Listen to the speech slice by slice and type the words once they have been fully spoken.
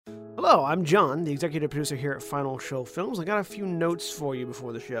Hello, I'm John, the executive producer here at Final Show Films. I got a few notes for you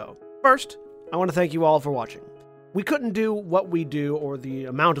before the show. First, I want to thank you all for watching. We couldn't do what we do or the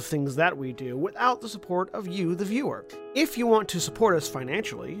amount of things that we do without the support of you, the viewer. If you want to support us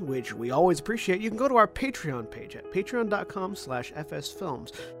financially, which we always appreciate, you can go to our Patreon page at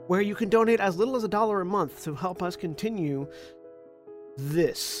patreon.com/fsfilms, where you can donate as little as $1 a month to help us continue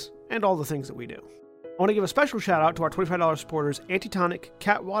this and all the things that we do. I want to give a special shout out to our $25 supporters, Antitonic,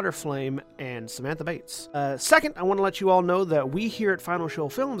 Cat Waterflame, and Samantha Bates. Second, I want to let you all know that we here at Final Show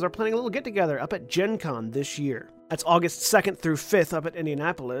Films are planning a little get-together up at Gen Con this year. That's August 2nd through 5th up at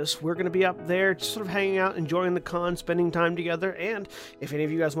Indianapolis. We're going to be up there just sort of hanging out, enjoying the con, spending time together, and if any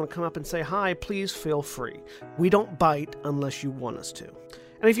of you guys want to come up and say hi, please feel free. We don't bite unless you want us to.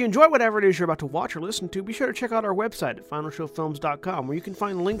 And if you enjoy whatever it is you're about to watch or listen to, be sure to check out our website at finalshowfilms.com, where you can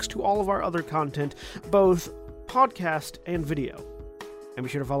find links to all of our other content, both podcast and video. And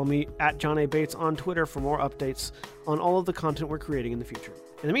be sure to follow me at John A. Bates on Twitter for more updates on all of the content we're creating in the future.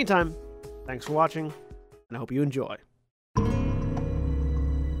 In the meantime, thanks for watching, and I hope you enjoy.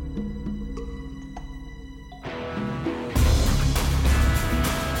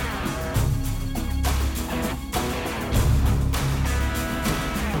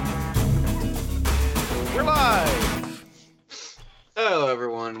 We're live! Hello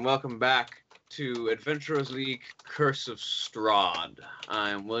everyone, welcome back to Adventurers League Curse of Strahd. I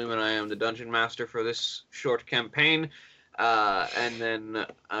am William and I am the Dungeon Master for this short campaign. And then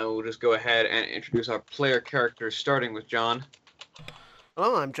I will just go ahead and introduce our player characters, starting with John.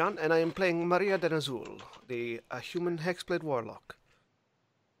 Hello, I'm John, and I am playing Maria deNazul, the human Hexblade Warlock.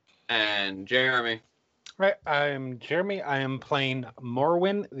 And Jeremy. Right, I'm Jeremy. I am playing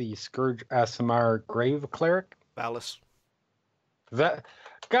Morwyn, the Scourge Aasimar Grave Cleric. Vallus.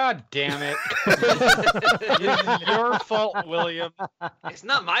 God damn it. It's your fault, William. It's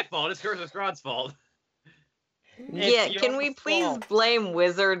not my fault, it's Curse of Strahd's fault. Yeah, can we please blame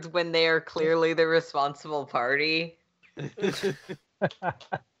wizards when they are clearly the responsible party? And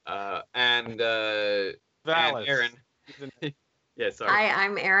Vallus. Erin. Yeah, sorry. Hi,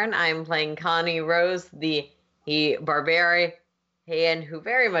 I'm Erin. I'm playing Connie Rose, the Barbarian who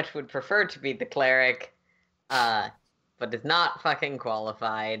very much would prefer to be the Cleric, but is not fucking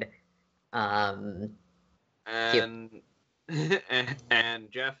qualified. And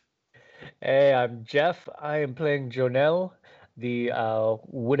Jeff. Hey, I'm Jeff. I am playing Jonelle, the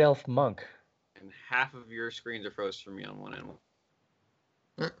Wood Elf Monk. And half of your screens are frozen for me on one end.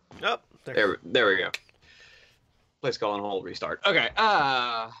 Oh, There we go. Place call on hold, restart. Okay,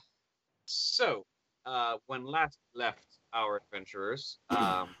 so, when last left our adventurers,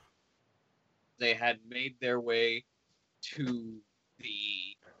 they had made their way to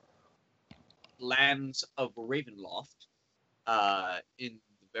the lands of Ravenloft, in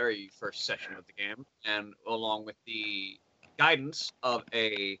the very first session of the game, and along with the guidance of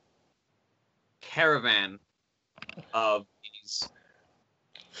a caravan of these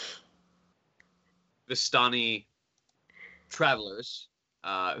Vistani travelers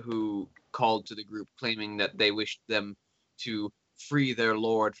who called to the group claiming that they wished them to free their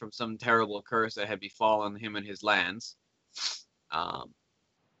lord from some terrible curse that had befallen him and his lands,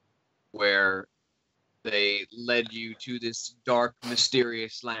 where they led you to this dark,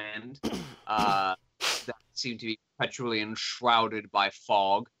 mysterious land that seemed to be perpetually enshrouded by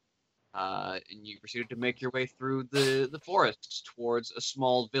fog, and you proceeded to make your way through the forests towards a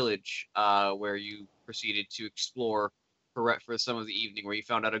small village where you proceeded to explore for some of the evening, where you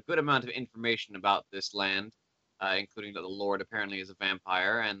found out a good amount of information about this land, including that the Lord apparently is a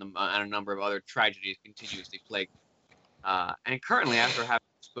vampire, and a number of other tragedies continuously plague. And currently, after having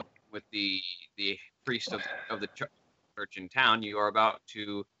spoken with the priest of the church in town, you are about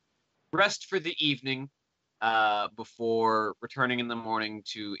to rest for the evening before returning in the morning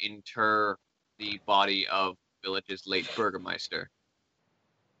to inter the body of the village's late burgomaster.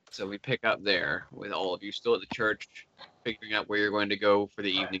 So we pick up there with all of you still at the church, figuring out where you're going to go for the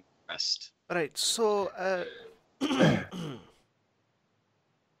evening rest. All right, so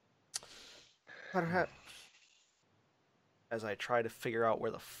perhaps as I try to figure out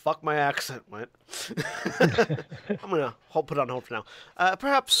where the fuck my accent went, I'm gonna put it on hold for now.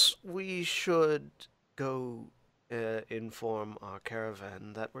 Perhaps we should go inform our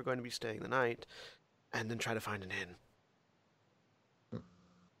caravan that we're going to be staying the night, and then try to find an inn.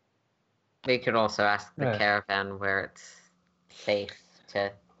 We could also ask the caravan where it's safe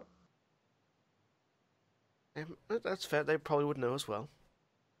to... Yeah, that's fair. They probably would know as well.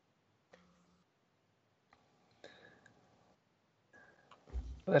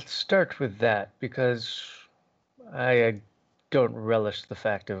 Let's start with that, because I don't relish the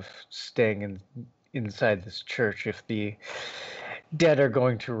fact of staying inside this church if the dead are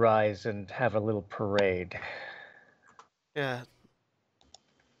going to rise and have a little parade. Yeah.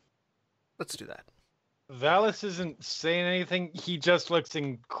 Let's do that. Vallus isn't saying anything. He just looks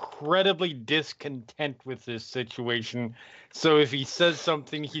incredibly discontent with this situation. So if he says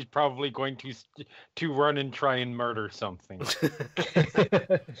something, he's probably going to run and try and murder something.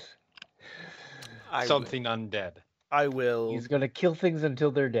 Something undead. I will. He's gonna kill things until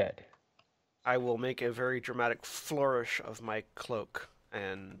they're dead. I will make a very dramatic flourish of my cloak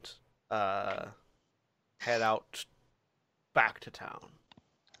and head out back to town.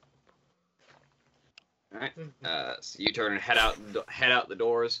 All right. So you turn and head out the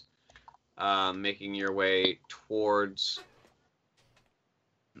doors, making your way towards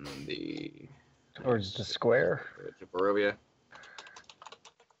the square. to Barovia.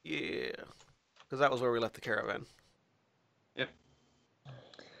 Yeah, because that was where we left the caravan. Yep.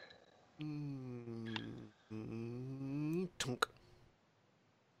 Tunk.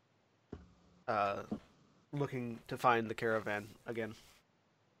 Looking to find the caravan again.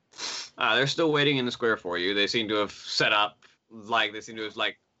 They're still waiting in the square for you. They seem to have set up,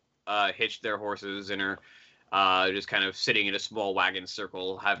 hitched their horses and are just kind of sitting in a small wagon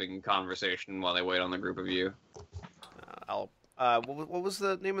circle having conversation while they wait on the group of you. What was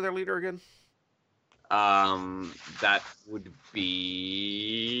the name of their leader again? That would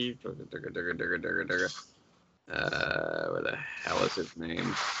be... Where the hell is his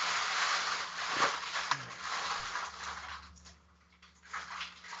name?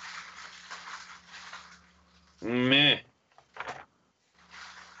 Meh.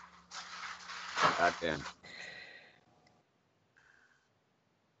 Goddamn.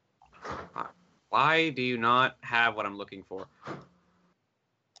 Why do you not have what I'm looking for?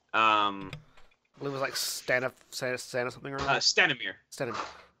 I believe it was like Stana something or other. Stanimir. Stanimir.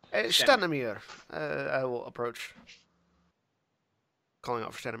 Stanimir. I will approach. Calling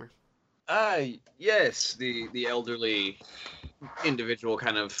out for Stanimir. Yes, the elderly individual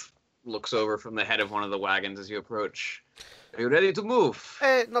kind of looks over from the head of one of the wagons as you approach. Are you ready to move?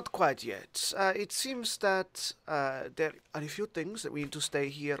 Not quite yet. It seems that there are a few things that we need to stay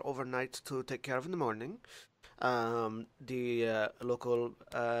here overnight to take care of in the morning. The local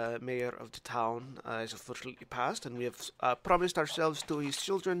mayor of the town is unfortunately passed, and we have promised ourselves to his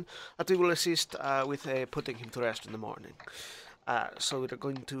children that we will assist with putting him to rest in the morning. So we're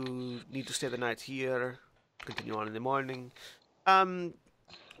going to need to stay the night here, continue on in the morning.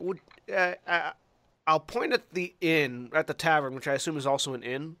 I'll point at the inn, at the tavern, which I assume is also an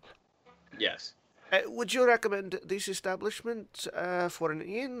inn. Yes. Would you recommend this establishment for an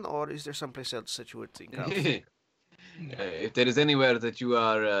inn, or is there someplace else that you would think of? If there is anywhere that you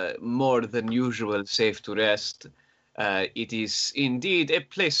are more than usual safe to rest, it is indeed a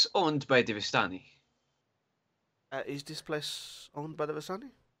place owned by the Vistani. Is this place owned by the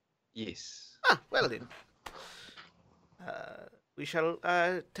Vistani? Yes. Well then. We shall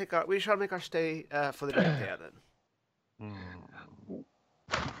make our stay for the night there then.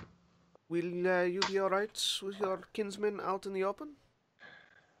 Will you be all right with your kinsmen out in the open?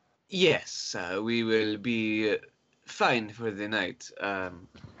 Yes, we will be fine for the night.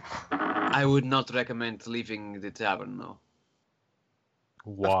 I would not recommend leaving the tavern, though.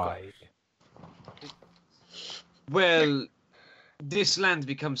 Why? Well, this land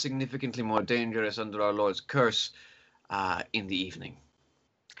becomes significantly more dangerous under our Lord's curse in the evening.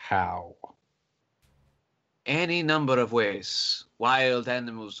 How? Any number of ways. Wild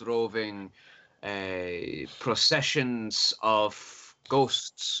animals roving, processions of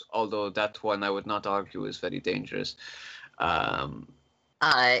ghosts, although that one I would not argue is very dangerous.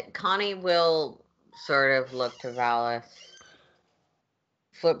 Connie will sort of look to Vallus,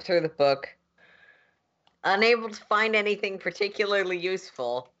 flip through the book, unable to find anything particularly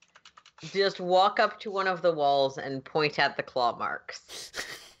useful, just walk up to one of the walls and point at the claw marks.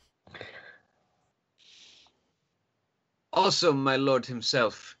 Also, my lord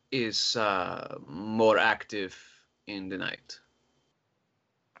himself is more active in the night.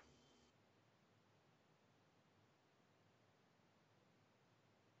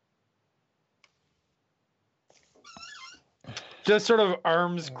 Just sort of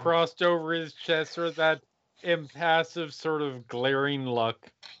arms crossed over his chest, or that impassive sort of glaring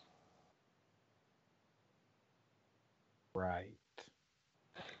look. Right.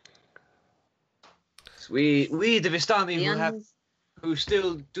 We the Vistani who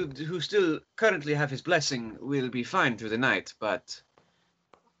still currently have his blessing will be fine through the night, but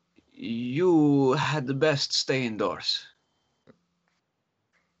you had the best stay indoors.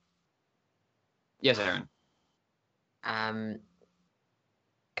 Yes, Aaron. Connie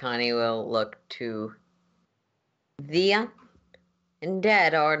will look to the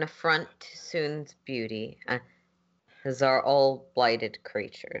undead are an affront to Soon's beauty, as are all blighted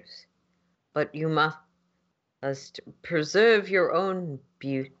creatures. But you must preserve your own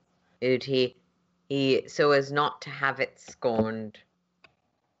beauty so as not to have it scorned.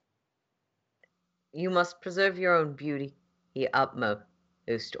 You must preserve your own beauty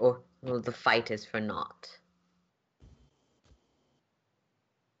utmost, or the fight is for naught.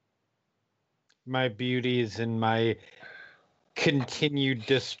 My beauty is in my continued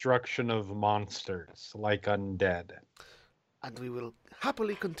destruction of monsters, like undead. And we will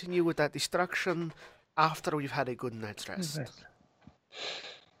happily continue with that destruction after we've had a good night's rest.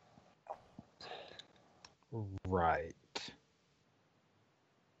 Right.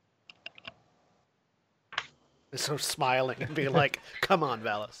 So smiling and being like, come on,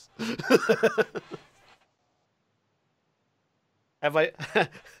 Vallus. Have I...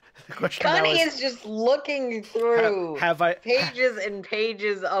 The question now Connie is just looking through pages and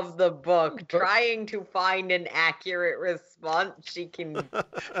pages of the book, trying to find an accurate response she can give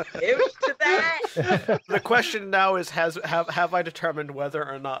to that. The question now is, have I determined whether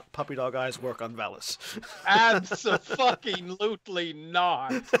or not puppy dog eyes work on Vallus? Abso-fucking-lutely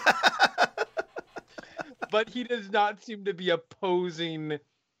not. But he does not seem to be opposing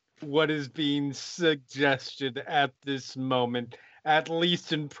what is being suggested at this moment, at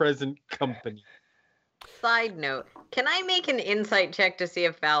least in present company. Side note, can I make an insight check to see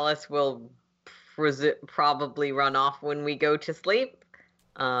if Vallus will probably run off when we go to sleep?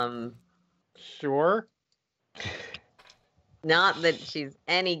 Sure. Not that she's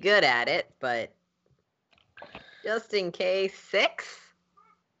any good at it, but just in case. 6?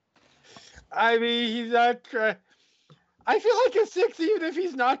 I mean, he's not trying... I feel like a 6, even if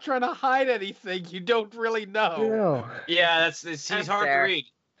he's not trying to hide anything, you don't really know. Yeah, he's hard fair. to read.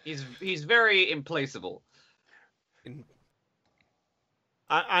 He's very implaceable.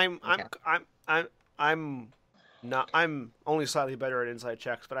 I'm only slightly better at inside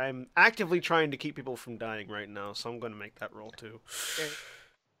checks, but I'm actively trying to keep people from dying right now, so I'm going to make that roll too.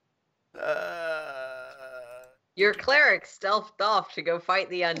 Your cleric stealthed off to go fight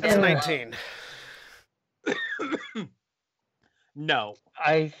the undead. That's 19. No.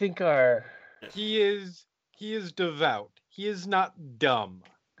 I think our... He is devout. He is not dumb.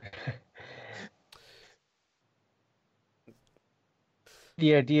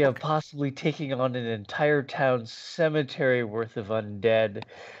 The idea of possibly taking on an entire town's cemetery worth of undead,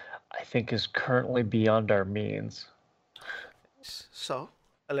 I think, is currently beyond our means. So,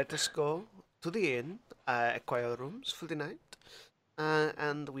 let us go to the inn, acquire rooms for the night,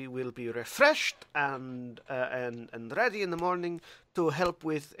 and we will be refreshed and ready in the morning to help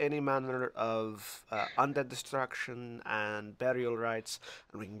with any manner of undead destruction and burial rites,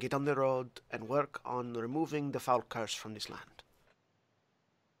 and we can get on the road and work on removing the foul curse from this land.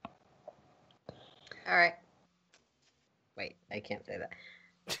 All right. Wait, I can't say that.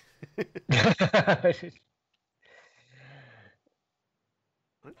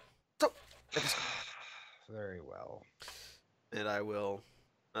 So, let us go. Very well. And I will,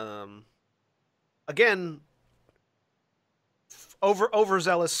 again,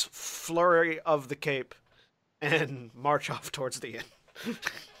 overzealous flurry of the cape, and march off towards the inn.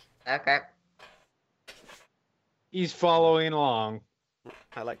 Okay. He's following along.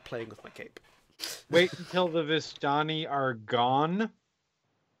 I like playing with my cape. Wait until the Vistani are gone.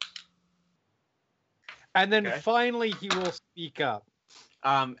 And then finally he will speak up.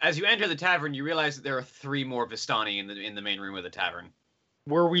 As you enter the tavern, you realize that there are 3 more Vistani in the main room of the tavern.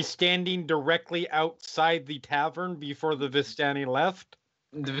 Were we standing directly outside the tavern before the Vistani left?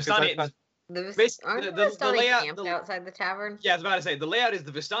 The Vistani... Aren't the Vistani camped outside the tavern? Yeah, I was about to say, the layout is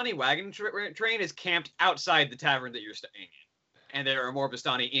the Vistani wagon train is camped outside the tavern that you're staying in. And there are more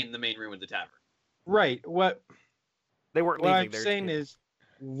Vistani in the main room of the tavern. Right. They weren't What leaving. I'm saying is,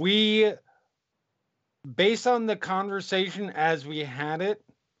 we... Based on the conversation as we had it,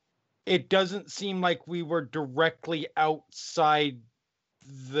 it doesn't seem like we were directly outside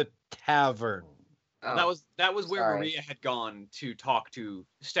the tavern. Oh, That was where sorry. Maria had gone to talk to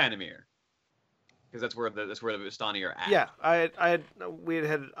Stanimir, because that's where the Vistani are at. Yeah, we had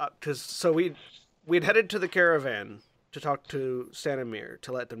headed up we'd headed to the caravan to talk to Stanimir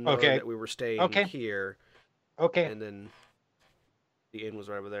to let them know that we were staying here. Okay. And then the inn was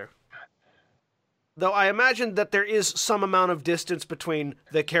right over there. Though I imagine that there is some amount of distance between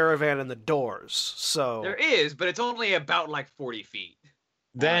the caravan and the doors, so... There is, but it's only about like 40 feet.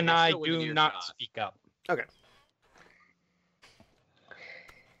 Then It's I still within do not earshot. speak up. Okay.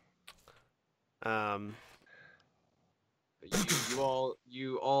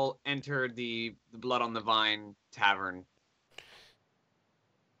 you all entered the Blood on the Vine tavern,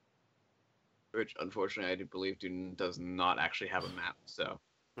 which unfortunately I do believe does not actually have a map. So,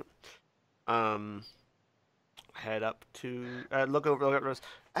 head up to look over the rest.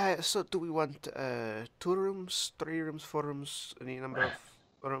 So do we want 2 rooms, 3 rooms, 4 rooms, any number of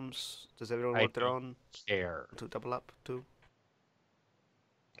rooms? Does everyone I want their don't own care. to double up to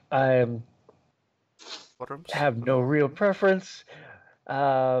I 4 rooms? have no real preference,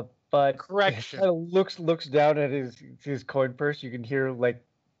 but Correction. kind of looks down at his coin purse. You can hear like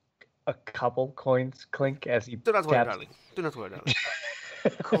a couple coins clink as he Do not worry, taps. darling. Do not worry, darling.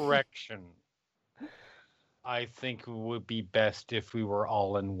 Correction. I think it would be best if we were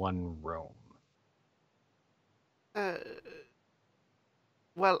all in one room.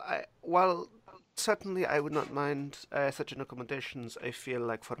 Well, certainly I would not mind such an accommodations. I feel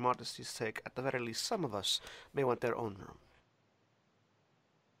like, for modesty's sake, at the very least, some of us may want their own room.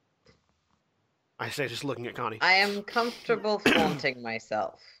 I say, just looking at Connie. I am comfortable flaunting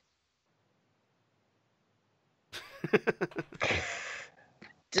myself.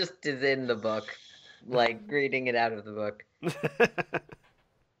 Just as in the book. Like, reading it out of the book.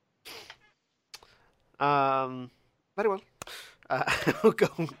 Very well. We'll go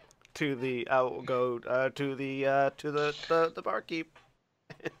to the the barkeep.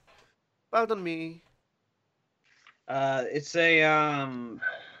 Pardon me. it's a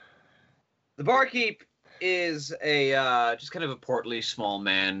the barkeep is a just kind of a portly small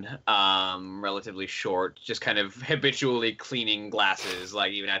man, relatively short, just kind of habitually cleaning glasses.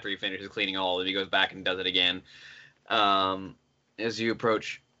 Like even after he finishes cleaning all of it, he goes back and does it again. As you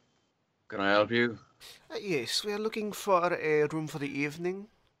approach, can I help you? Yes, we are looking for a room for the evening.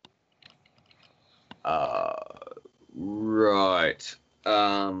 Right.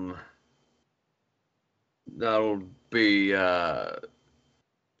 That'll be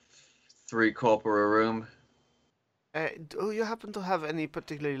 3 copper a room. Do you happen to have any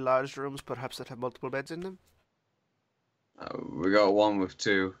particularly large rooms, perhaps that have multiple beds in them? We got one with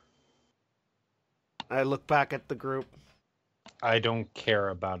 2. I look back at the group. I don't care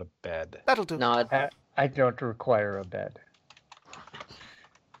about a bed. That'll do. Nod. I don't require a bed.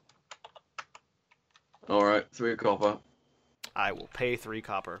 All right, 3 copper. I will pay 3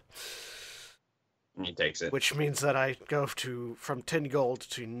 copper. And he takes it. Which means that I go from 10 gold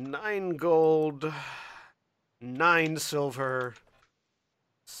to 9 gold, 9 silver,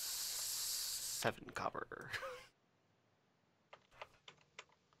 7 copper.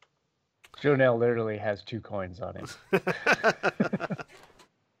 Jonelle literally has 2 coins on him.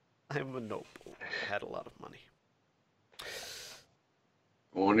 I'm a noble. I had a lot of money.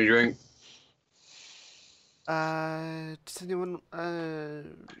 Want a drink? Does anyone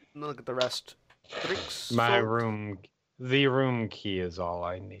look at the rest? Drinks? My sold? room, the room key is all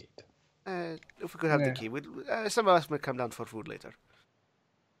I need. If we could have the key, some of us might come down for food later.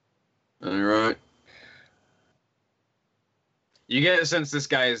 All right. You get a sense this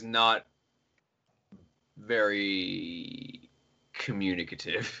guy is not very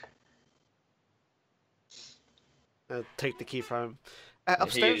communicative. Take the key from him. He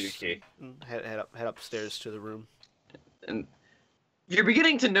Upstairs. gives you the key. Head upstairs to the room. And you're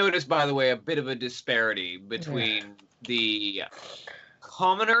beginning to notice, by the way, a bit of a disparity between the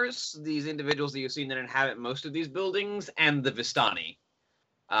commoners, these individuals that you've seen that inhabit most of these buildings, and the Vistani.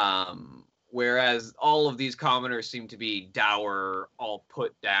 Whereas all of these commoners seem to be dour, all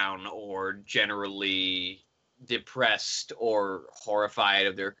put down, or generally depressed or horrified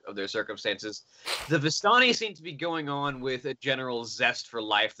of their circumstances. The Vistani seem to be going on with a general zest for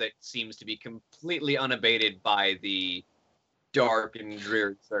life that seems to be completely unabated by the dark and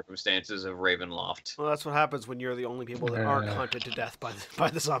dreary circumstances of Ravenloft. Well, that's what happens when you're the only people that aren't hunted to death by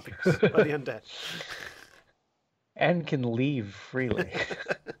the zombies, by the undead. And can leave freely.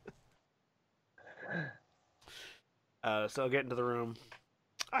 So I get into the room.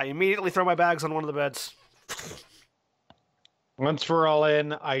 I immediately throw my bags on one of the beds. Once we're all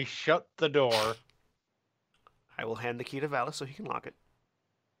in, I shut the door. I will hand the key to Vallus so he can lock it.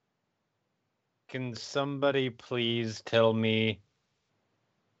 Can somebody please tell me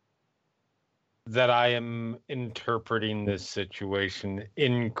that I am interpreting this situation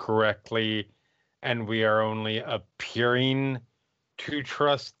incorrectly and we are only appearing to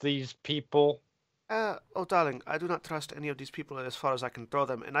trust these people? Oh, darling, I do not trust any of these people as far as I can throw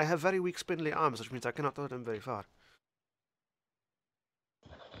them, and I have very weak spindly arms, which means I cannot throw them very far.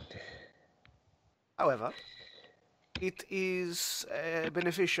 However, it is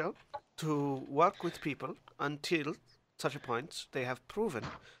beneficial to work with people until such a point they have proven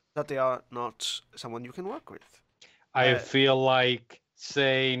that they are not someone you can work with. I feel like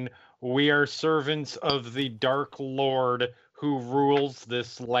saying we are servants of the Dark Lord who rules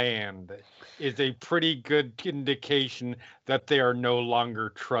this land is a pretty good indication that they are no longer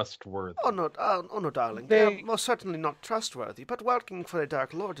trustworthy. Oh no, darling. They are most certainly not trustworthy, but working for a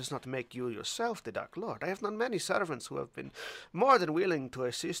Dark Lord does not make you yourself the Dark Lord. I have known many servants who have been more than willing to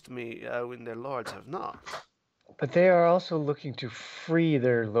assist me when their lords have not. But they are also looking to free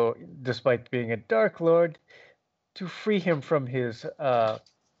their lord, despite being a Dark Lord, to free him from his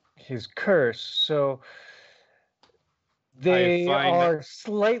curse. So they are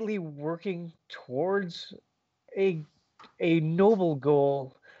slightly working towards a noble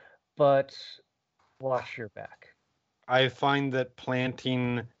goal, but watch your back. I find that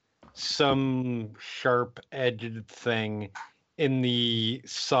planting some sharp-edged thing in the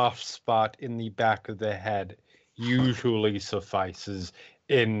soft spot in the back of the head usually suffices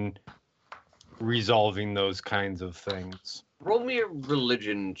in resolving those kinds of things. Roll me a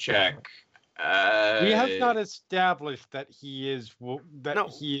religion check. We have not established that he is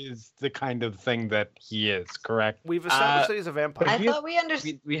he is the kind of thing that he is, correct? We've established that he's a vampire. I thought we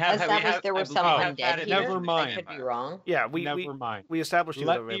understood. We have established there were some undead here. Never mind. I could be wrong. Yeah, Never mind. We established he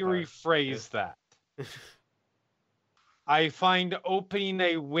was a Let me vampire. rephrase that. I find opening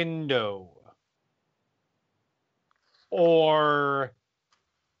a window or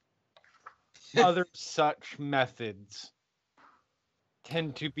other such methods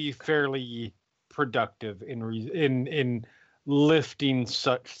tend to be fairly productive in lifting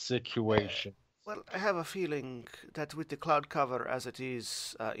such situations. Well, I have a feeling that with the cloud cover as it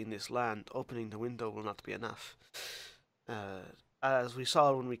is in this land, opening the window will not be enough. As we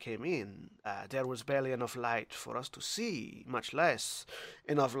saw when we came in, there was barely enough light for us to see, much less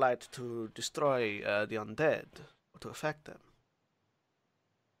enough light to destroy the undead or to affect them.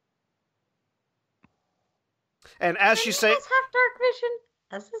 And as she say, Does have dark vision?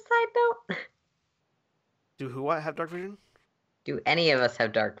 As a side note. do who have dark vision? Do any of us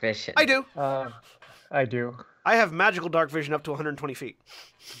have dark vision? I do. I do. I have magical dark vision up to 120 feet.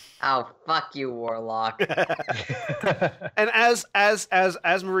 Oh, fuck you, Warlock. And as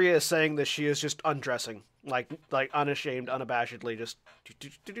Maria is saying this, she is just undressing, like unashamed, unabashedly, just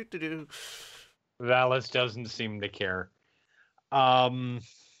do. Vallus doesn't seem to care. I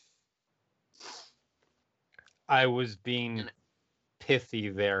was being pithy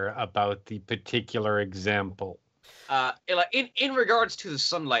there about the particular example. In regards to the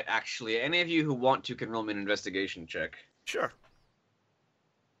sunlight, actually, any of you who want to can roll me an investigation check. Sure.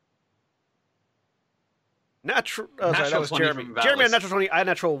 Sorry, that was Jeremy. Jeremy had natural 20, I had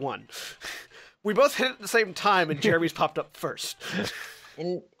natural 1. We both hit it at the same time, and Jeremy's popped up first.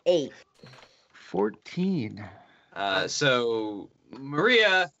 An 8. 14. So,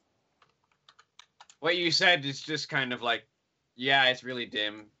 Maria, what you said is just kind of like, yeah, it's really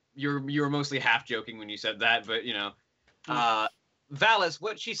dim. You were mostly half joking when you said that, but you know, Vallus,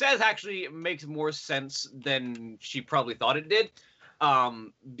 what she says actually makes more sense than she probably thought it did,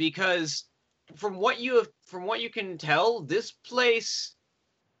 because from what you can tell, this place,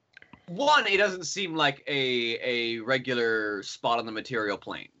 one, it doesn't seem like a regular spot on the material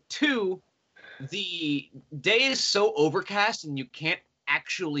plane. Two, the day is so overcast and you can't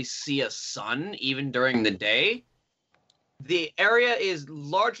actually see a sun even during the day. The area is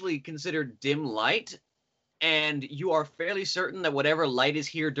largely considered dim light, and you are fairly certain that whatever light is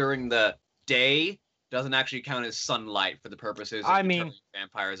here during the day doesn't actually count as sunlight for the purposes of determining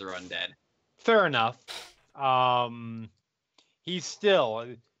vampires or undead. Fair enough. He's still.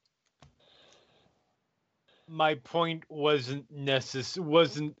 My point wasn't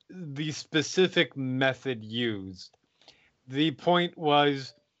the specific method used. The point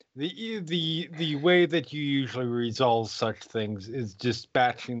was the way that you usually resolve such things is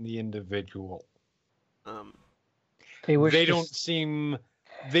dispatching the individual. They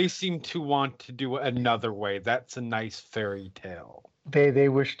seem to want to do another way. That's a nice fairy tale. They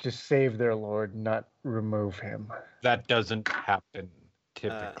wish to save their lord, not remove him. That doesn't happen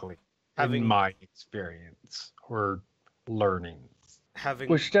typically, in my experience or learning.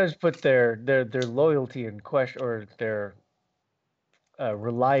 Which does put their loyalty in question, or their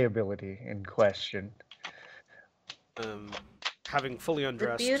reliability in question. Having fully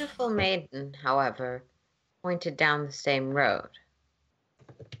undressed. The beautiful maiden, however, pointed down the same road.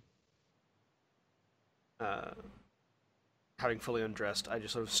 Having fully undressed, I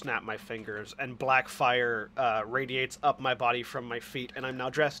just sort of snap my fingers, and black fire radiates up my body from my feet, and I'm now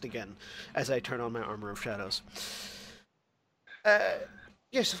dressed again as I turn on my armor of shadows.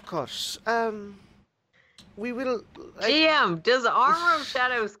 Yes, of course. We will... GM, does armor of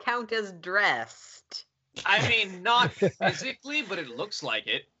shadows count as dressed? I mean, not physically, but it looks like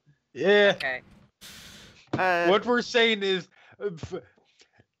it. Yeah. Okay. What we're saying is,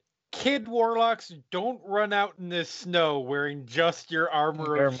 kid warlocks, don't run out in this snow wearing just your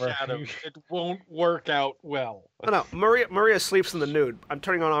armor of Armor. shadows. It won't work out well. Oh no, Maria sleeps in the nude. I'm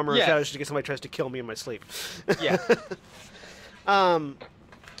turning on armor of Yes. shadows just in case somebody tries to kill me in my sleep. Yeah.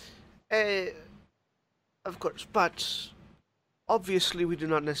 Of course, but obviously we do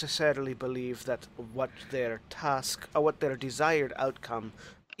not necessarily believe that what their task or what their desired outcome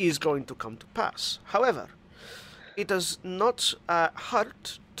is going to come to pass. However, it does not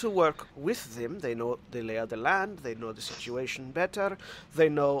hurt to work with them. They know the lay of the land, they know the situation better, they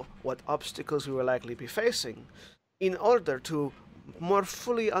know what obstacles we will likely be facing, in order to more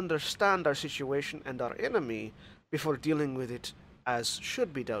fully understand our situation and our enemy before dealing with it as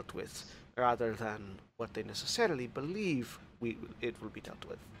should be dealt with, rather than what they necessarily believe it will be dealt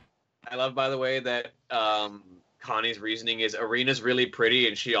with. I love, by the way, that Connie's reasoning is Arena's really pretty,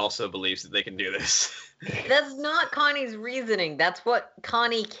 and she also believes that they can do this. That's not Connie's reasoning. That's what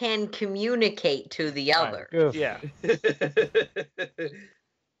Connie can communicate to the other. Oof. Yeah.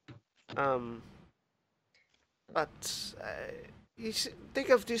 But think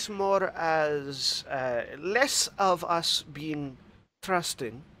of this more as less of us being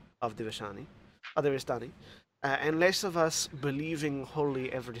trusting of the Vistani, and less of us believing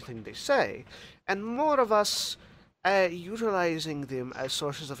wholly everything they say, and more of us utilizing them as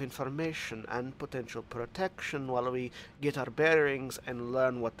sources of information and potential protection while we get our bearings and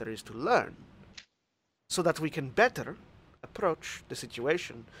learn what there is to learn, so that we can better approach the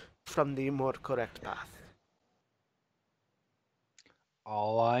situation from the more correct path.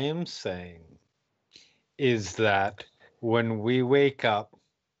 All I am saying is that when we wake up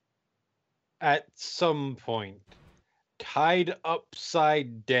at some point, tied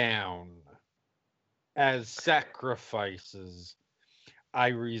upside down as sacrifices, I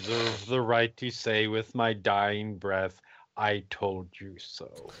reserve the right to say with my dying breath, I told you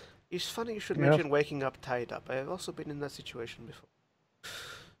so. It's funny you should Yeah. mention waking up tied up. I have also been in that situation before.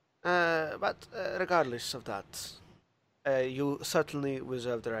 But regardless of that, you certainly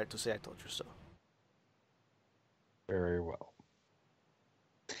reserve the right to say I told you so. Very well.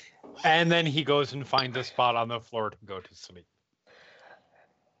 And then he goes and finds a spot on the floor to go to sleep.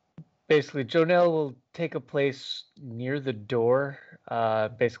 Basically, Jonelle will take a place near the door.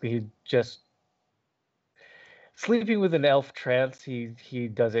 Basically, he's just sleeping with an elf trance. He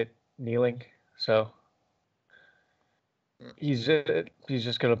does it kneeling, so he's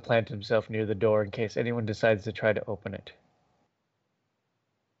just gonna plant himself near the door in case anyone decides to try to open it.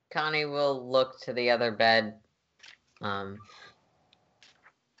 Connie will look to the other bed.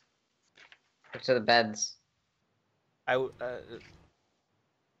 To the beds. I would.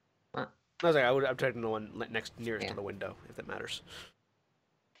 What? I was like, I'm taking the one next nearest Yeah. to the window, if that matters.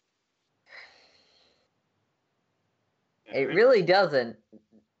 It really doesn't.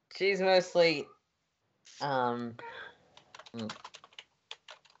 She's mostly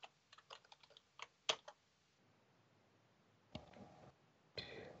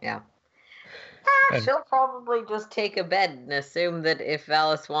yeah. And- She'll probably just take a bed and assume that if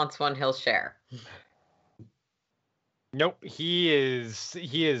Vallus wants one, he'll share. Nope, he is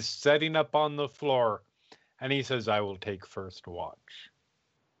setting up on the floor, and he says, "I will take first watch."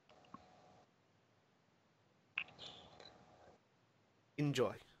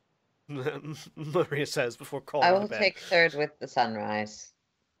 Enjoy. Maria says before calling I the will bed. take third with the sunrise.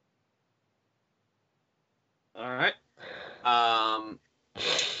 All right.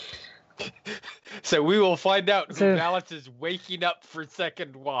 So we will find out who So- Vallus is waking up for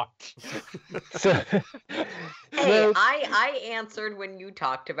second watch. So, Hey, well, I answered when you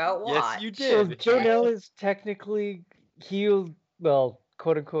talked about watch. Yes, you so did. Jonelle is technically he'll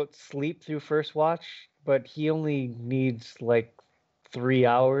quote unquote sleep through first watch, but he only needs like 3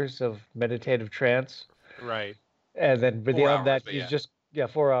 hours of meditative trance. Right. And then 4 beyond that, hours, but he's yeah. just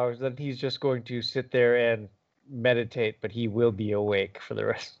 4 hours. Then he's just going to sit there and meditate, but he will be awake for the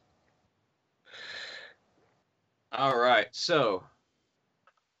rest. All right. So,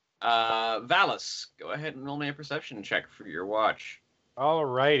 Vallus, go ahead and roll me a perception check for your watch.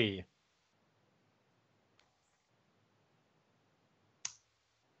 Alrighty.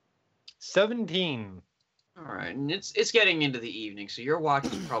 $17. All right, and it's getting into the evening, so your watch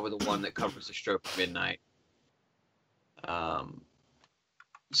is probably the one that covers the stroke of midnight.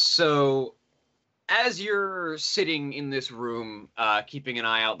 So as you're sitting in this room, keeping an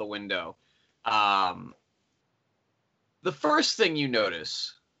eye out the window, the first thing you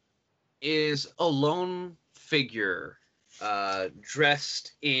notice is a lone figure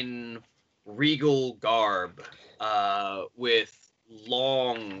dressed in regal garb, with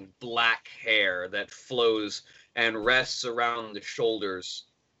long black hair that flows and rests around the shoulders,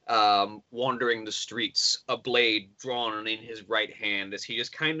 wandering the streets, a blade drawn in his right hand as he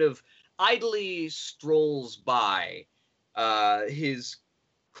just kind of idly strolls by. His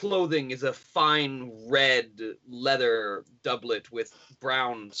clothing is a fine red leather doublet with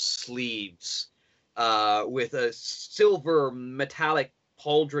brown sleeves, with a silver metallic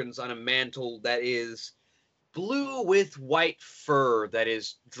pauldrons on a mantle that is blue with white fur that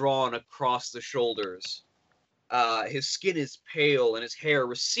is drawn across the shoulders. His skin is pale and his hair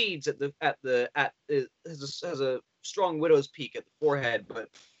recedes has a strong widow's peak at the forehead, but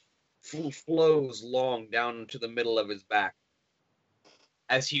flows long down to the middle of his back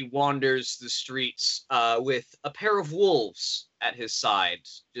as he wanders the streets, with a pair of wolves at his side,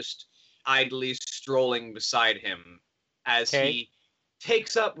 just idly strolling beside him as he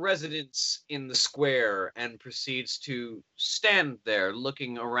takes up residence in the square and proceeds to stand there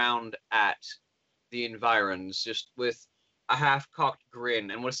looking around at the environs, just with a half-cocked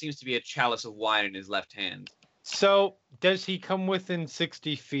grin and what seems to be a chalice of wine in his left hand. So, does he come within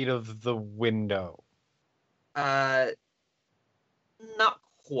 60 feet of the window? Not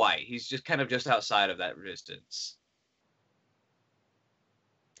quite. He's just kind of just outside of that distance.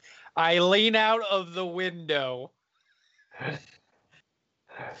 I lean out of the window.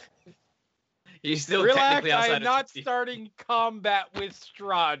 He's still Relax, technically outside I am of not 60. starting combat with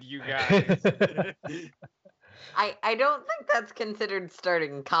Strahd, you guys. I don't think that's considered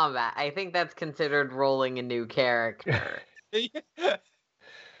starting combat. I think that's considered rolling a new character.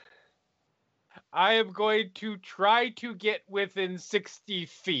 I am going to try to get within 60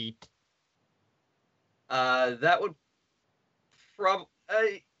 feet. That would from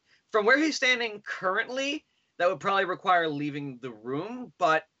where he's standing currently, that would probably require leaving the room,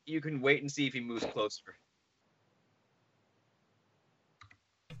 but you can wait and see if he moves closer.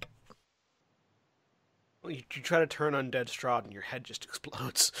 Well, you try to turn undead Strahd and your head just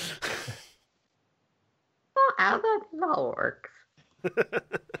explodes. Not how that all works.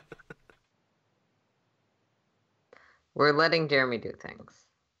 We're letting Jeremy do things.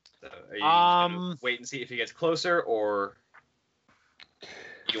 So are you gonna wait and see if he gets closer, or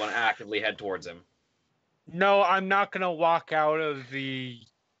you want to actively head towards him? No, I'm not going to walk out of the...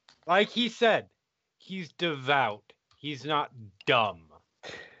 Like he said, he's devout. He's not dumb.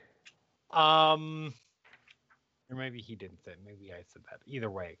 Or maybe he didn't say. Maybe I said that.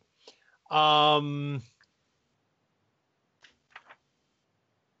 Either way.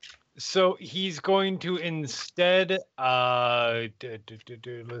 So he's going to instead, let's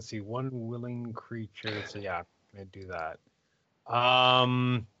see, one willing creature. So yeah, I'm going to do that.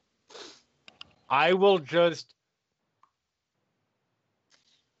 I will just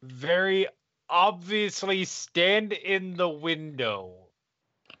very obviously stand in the window,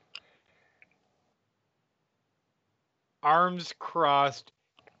 arms crossed,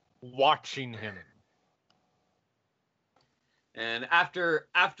 watching him. And after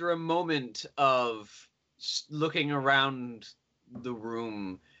a moment of looking around the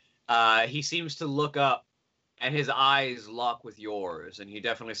room, he seems to look up, and his eyes lock with yours, and he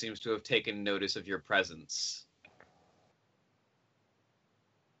definitely seems to have taken notice of your presence.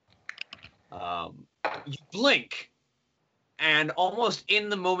 You blink, and almost in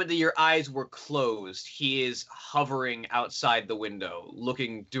the moment that your eyes were closed, he is hovering outside the window,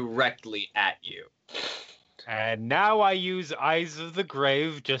 looking directly at you. And now I use Eyes of the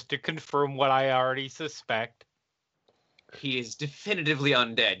Grave just to confirm what I already suspect. He is definitively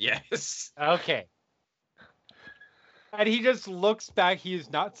undead, yes. Okay. And he just looks back. He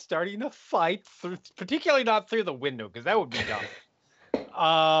is not starting a fight, particularly not through the window, because that would be dumb.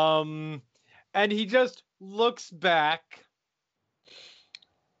 And he just looks back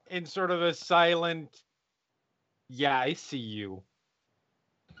in sort of a silent, yeah, I see you.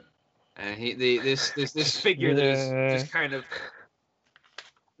 And this figure that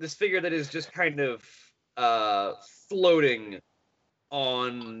is just kind of floating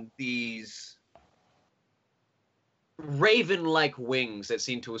on these raven-like wings that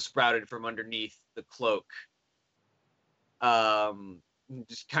seem to have sprouted from underneath the cloak.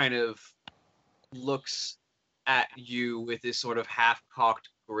 Just kind of looks at you with this sort of half-cocked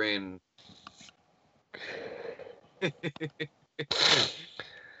grin. I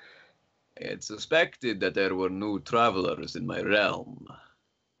had suspected that there were new travelers in my realm.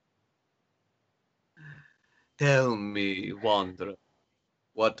 Tell me, wanderer,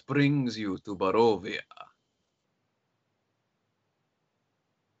 what brings you to Barovia?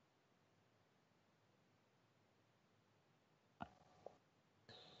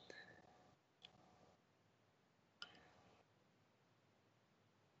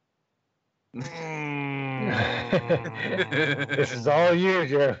 This is all you,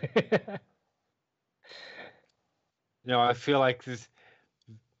 Jeremy. I feel like this.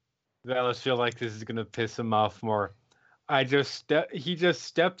 Vallus feel like this is gonna piss him off more. He just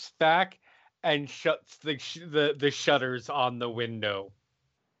steps back and shuts the shutters on the window.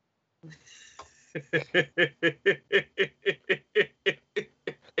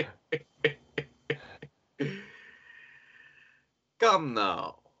 Come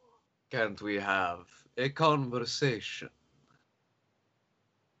now. Can't we have a conversation?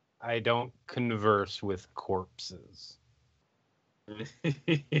 I don't converse with corpses.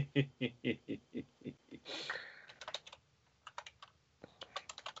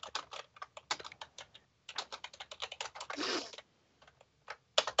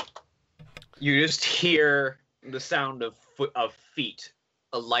 You just hear the sound of feet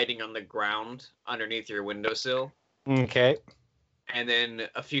alighting on the ground underneath your windowsill. Okay. And then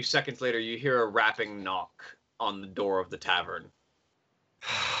a few seconds later, you hear a rapping knock on the door of the tavern.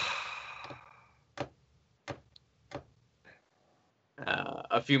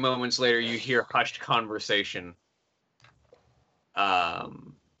 A few moments later, you hear hushed conversation at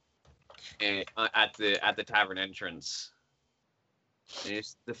the tavern entrance. And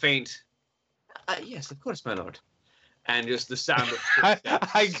it's the faint, yes, of course, my lord. And just the sound of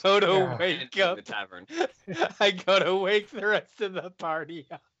footsteps I go to wake entering up the tavern. I go to wake the rest of the party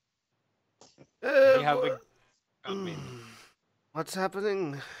up. They have a What's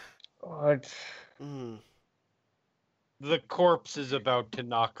happening? What? The corpse is about to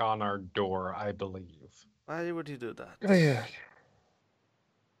knock on our door, I believe. Why would you do that? Oh, yeah.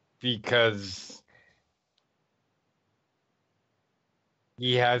 Because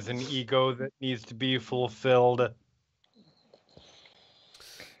he has an ego that needs to be fulfilled.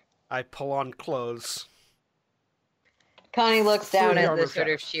 I pull on clothes. Connie looks down Fully at the armored sort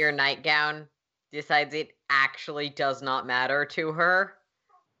of chaps. sheer nightgown, decides it actually does not matter to her,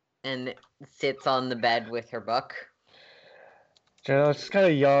 and sits on the bed with her book. General just kind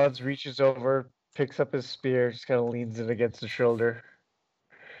of yawns, reaches over, picks up his spear, just kind of leans it against his shoulder.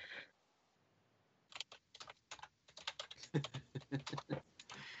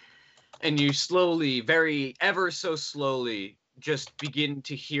 And you slowly, ever so slowly, just begin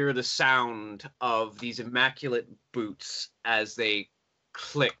to hear the sound of these immaculate boots as they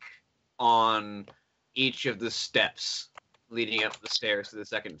click on each of the steps leading up the stairs to the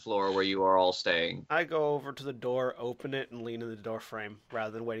second floor where you are all staying. I go over to the door, open it, and lean in the door frame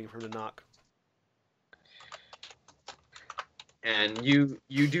rather than waiting for him to knock. And you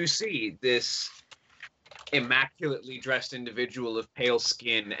do see this immaculately dressed individual of pale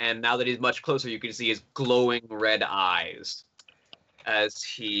skin, and now that he's much closer, you can see his glowing red eyes as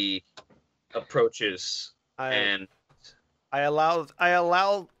he approaches. And I allow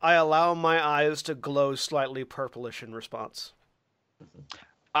my eyes to glow slightly purplish in response.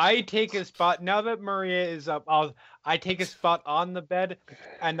 I take a spot now that Maria is up. I take a spot on the bed,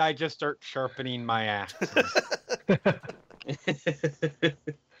 and I just start sharpening my axe.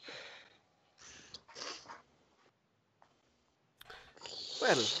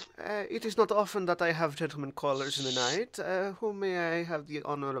 Well, it is not often that I have gentlemen callers in the night. Whom may I have the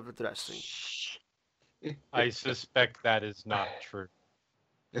honor of addressing? I suspect that is not true.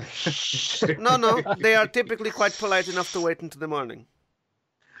 No, they are typically quite polite enough to wait until the morning.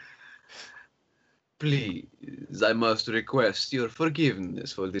 Please, I must request your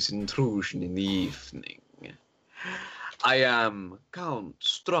forgiveness for this intrusion in the evening. I am Count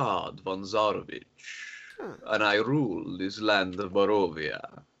Strahd von Zarovich, and I rule this land of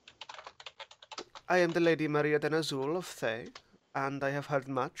Barovia. I am the Lady Maria deNazul of Thay, and I have heard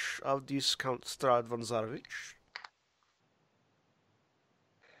much of this Count Strahd von Zarovich.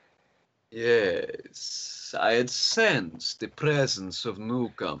 Yes, I had sensed the presence of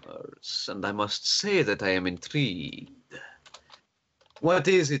newcomers, and I must say that I am intrigued. What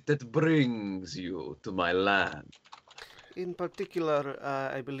is it that brings you to my land? In particular,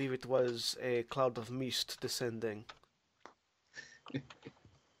 I believe it was a cloud of mist descending.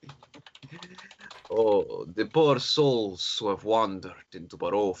 Oh, the poor souls who have wandered into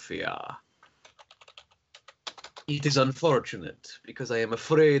Barovia. It is unfortunate, because I am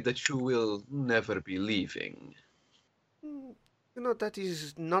afraid that you will never be leaving. You know, that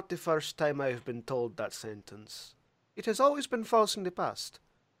is not the first time I have been told that sentence. It has always been false in the past.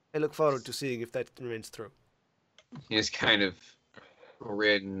 I look forward to seeing if that remains true. He just kind of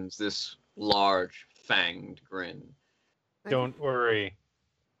grins, this large, fanged grin. Don't worry.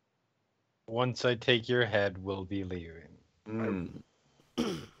 Once I take your head, we'll be leaving.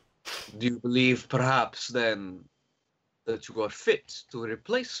 Do you believe, perhaps, then, that you are fit to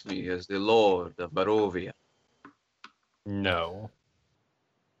replace me as the Lord of Barovia? No.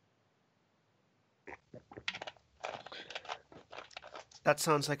 That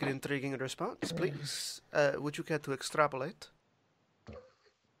sounds like an intriguing response. Please, would you care to extrapolate?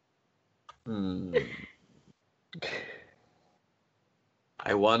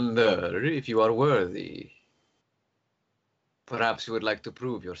 I wonder if you are worthy. Perhaps you would like to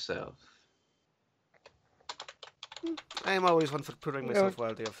prove yourself. I am always one for proving myself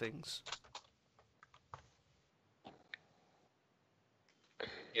worthy of things.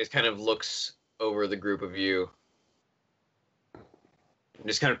 He just kind of looks over the group of you and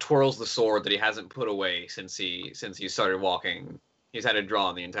just kind of twirls the sword that he hasn't put away since he started walking. He's had it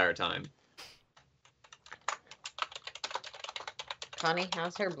drawn the entire time. Connie,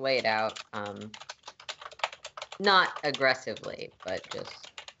 how's her blade out? Not aggressively, but just.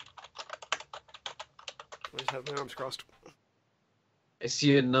 I just have my arms crossed. I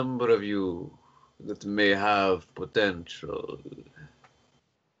see a number of you that may have potential,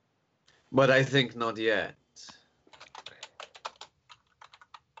 but I think not yet.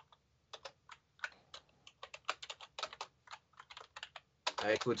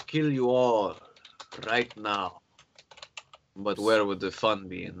 I could kill you all right now, but where would the fun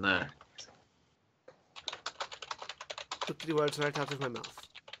be in that? Took the words right out of my mouth.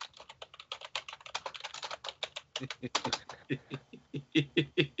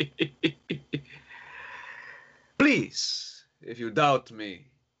 Please, if you doubt me,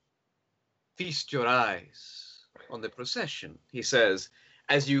 feast your eyes on the procession, he says,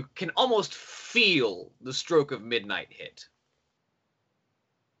 as you can almost feel the stroke of midnight hit.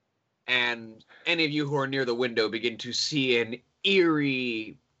 And any of you who are near the window begin to see an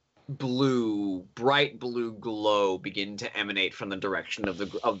eerie blue, bright blue glow begin to emanate from the direction of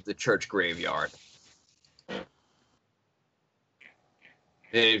the church graveyard.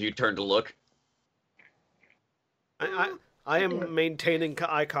 Any of you turn to look? I am maintaining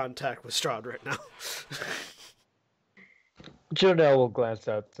eye contact with Strahd right now. Jonelle will glance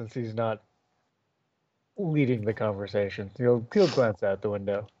out since he's not leading the conversation. He'll glance out the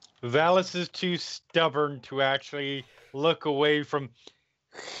window. Vallus is too stubborn to actually look away from.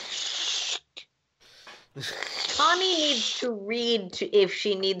 Connie needs to read if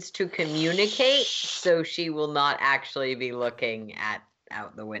she needs to communicate, so she will not actually be looking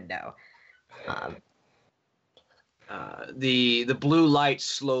out the window. The blue light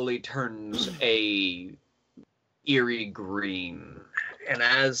slowly turns a eerie green, and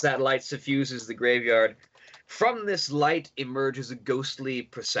as that light suffuses the graveyard, from this light emerges a ghostly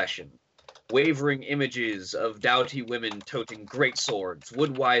procession. Wavering images of doughty women toting great swords,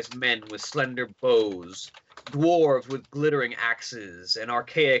 wood-wise men with slender bows, dwarves with glittering axes, and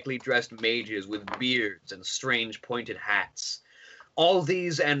archaically dressed mages with beards and strange pointed hats. All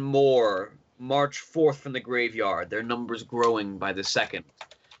these and more march forth from the graveyard, their numbers growing by the second,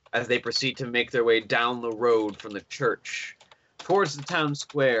 as they proceed to make their way down the road from the church, towards the town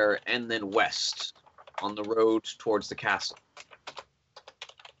square, and then west, on the road towards the castle.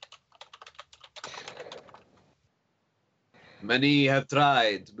 Many have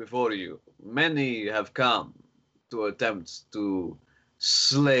tried before you. Many have come to attempt to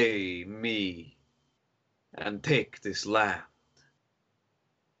slay me and take this land.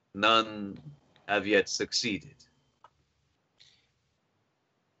 None have yet succeeded.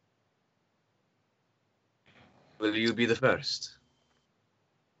 Will you be the first?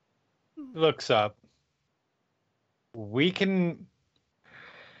 Looks up. We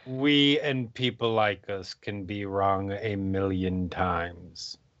and people like us can be wrong 1,000,000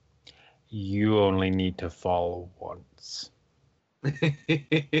 times. You only need to fall once.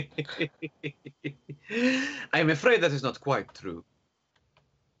 I'm afraid that is not quite true.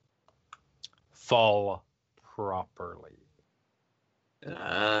 Fall properly.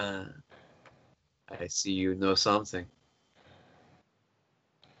 Ah, I see you know something.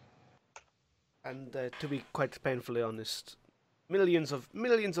 And to be quite painfully honest, millions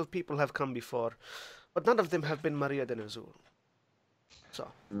of people have come before, but none of them have been Maria deNazul.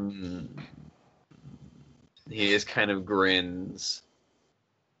 So. He just kind of grins.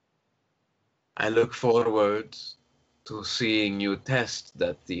 I look forward to seeing you test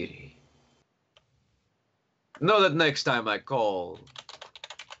that theory. Know that next time I call,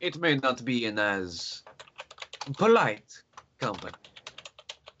 it may not be in as polite company.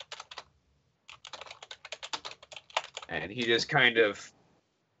 And he just kind of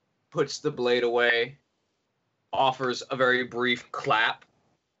puts the blade away, offers a very brief clap,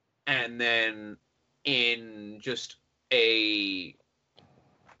 and then in just a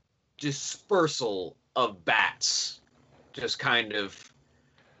dispersal of bats just kind of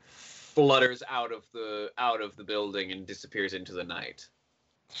flutters out of the building and disappears into the night.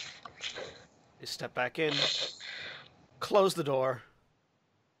 You step back in, close the door.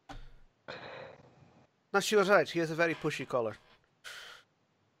 No, she was right. He has a very pushy collar.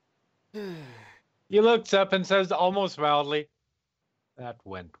 He looks up and says almost wildly, "That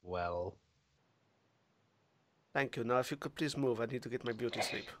went well." Thank you. Now, if you could please move, I need to get my beauty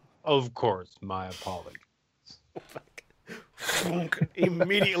sleep. Of course, my apologies.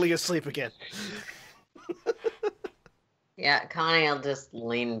 Immediately asleep again. Yeah, Connie will just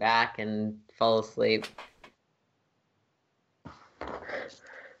lean back and fall asleep.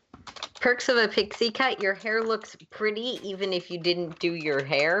 Perks of a pixie cut, your hair looks pretty even if you didn't do your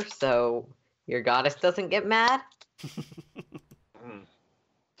hair, so your goddess doesn't get mad.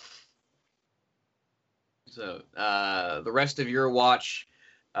 So, the rest of your watch,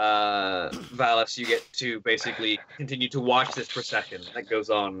 Vallus, you get to basically continue to watch this procession that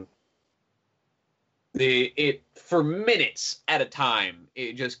goes on. For minutes at a time,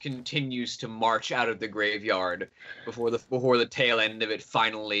 it just continues to march out of the graveyard before the tail end of it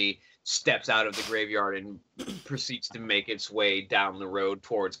finally steps out of the graveyard and proceeds to make its way down the road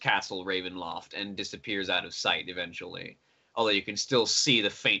towards Castle Ravenloft and disappears out of sight eventually. Although you can still see the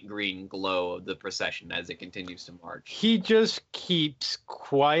faint green glow of the procession as it continues to march. He just keeps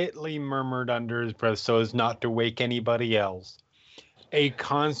quietly murmured under his breath so as not to wake anybody else. A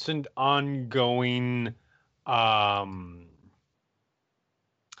constant, ongoing,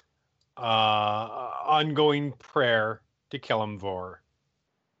 ongoing prayer to Kelemvor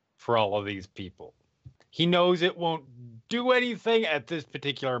for all of these people. He knows it won't do anything at this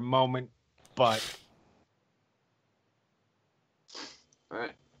particular moment, but...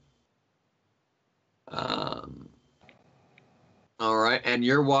 All right, and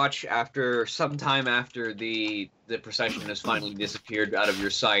your watch, after some time after the procession has finally disappeared out of your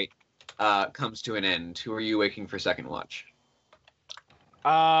sight, comes to an end. Who are you waking for second watch?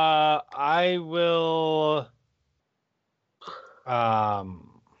 I will.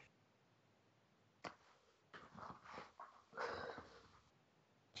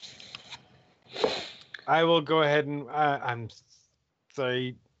 I will go ahead and I'm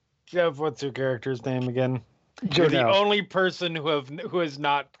sorry, Jeff. What's your character's name again? You're the only person who has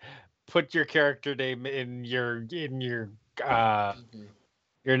not put your character name in your name in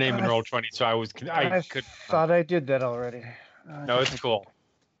Roll20. So I thought I did that already. No, it's cool.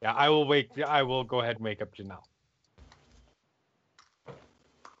 Yeah, I will go ahead and wake up Janelle.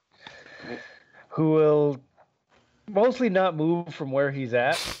 Who will mostly not move from where he's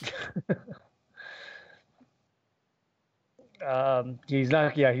at. He's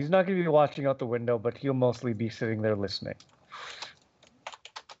not going to be watching out the window, but he'll mostly be sitting there listening.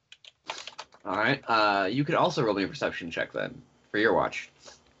 All right. You could also roll me a perception check then for your watch.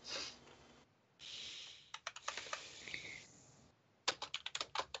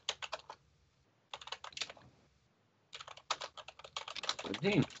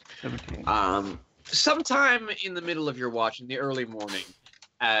 Sometime in the middle of your watch, in the early morning,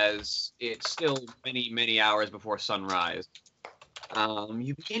 as it's still many, many hours before sunrise,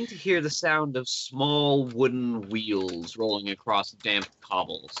 you begin to hear the sound of small wooden wheels rolling across damp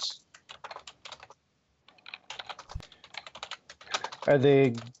cobbles. Are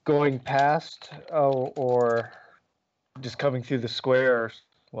they going past, or just coming through the square, or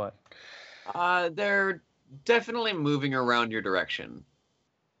what? They're definitely moving around your direction.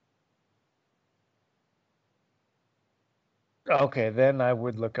 Okay, then I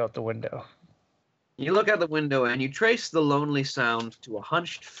would look out the window. You look out the window and you trace the lonely sound to a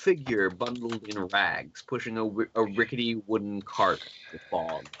hunched figure bundled in rags, pushing a rickety wooden cart in the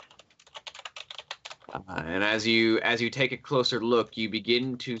fog. And as you take a closer look, you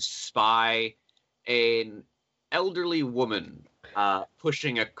begin to spy an elderly woman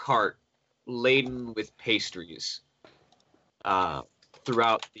pushing a cart laden with pastries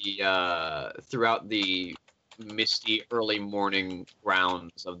throughout the misty early morning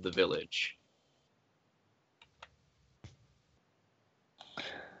grounds of the village.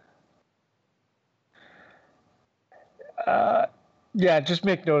 Yeah, just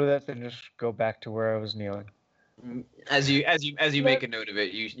make note of that, then just go back to where I was kneeling. As you make a note of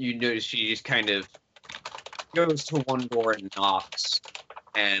it, you notice she just kind of goes to one door and knocks,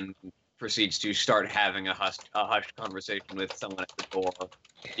 and proceeds to start having a hushed conversation with someone at the door.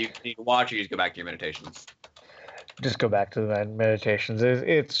 You need to watch, or you just go back to your meditations. Just go back to the meditations.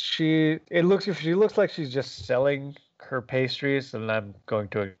 She looks like she's just selling her pastries, and I'm going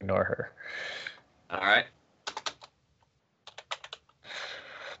to ignore her. All right.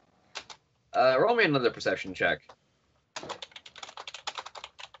 Roll me another perception check.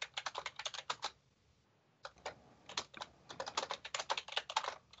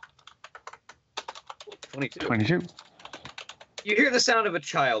 22. 22. You hear the sound of a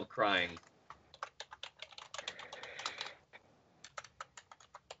child crying.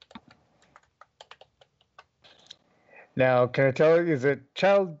 Now, can I tell you, is a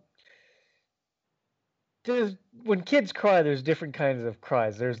child... When kids cry, there's different kinds of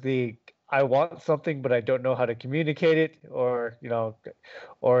cries. There's the, I want something, but I don't know how to communicate it, or,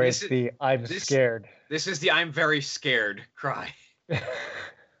 or it's the, I'm scared. This is the I'm very scared cry.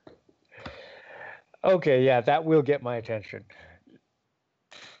 Okay, yeah, that will get my attention.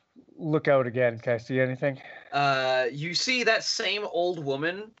 Look out again. Can I see anything? You see that same old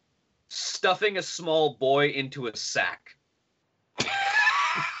woman stuffing a small boy into a sack.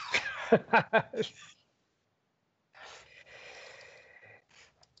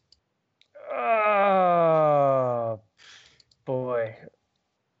 Oh, boy.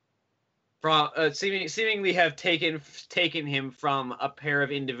 From seemingly have taken him from a pair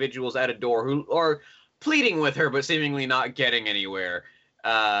of individuals at a door who are pleading with her, but seemingly not getting anywhere.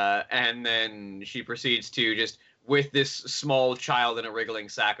 And then she proceeds to just, with this small child in a wriggling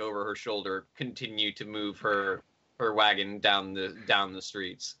sack over her shoulder, continue to move her wagon down the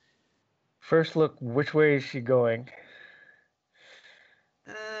streets. First look, which way is she going?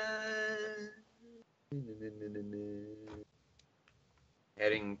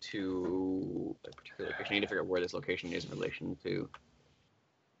 Heading to a particular location. I need to figure out where this location is in relation to.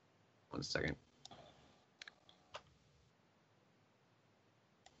 1 second.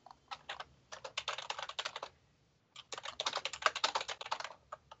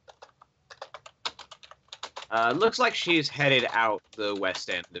 Looks like she's headed out the west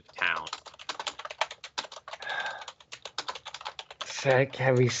end of town. Sad,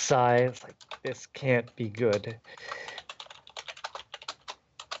 heavy sigh. It's like, this can't be good.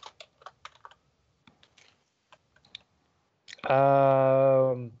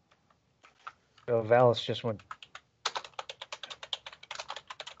 So Vallus just went.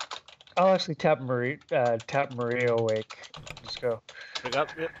 I'll actually tap Maria awake. Just go. Pick up.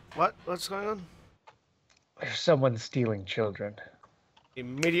 Yep. What? What's going on? There's someone stealing children.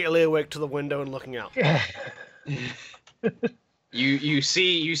 Immediately awake to the window and looking out. You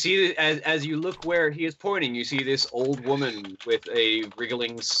see as you look where he is pointing, you see this old woman with a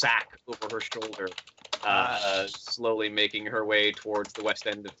wriggling sack over her shoulder, slowly making her way towards the west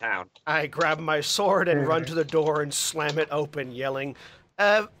end of town. I grab my sword and run to the door and slam it open, yelling,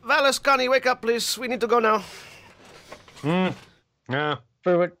 Vallus, Connie, wake up, please. We need to go now. Yeah.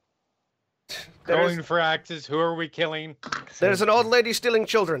 For what? Going for axes. Who are we killing? There's an old lady stealing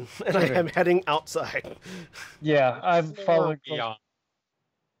children, and I am heading outside. Yeah, I'm following. On?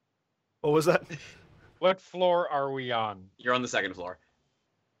 What was that? What floor are we on? You're on the second floor.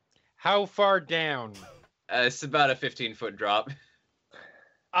 How far down? It's about a 15-foot drop.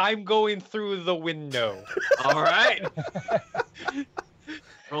 I'm going through the window. All right.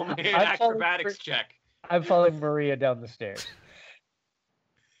 Roll me an acrobatics check. I'm following Maria down the stairs.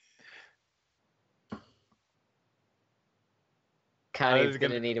 Connie's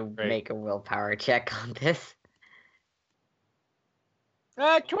gonna need to make a willpower check on this.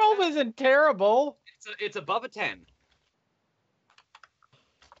 12 isn't terrible. It's above a 10.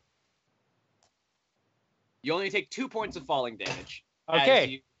 You only take 2 points of falling damage.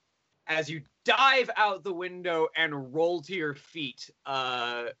 Okay. As you dive out the window and roll to your feet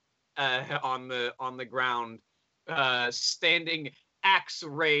on the ground, standing axe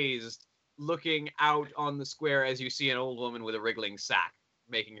raised, looking out on the square as you see an old woman with a wriggling sack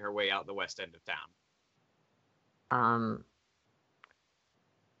making her way out the west end of town.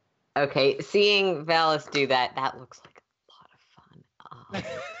 Okay, seeing Vallus do that looks like a lot of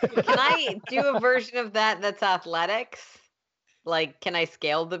fun. Can I do a version of that's athletics? Like, can I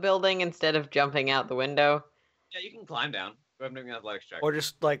scale the building instead of jumping out the window? Yeah, you can climb down. Go ahead and make an athletics check. Or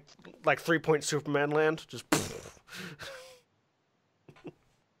just like 3-point Superman land? Just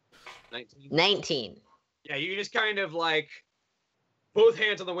 19. Yeah, you just kind of like both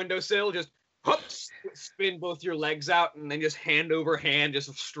hands on the windowsill, just spin both your legs out, and then just hand over hand,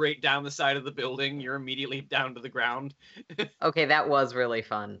 just straight down the side of the building. You're immediately down to the ground. Okay, that was really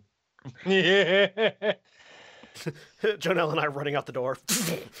fun. Yeah. Jonelle and I running out the door.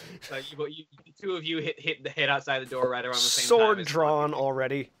 So the two of you hit the head outside the door right around the same Sword time. Sword drawn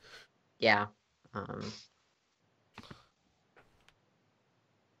already. Yeah.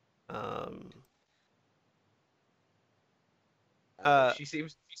 She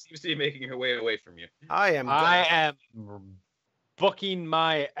seems to be making her way away from you. I am booking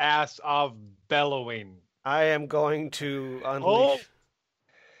my ass off bellowing. I am going to unleash.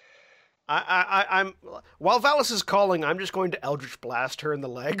 I'm while Vallus is calling, I'm just going to Eldritch Blast her in the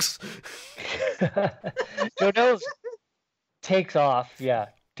legs. Jodos takes off. Yeah,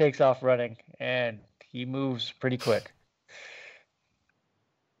 takes off running, and he moves pretty quick.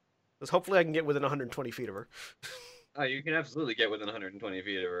 Because hopefully I can get within 120 feet of her. Oh, you can absolutely get within 120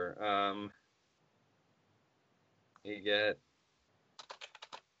 feet of her. You get.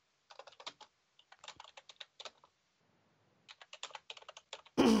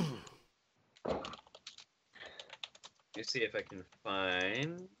 Let me see if I can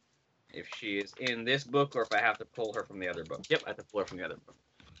find if she is in this book or if I have to pull her from the other book. Yep, I have to pull her from the other book.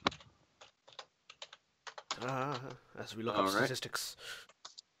 As we look up statistics.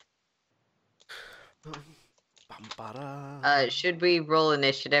 Should we roll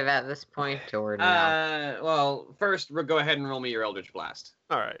initiative at this point or no? Well, first, go ahead and roll me your Eldritch Blast.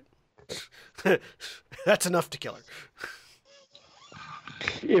 All right. That's enough to kill her.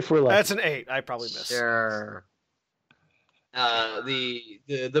 If we're lucky. That's an 8. I probably missed. Sure.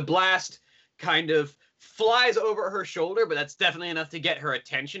 The blast kind of flies over her shoulder, but that's definitely enough to get her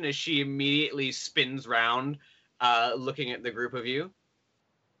attention as she immediately spins round, looking at the group of you.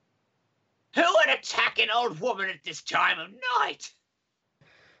 Who would attack an old woman at this time of night?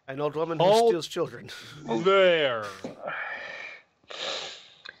 An old woman who steals children. There.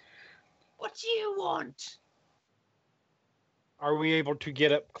 What do you want? Are we able to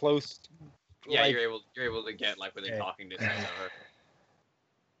get up close? Yeah, you're able to get like within talking distance of her.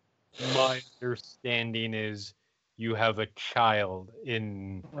 My understanding is you have a child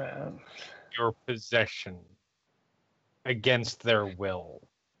in your possession against their will.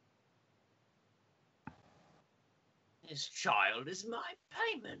 This child is my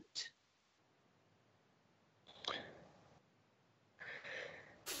payment.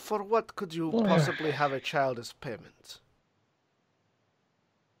 For what could you possibly have a child as payment?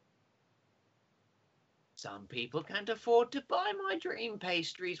 Some people can't afford to buy my dream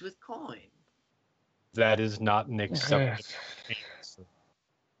pastries with coin. That is not an acceptable answer.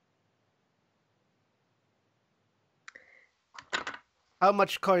 How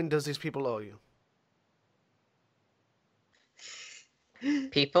much coin does these people owe you?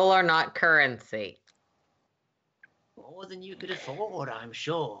 People are not currency. More than you could afford, I'm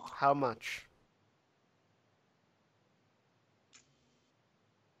sure. How much?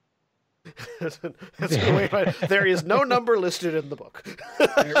 That's there is no number listed in the book.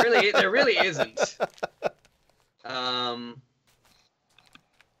 There really isn't. How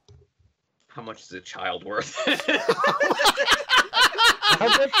much is a child worth?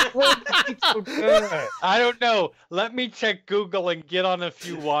 I don't know. Let me check Google and get on a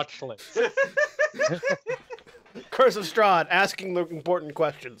few watch lists. Curse of Strahd asking the important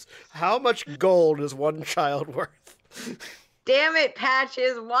questions. How much gold is one child worth? Damn it,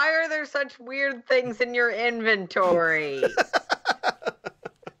 Patches. Why are there such weird things in your inventory?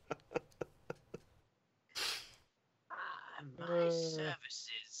 My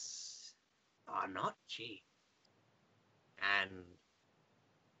services are not cheap. And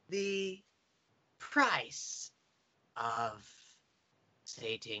the price of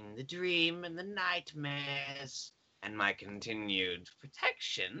sating the dream and the nightmares and my continued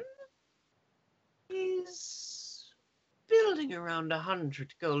protection is building around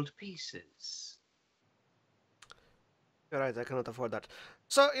 100 gold pieces. You're right, I cannot afford that.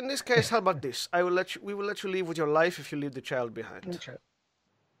 So in this case, how about this? We will let you leave with your life if you leave the child behind.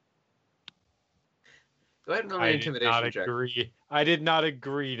 Go ahead and roll an intimidation check. I did not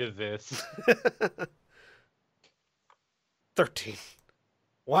agree to this. 13.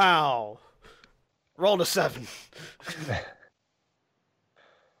 Wow. Rolled a 7.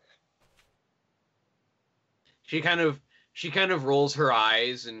 She kind of rolls her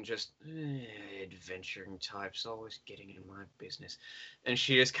eyes and just adventuring types always getting in my business, and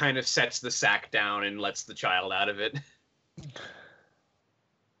she just kind of sets the sack down and lets the child out of it.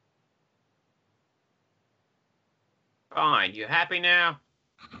 Fine, you happy now?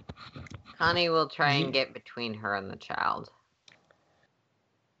 Connie will try and get between her and the child.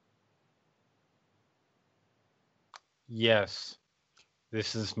 Yes,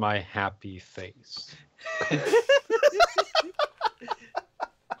 this is my happy face.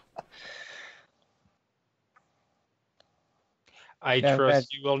 I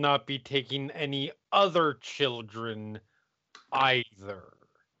trust you will not be taking any other children either.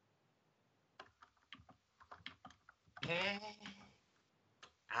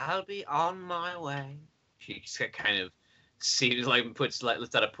 I'll be on my way. She kind of seems like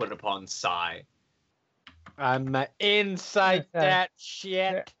lets out a put upon sigh. I'm inside that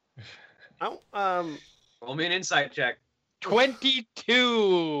shit. Oh, roll me an insight check.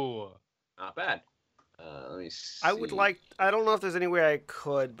 22. not bad. Let me see. I would like. I don't know if there's any way I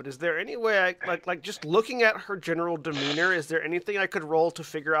could, but is there any way I like just looking at her general demeanor? Is there anything I could roll to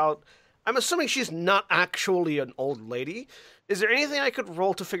figure out? I'm assuming she's not actually an old lady. Is there anything I could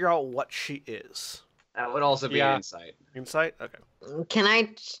roll to figure out what she is? That would also be an insight. Insight? Okay.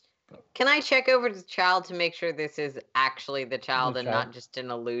 Can I check over to the child to make sure this is actually the child and not just an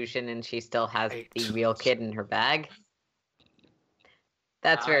illusion, and she still has the real kid in her bag?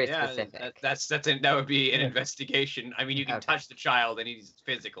 That's very specific. That would be an investigation. I mean, you can touch the child and he's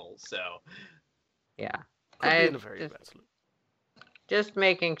physical, so. Yeah. Could be in a very bad salute. Just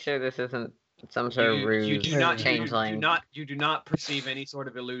making sure this isn't some sort of ruse. Changeling. You do not perceive any sort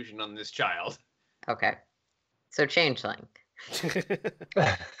of illusion on this child. Okay. So changeling.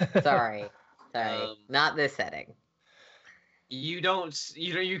 Sorry. Not this setting. You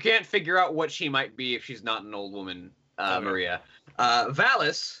can't figure out what she might be if she's not an old woman, Maria.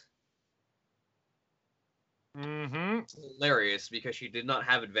 Vallus. It's hilarious because she did not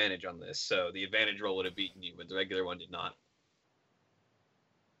have advantage on this, so the advantage roll would have beaten you, but the regular one did not.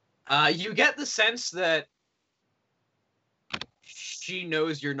 You get the sense that she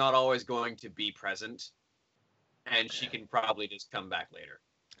knows you're not always going to be present, and she can probably just come back later.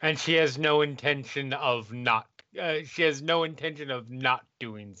 And she has no intention of not. She has no intention of not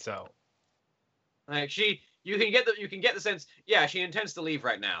doing so. Like you can get the sense. Yeah, she intends to leave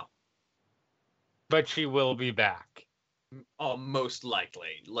right now. But she will be back. Oh, most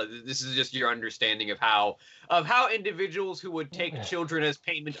likely. This is just your understanding of how individuals who would take children as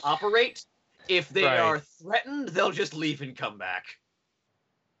payment operate. If they are threatened, they'll just leave and come back.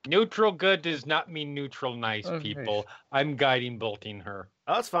 Neutral good does not mean neutral nice, people. I'm guiding bolting her.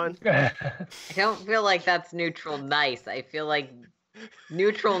 Oh, that's fine. I don't feel like that's neutral nice. I feel like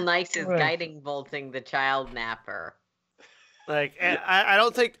neutral nice is guiding bolting the child napper. Like, I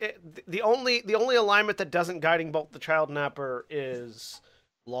don't think the only alignment that doesn't guiding bolt the child napper is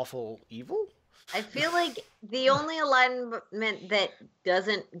lawful evil. I feel like the only alignment that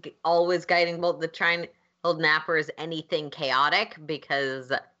doesn't always guiding bolt the child napper is anything chaotic,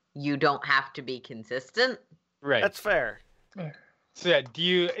 because you don't have to be consistent. Right. That's fair. So yeah,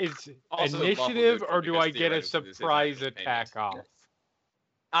 is Also initiative, or do because I get a theoretically this is surprise actually attack payment.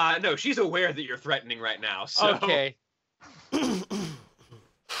 off? No, she's aware that you're threatening right now. So. Okay.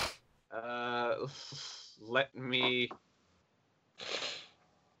 Let me.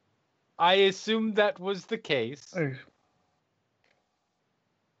 I assumed that was the case.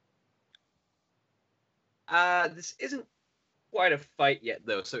 This isn't quite a fight yet,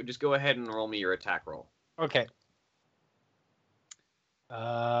 though, so just go ahead and roll me your attack roll. Okay.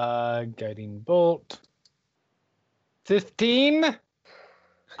 Guiding bolt. 15?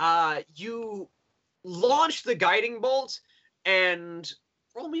 You launch the guiding bolt and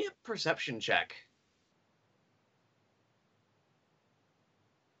roll me a perception check.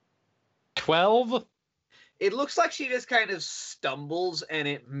 12? It looks like she just kind of stumbles and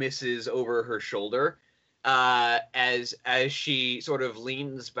it misses over her shoulder as she sort of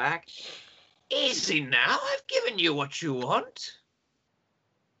leans back. Easy now, I've given you what you want.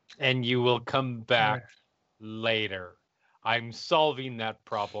 And you will come back later. I'm solving that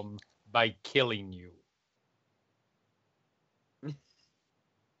problem by killing you.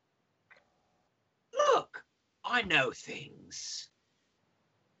 Look, I know things.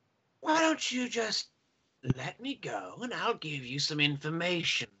 Why don't you just let me go and I'll give you some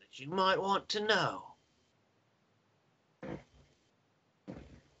information that you might want to know.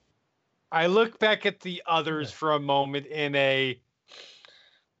 I look back at the others for a moment in a...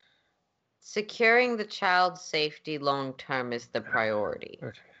 Securing the child's safety long term is the priority.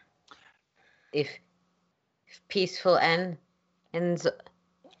 If peaceful ends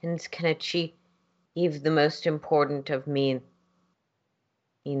can achieve the most important of means,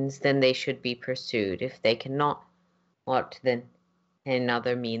 then they should be pursued. If they cannot, then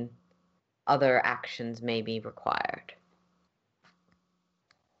other actions may be required.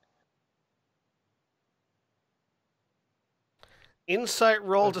 Insight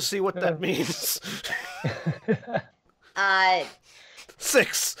roll to see what that means.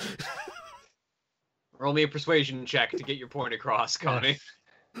 6. Roll me a persuasion check to get your point across, Connie.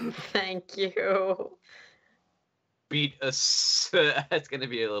 Thank you. Beat us. It's going to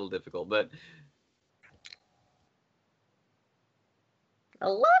be a little difficult, but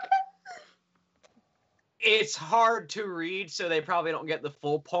 11. It's hard to read, so they probably don't get the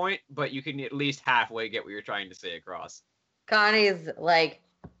full point, but you can at least halfway get what you're trying to say across. Connie's like,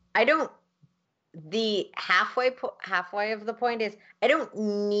 the halfway of the point is, I don't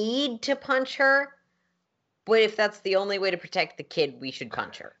need to punch her, but if that's the only way to protect the kid, we should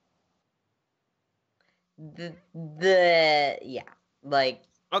punch her. yeah, like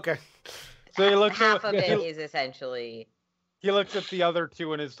Okay. So he looks half at of it is essentially. he looks at the other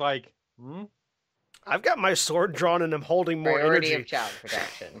two and is like, I've got my sword drawn and I'm holding more Priority energy. of child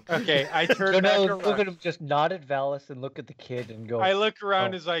protection. Okay, I turn So back no, around. look at him, just nod at Vallus and look at the kid and go. I look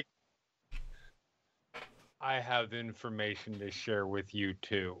around Oh. is like, I have information to share with you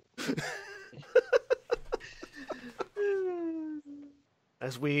too.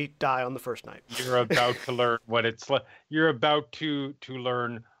 As we die on the first night. You're about to learn what it's like. You're about to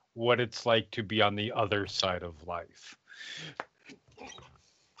learn what it's like to be on the other side of life.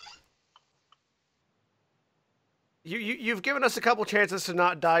 You've given us a couple chances to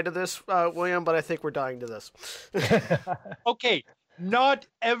not die to this, William, but I think we're dying to this. Okay, not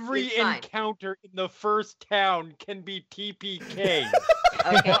every It's fine. encounter in the first town can be TPK.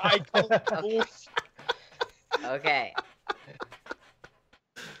 Okay. I call bullshit. Okay.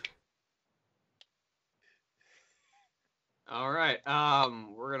 All right.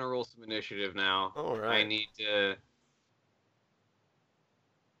 We're gonna roll some initiative now. All I right. need to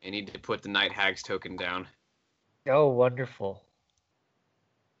put the Night Hag's token down. Oh, wonderful.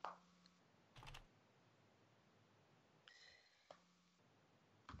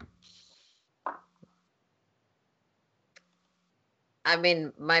 I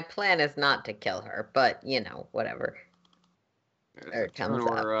mean, my plan is not to kill her, but whatever. There's There a it comes turn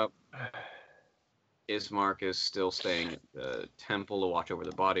order up. Ismark is still staying at the temple to watch over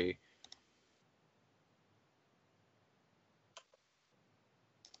the body.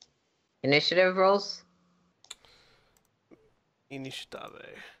 Initiative rolls. Initiative.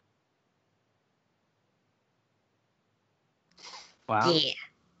 Wow. Yeah.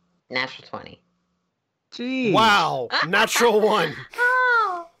 Natural 20. Jeez. Wow! Natural 1.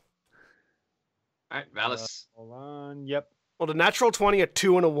 Oh. All right, Vallus. Hold on. Yep. Well, the natural 20, a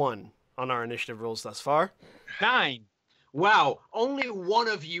 2 and a 1 on our initiative rolls thus far. 9. Wow, only one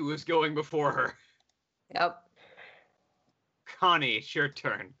of you is going before her. Yep. Connie, it's your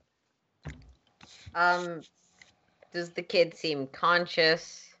turn. Does the kid seem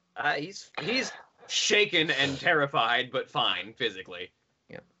conscious? He's shaken and terrified, but fine physically.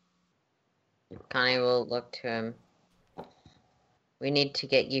 Connie will look to him. We need to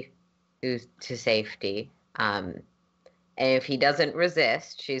get you to safety. And if he doesn't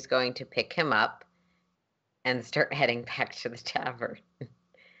resist, she's going to pick him up and start heading back to the tavern.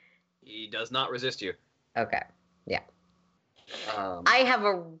 He does not resist you. Okay. Yeah. Um, I have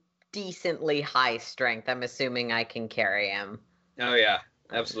a decently high strength. I'm assuming I can carry him. Oh yeah,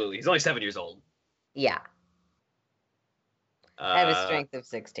 absolutely. He's only 7 years old. Yeah. I have a Uh, strength of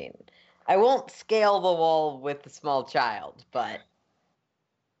 16. I won't scale the wall with the small child, but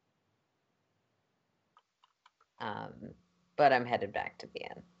I'm headed back to the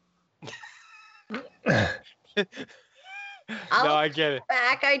inn. No, I get it.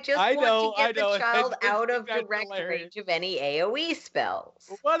 Back, I just I want know, to I get the know. child It's out of that's direct hilarious. range of any AoE spells.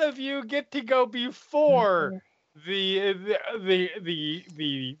 One of you get to go before the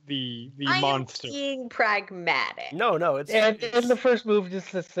I am monster. being pragmatic. No, it's... And it's- the first move is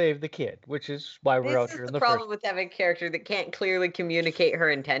to save the kid, which is why we're out This here is in the the problem first. with having a character that can't clearly communicate her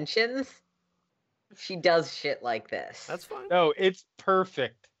intentions. She does shit like this. That's fine. No, it's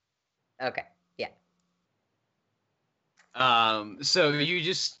perfect. Okay. Yeah. So you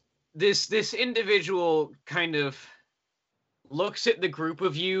just this individual kind of looks at the group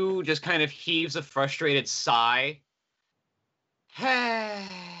of you, just kind of heaves a frustrated sigh. I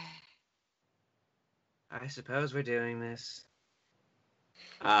suppose we're doing this.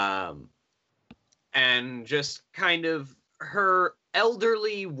 And just kind of her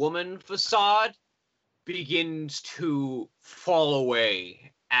elderly woman facade begins to fall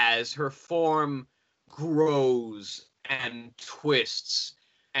away as her form grows and twists,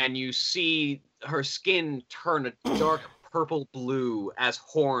 and you see her skin turn a dark purple blue as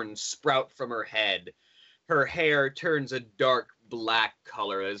horns sprout from her head. Her hair turns a dark black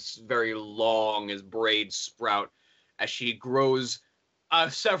color, as very long as braids sprout, as she grows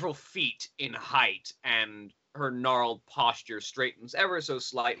several feet in height, and her gnarled posture straightens ever so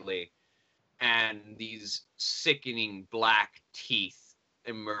slightly, and these sickening black teeth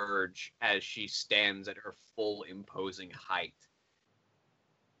emerge as she stands at her full imposing height.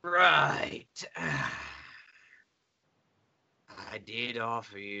 Right. I did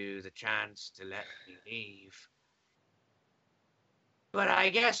offer you the chance to let me leave. But I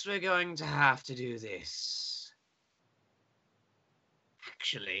guess we're going to have to do this.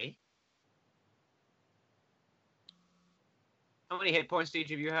 Actually, how many hit points do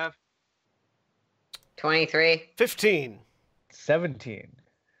each of you have? 23. 15. 17.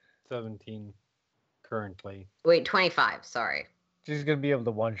 17. currently. Wait, 25. Sorry. She's gonna be able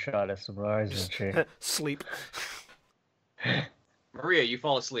to one-shot Aasimar, isn't she? Sleep. Maria, you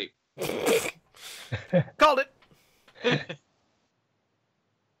fall asleep. Called it!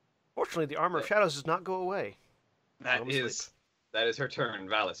 Fortunately, the Armor of Shadows does not go away. That is her turn.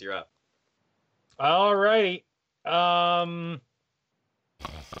 Vallus, you're up. Alrighty.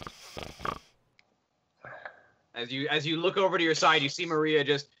 As you look over to your side, you see Maria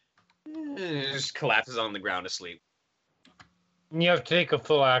just collapses on the ground asleep. You have to take a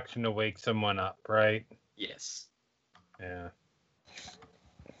full action to wake someone up, right? Yes. Yeah.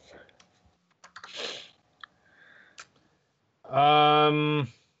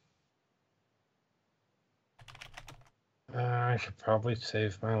 I should probably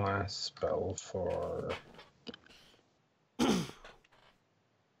save my last spell for.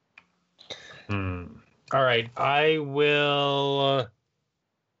 All right, I will.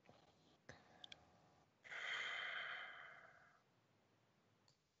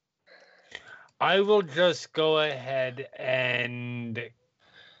 I will just go ahead and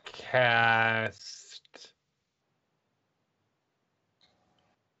cast.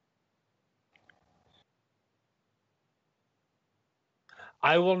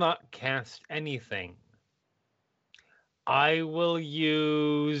 I will not cast anything. I will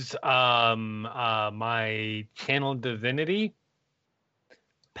use my Channel Divinity,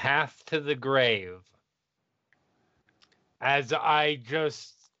 Path to the Grave, as I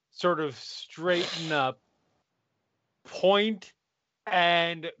just sort of straighten up, point,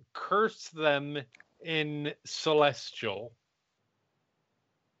 and curse them in Celestial.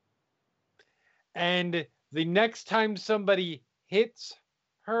 And the next time somebody hits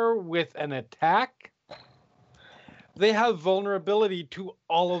her with an attack, they have vulnerability to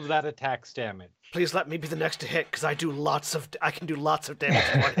all of that attack's damage. Please let me be the next to hit, because I can do lots of damage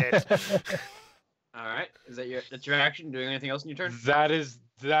in one hit. All right. That's your action? Doing anything else in your turn? That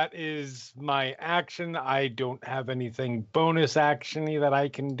is my action. I don't have anything bonus actiony that I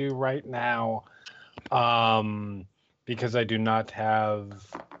can do right now. Because I do not have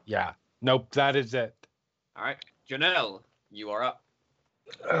Nope, that is it. All right. Janelle, you are up.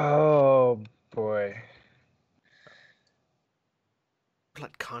 Oh boy.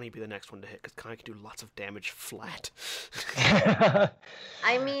 Let Connie be the next one to hit, because Connie can do lots of damage flat. I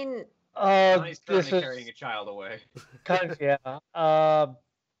mean, Connie's this currently is carrying a child away. kind of,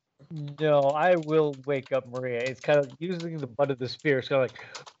 no, I will wake up Maria. It's kind of using the butt of the spear. It's kind of like,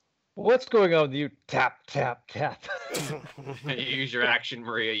 what's going on with you? Tap, tap, tap. You use your action,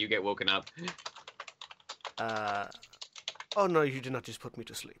 Maria. You get woken up. Oh no, you did not just put me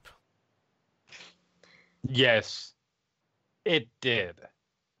to sleep. Yes, it did.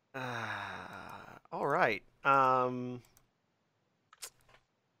 All right.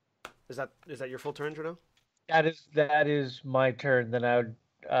 Is that your full turn, Jono? That is my turn. Then I would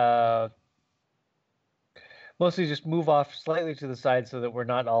mostly just move off slightly to the side so that we're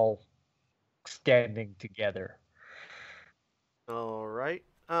not all standing together. All right.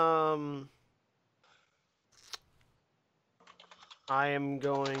 I am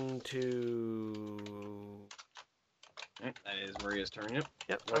going to. That is Maria's turn. Yep.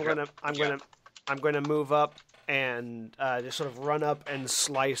 Yep. Watch I'm going to move up and just sort of run up and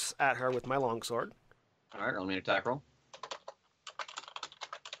slice at her with my longsword. All right. Roll me an attack roll.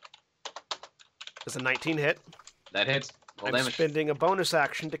 It's a 19 hit. That hits. Roll I'm damage. spending a bonus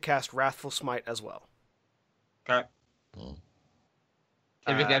action to cast Wrathful Smite as well. Okay.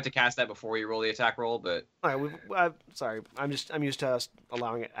 Typically, have to cast that before you roll the attack roll, but All right, sorry. I'm used to us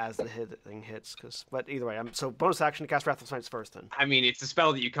allowing it as the thing hits. But either way, so bonus action to cast Wrathful Smite first. Then. I mean, it's a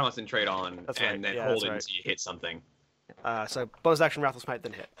spell that you concentrate on That's and right. then Yeah, hold that's it right. until you hit something. So bonus action Wrathful Smite,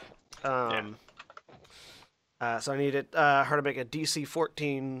 then hit. So I needed her to make a DC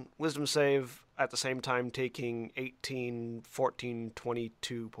 14 Wisdom save at the same time taking 18, 14,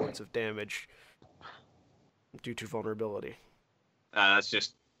 22 points of damage due to vulnerability. That's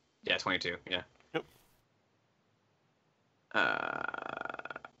just 22. Yeah. Yep.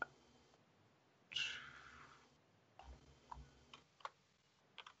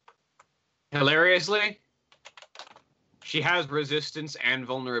 Hilariously, she has resistance and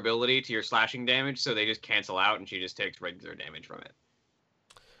vulnerability to your slashing damage, so they just cancel out, and she just takes regular damage from it.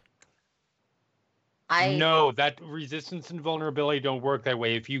 No, that resistance and vulnerability don't work that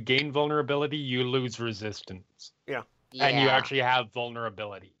way. If you gain vulnerability, you lose resistance. Yeah. And you actually have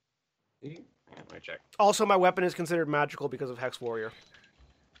vulnerability. Yeah, let me check. Also, my weapon is considered magical because of Hex Warrior.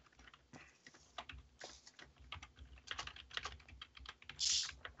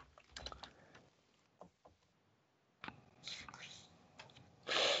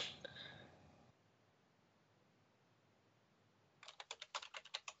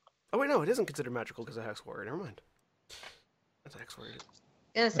 Oh wait, no, it isn't considered magical because of Hex Warrior. Never mind. That's a Hex Warrior. I was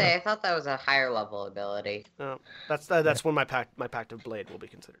gonna say, I thought that was a higher level ability. No, that's when my pact of blade will be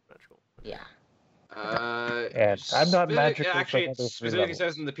considered magical. Yeah. And I'm not magical. Actually, for it another 3 specifically levels.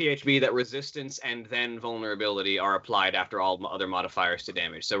 says in the PHB that resistance and then vulnerability are applied after all other modifiers to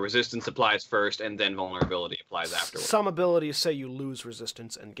damage. So resistance applies first, and then vulnerability applies afterwards. Some abilities say you lose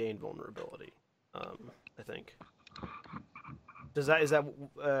resistance and gain vulnerability. I think. Is that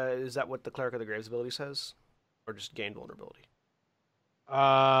what the Cleric of the Graves ability says, or just gain vulnerability?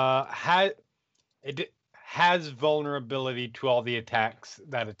 It has vulnerability to all the attacks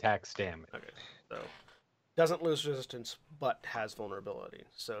that attacks damage. Okay, so doesn't lose resistance but has vulnerability.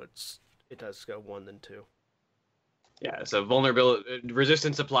 So it does go 1 then 2. Yeah, so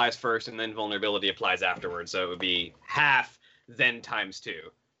resistance applies first, and then vulnerability applies afterwards. So it would be half, then times 2.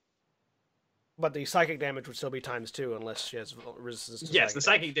 But the psychic damage would still be times 2 unless she has resistance. To Yes, the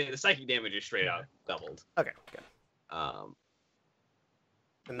psychic damage is straight out doubled. Okay.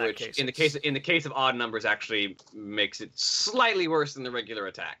 In that Which case, in the case of odd numbers actually makes it slightly worse than the regular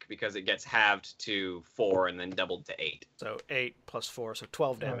attack because it gets halved to 4 and then doubled to 8. So 8 plus 4, so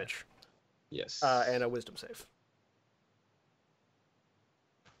 12 damage. Yes. And a wisdom save.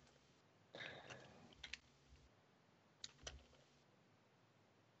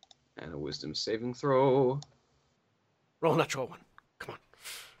 And a wisdom saving throw. Roll a natural 1. Come on.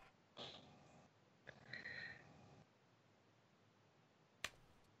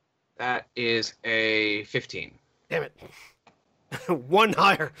 That is a 15. Damn it. 1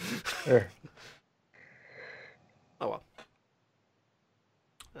 higher. Sure. Oh well.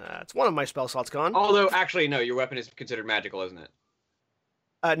 It's one of my spell slots gone. Although, actually, no, your weapon is considered magical, isn't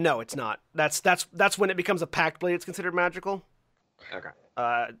it? No, it's not. That's when it becomes a pact blade. It's considered magical. Okay.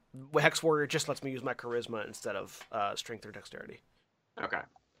 Hex Warrior just lets me use my charisma instead of strength or dexterity. Okay.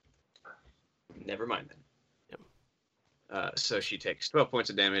 Never mind then. Yep. So she takes 12 points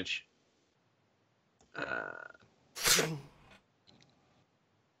of damage. And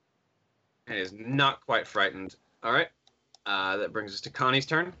is not quite frightened. All right. That brings us to Connie's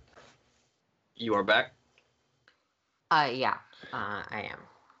turn. You are back. Yeah, I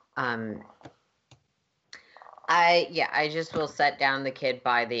am. I just will set down the kid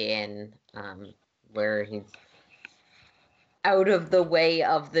by the inn, where he's out of the way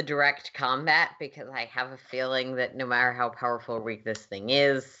of the direct combat, because I have a feeling that no matter how powerful or weak this thing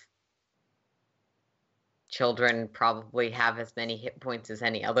is, children probably have as many hit points as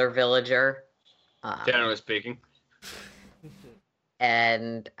any other villager. Generally speaking.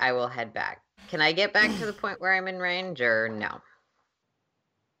 And I will head back. Can I get back to the point where I'm in range, or no?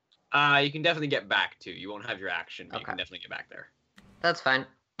 You can definitely get back to. You won't have your action, but you can Okay. definitely get back there. That's fine.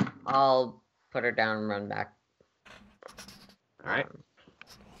 I'll put her down and run back. All right.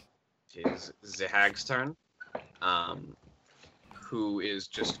 It is Zahag's turn. Who is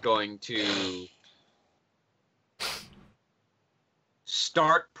just going to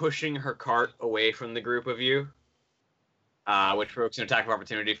start pushing her cart away from the group of you, which provokes an attack of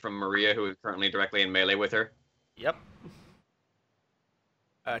opportunity from Maria, who is currently directly in melee with her. Yep.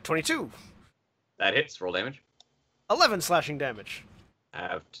 22. That hits. Roll damage. 11 slashing damage.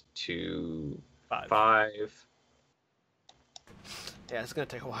 Have to 5. 5. Yeah, it's gonna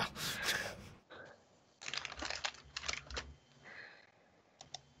take a while.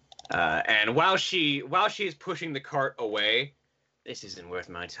 And while she's pushing the cart away, this isn't worth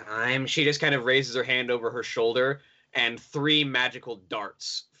my time. She just kind of raises her hand over her shoulder, and 3 magical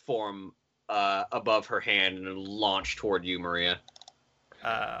darts form above her hand and launch toward you, Maria.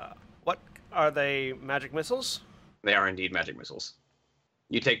 What are they? Magic missiles? They are indeed magic missiles.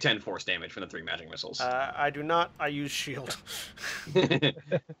 You take 10 force damage from the 3 magic missiles. I do not. I use shield.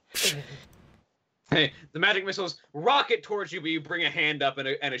 Hey, the magic missiles rocket towards you, but you bring a hand up, and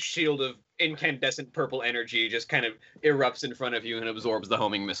a shield of incandescent purple energy just kind of erupts in front of you and absorbs the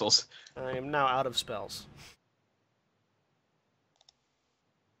homing missiles. I am now out of spells.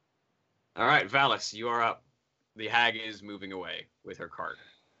 All right, Vallus, you are up. The hag is moving away with her cart.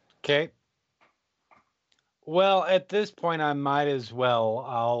 Okay. Well, at this point, I might as well.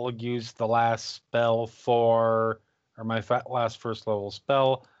 I'll use the last spell or my last first level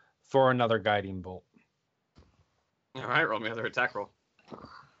spell for another guiding bolt. All right, roll me another attack roll.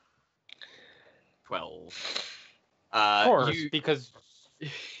 12. Of course, You, because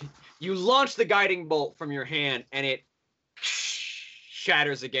you launch the guiding bolt from your hand, and it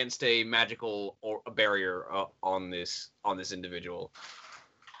shatters against a magical or a barrier on this individual.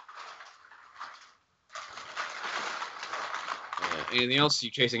 Anything else?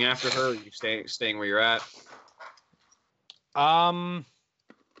 You chasing after her? Or you staying where you're at?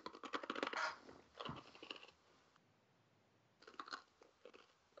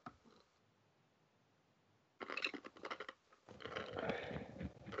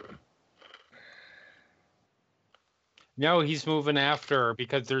 No, he's moving after her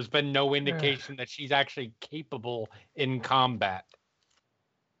because there's been no indication that she's actually capable in combat.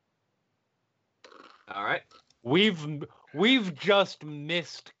 All right. We've just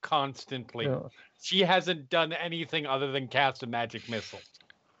missed constantly. No. She hasn't done anything other than cast a magic missile.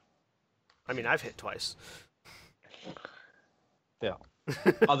 I mean, I've hit twice. Yeah.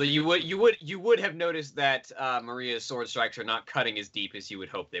 Although you would have noticed that Maria's sword strikes are not cutting as deep as you would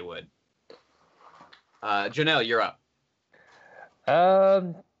hope they would. Janelle, you're up.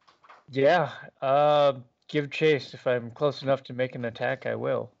 Yeah. Give chase. If I'm close enough to make an attack, I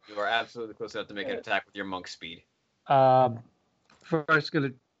will. You are absolutely close enough to make an attack with your monk speed. First,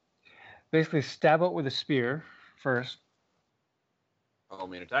 gonna basically stab out with a spear first. Roll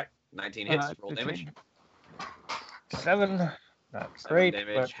me an attack. 19 hits. Roll 15. damage. 7. Not 7 great.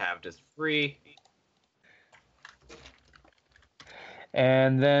 damage. But... Halved is 3.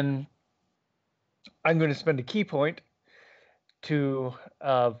 And then I'm going to spend a key point to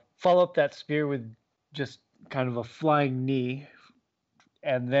follow up that spear with just kind of a flying knee.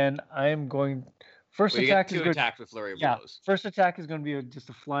 And then I am going... First Well, attack you get is two good. attacks with flurry of Yeah, blows. first attack is going to be just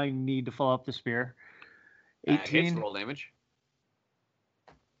a flying knee to follow up the spear. 18. Hits, roll damage.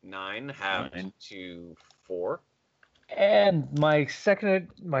 9 halved 9. to 4. And my second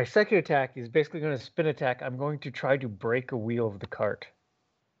attack is basically going to spin attack. I'm going to try to break a wheel of the cart.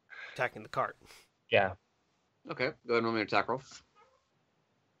 Attacking the cart. Yeah. Okay, go ahead and roll me an attack roll.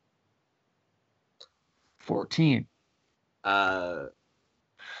 14.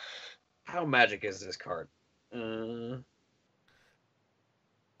 How magic is this card?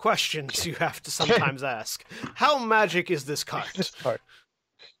 Questions you have to sometimes ask. How magic is this cart? This cart.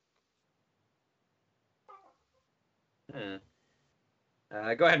 Go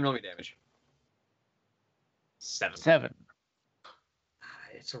ahead and roll me damage. 7. 7.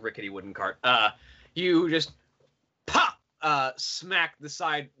 It's a rickety wooden cart. You just pop, smack the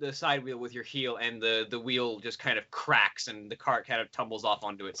side wheel with your heel, and the wheel just kind of cracks, and the cart kind of tumbles off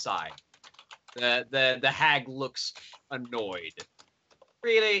onto its side. The hag looks annoyed.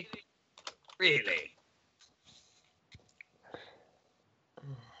 Really? Really?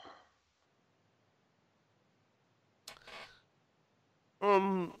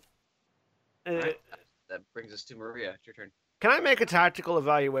 Right. That brings us to Maria. It's your turn. Can I make a tactical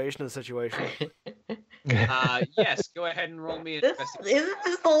evaluation of the situation? Yes, go ahead and roll me an Isn't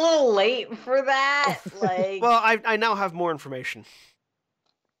this a little late for that? Like, Well, I now have more information.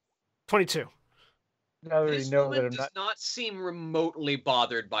 22. I already This know that woman I'm does not. not seem remotely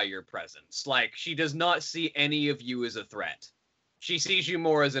bothered by your presence. Like, she does not see any of you as a threat. She sees you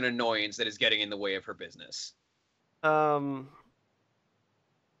more as an annoyance that is getting in the way of her business.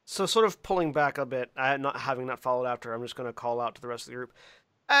 So sort of pulling back a bit, having not followed after, I'm just going to call out to the rest of the group.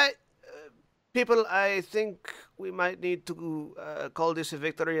 People, I think we might need to call this a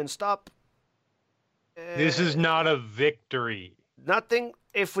victory and stop. This is not a victory. Nothing.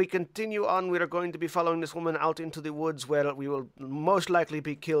 If we continue on, we are going to be following this woman out into the woods where we will most likely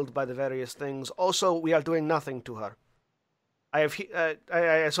be killed by the various things. Also, we are doing nothing to her. I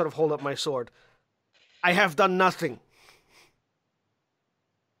sort of hold up my sword. I have done nothing.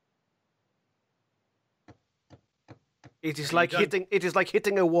 It is like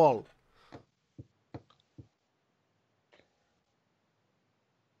hitting a wall.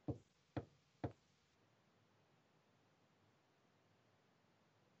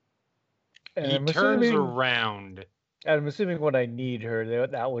 And He I'm turns assuming, around. I'm assuming when I need her,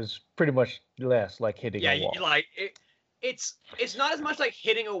 that was pretty much less like hitting Yeah, a wall. it's not as much like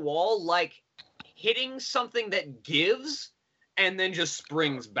hitting a wall, like hitting something that gives and then just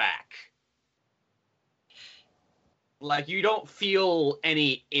springs back. Like, you don't feel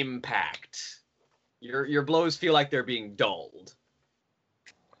any impact. Your blows feel like they're being dulled.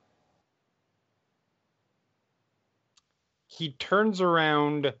 He turns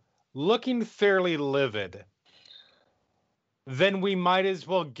around, looking fairly livid. Then we might as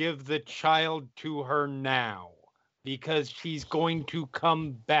well give the child to her now, because she's going to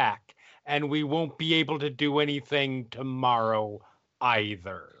come back, and we won't be able to do anything tomorrow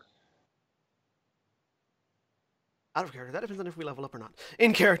either. Out of character. That depends on if we level up or not.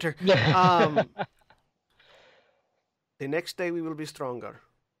 In character. The next day we will be stronger.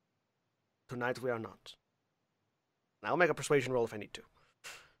 Tonight we are not. I'll make a persuasion roll if I need to.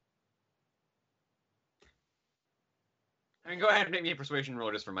 I mean, go ahead and make me a persuasion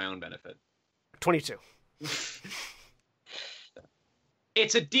roll just for my own benefit. 22.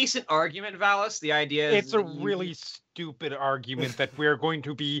 It's a decent argument, Vallus. The idea is... It's a really stupid argument that we're going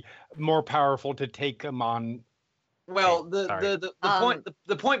to be more powerful to take them on. Well, sorry.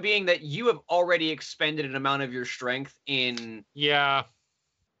 the point being that you have already expended an amount of your strength in Yeah.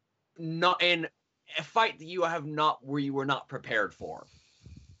 not in a fight that you were not prepared for.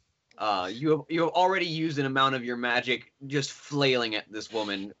 You have already used an amount of your magic just flailing at this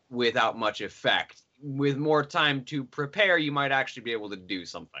woman without much effect. With more time to prepare, you might actually be able to do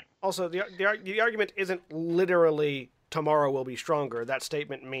something. Also, the argument isn't literally tomorrow will be stronger. That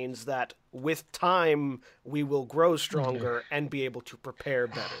statement means that with time we will grow stronger and be able to prepare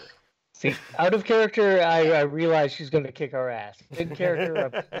better. See, out of character, I realize she's going to kick our ass. In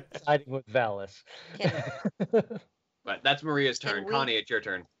character, I'm siding with Vallus. But that's Maria's turn. Connie, it's your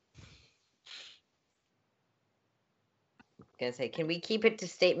turn. Gonna say, can we keep it to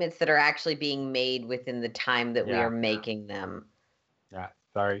statements that are actually being made within the time that we Yeah. are making them? Yeah.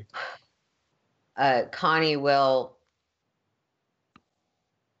 Sorry. Connie will.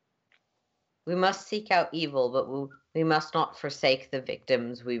 We must seek out evil, but we must not forsake the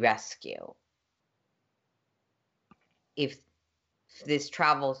victims we rescue. If this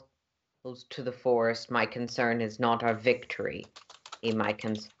travels to the forest, my concern is not our victory. My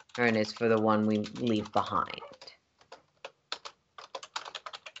concern is for the one we leave behind.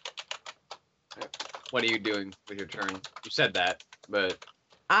 What are you doing with your turn? You said that, but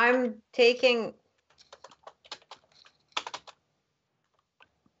I'm taking.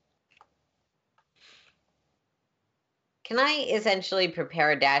 Can I essentially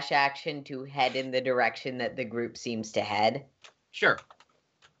prepare a dash action to head in the direction that the group seems to head? sure.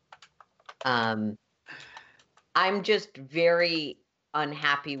 I'm just very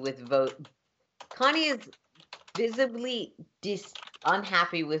unhappy with vote. Connie is visibly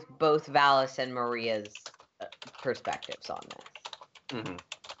unhappy with both Vallus and Maria's perspectives on this. Mm-hmm.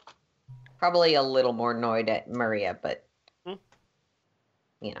 Probably a little more annoyed at Maria, but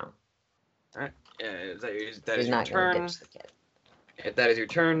you know, All right. That she's is your not going to turn. ditch the kid. If that is your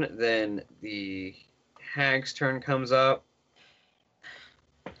turn, then the hag's turn comes up.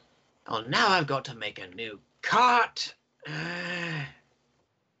 Oh, now I've got to make a new cart.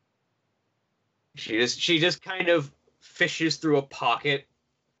 She just kind of fishes through a pocket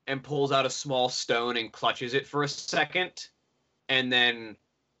and pulls out a small stone and clutches it for a second, and then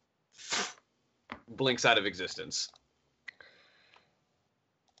blinks out of existence.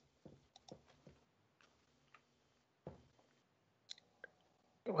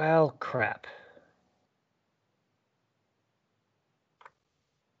 Well, crap.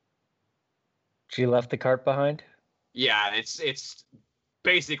 She left the cart behind? Yeah, it's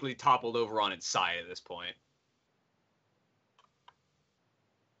basically toppled over on its side at this point.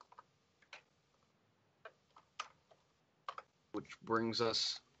 Which brings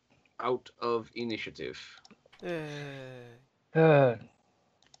us out of initiative. That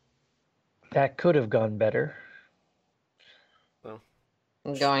could have gone better.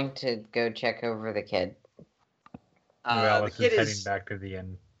 I'm going to go check over the kid. Well, The kid heading is back to the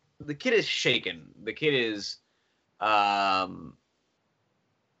inn. the kid is shaken. The kid is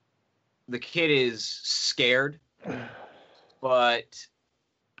scared, but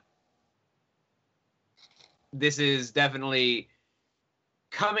this is definitely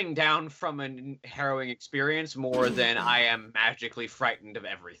coming down from a harrowing experience more than I am magically frightened of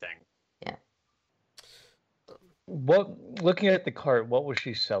everything. Looking at the cart, what was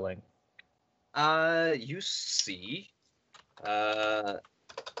she selling? You see a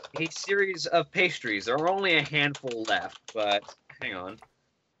series of pastries. There are only a handful left, but hang on.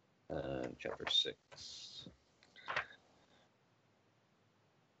 Chapter 6.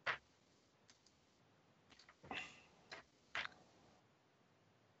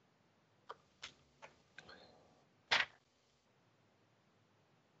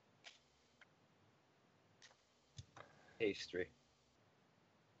 Pastry.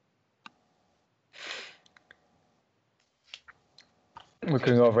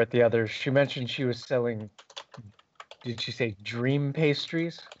 Looking over at the others, she mentioned she was selling, did she say dream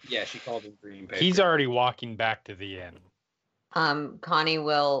pastries? Yeah, she called him green pastry. He's already walking back to the inn. Connie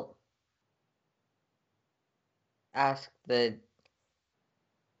will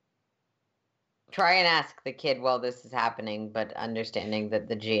try and ask the kid while this is happening, but understanding that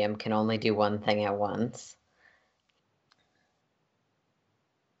the GM can only do one thing at once.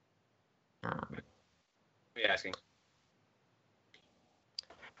 What are you asking?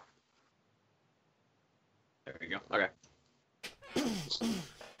 There we go. Okay.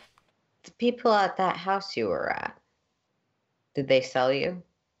 The people at that house you were at, did they sell you?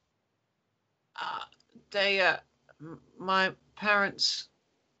 My parents,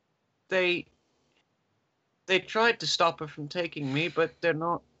 they tried to stop her from taking me, but they're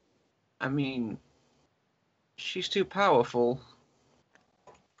not. I mean, She's too powerful.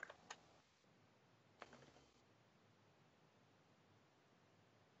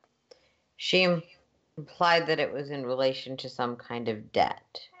 She implied that it was in relation to some kind of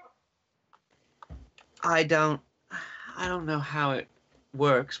debt. I don't know how it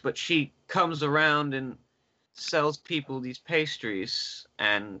works, but she comes around and sells people these pastries,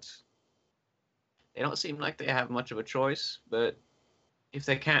 and they don't seem like they have much of a choice, but if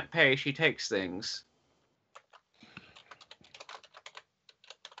they can't pay, she takes things.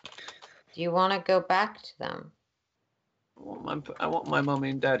 Do you want to go back to them? I want my mommy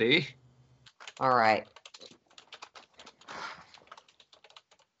and daddy. All right.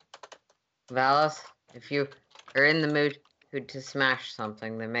 Vallus, if you are in the mood to smash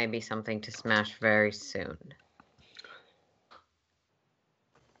something, there may be something to smash very soon.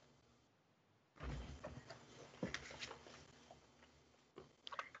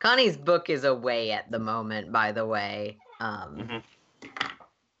 Connie's book is away at the moment, by the way.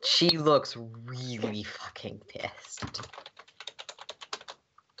 She looks really fucking pissed.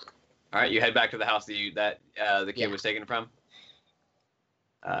 All right, you head back to the house that the kid was taken from.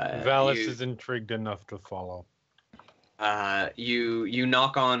 Vallus is intrigued enough to follow. You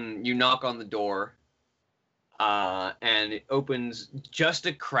knock on the door, and it opens just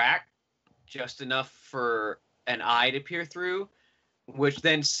a crack, just enough for an eye to peer through, which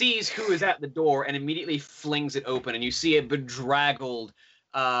then sees who is at the door and immediately flings it open, and you see a bedraggled,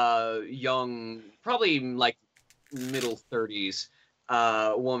 young, probably like middle 30s,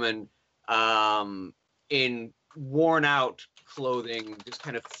 woman, in worn out clothing, just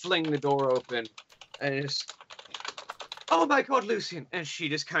kind of fling the door open, and just, oh my God, Lucian! And she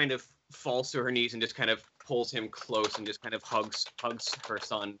just kind of falls to her knees and just kind of pulls him close and just kind of hugs her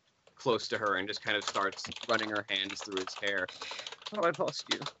son close to her and just kind of starts running her hands through his hair. Oh, I've lost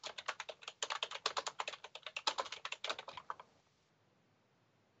you.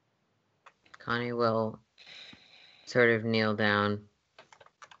 Connie will sort of kneel down.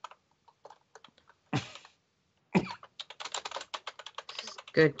 It's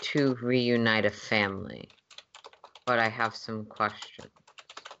good to reunite a family, but I have some questions.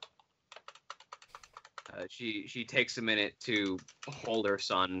 She takes a minute to hold her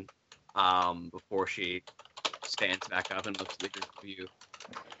son before she stands back up and looks at the group of you.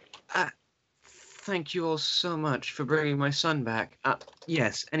 Thank you all so much for bringing my son back.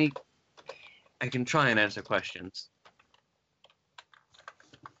 Yes, I can try and answer questions.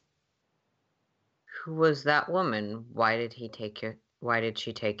 Who was that woman? Why did she take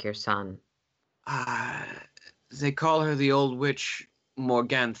your son? They call her the old witch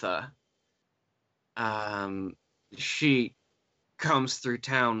Morgantha. She comes through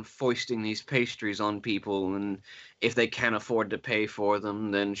town foisting these pastries on people, and if they can't afford to pay for them,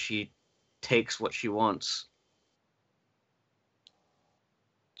 then she takes what she wants.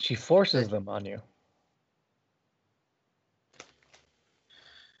 She forces them on you.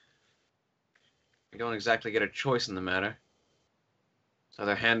 You don't exactly get a choice in the matter. It's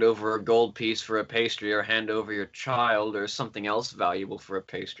either hand over a gold piece for a pastry, or hand over your child, or something else valuable for a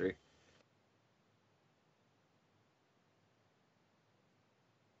pastry.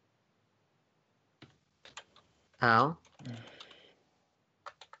 Oh?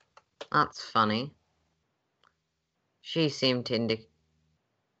 That's funny. She seemed to indicate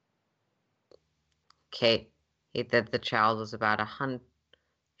that the child was about 100.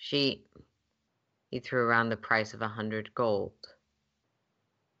 He threw around the price of 100 gold.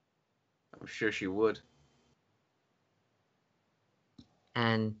 I'm sure she would.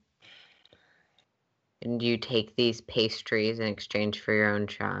 And you take these pastries in exchange for your own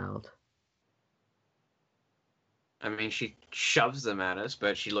child? I mean, she shoves them at us,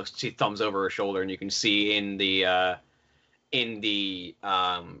 but she thumbs over her shoulder, and you can see in the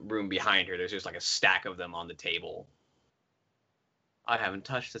room behind her, there's just like a stack of them on the table. I haven't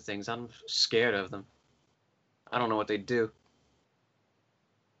touched the things. I'm scared of them. I don't know what they do.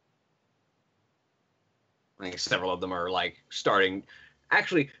 I think several of them are like starting.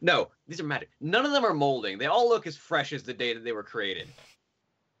 Actually, no, these are magic. None of them are molding. They all look as fresh as the day that they were created.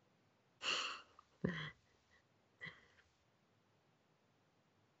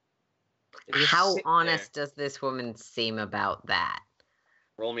 How honest does this woman seem about that?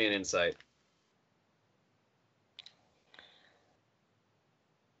 Roll me an insight.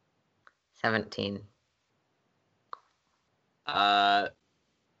 17.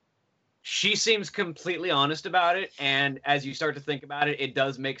 She seems completely honest about it, and as you start to think about it, it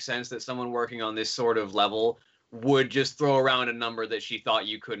does make sense that someone working on this sort of level would just throw around a number that she thought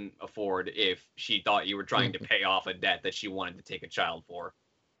you couldn't afford if she thought you were trying to pay off a debt that she wanted to take a child for.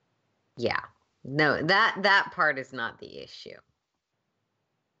 Yeah. No, that part is not the issue.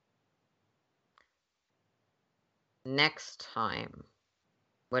 Next time,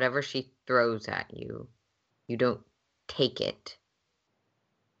 whatever she throws at you, you don't take it.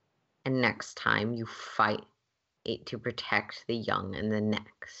 And next time, you fight it to protect the young and the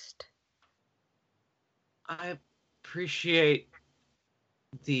next. I appreciate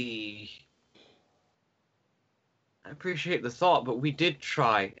the thought, but we did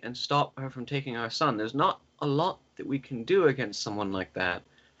try and stop her from taking our son. There's not a lot that we can do against someone like that.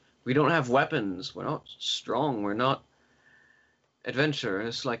 We don't have weapons. We're not strong. We're not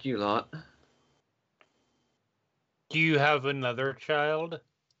adventurous like you lot. Do you have another child?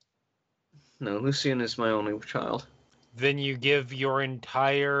 No, Lucian is my only child. Then you give your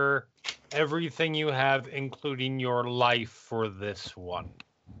entire everything you have, including your life, for this one.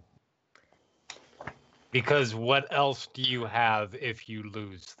 Because what else do you have if you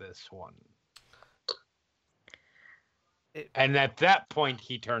lose this one? And at that point,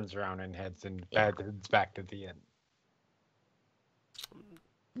 he turns around and heads back to the inn.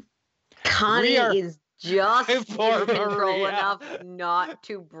 Connie is just in Poor control Maria. enough not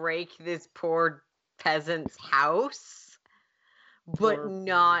to break this poor peasant's house, but Poor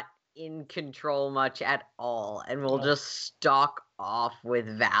not in control much at all, and will just stalk off with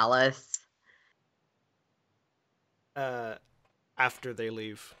Vallus. After they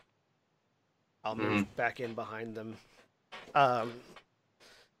leave, I'll move back in behind them.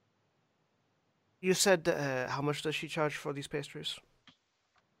 You said, how much does she charge for these pastries?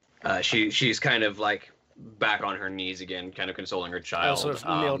 She's kind of like back on her knees again, kind of consoling her child. Sort of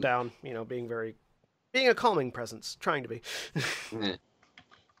kneel down, being a calming presence, trying to be.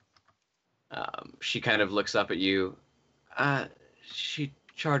 She kind of looks up at you. She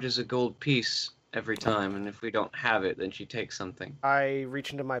charges a gold piece every time, and if we don't have it, then she takes something. I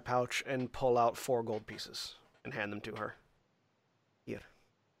reach into my pouch and pull out 4 gold pieces and hand them to her. Here,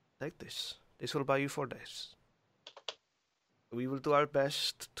 take this. This will buy you 4 days. We will do our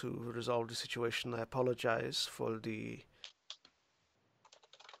best to resolve the situation. I apologize for the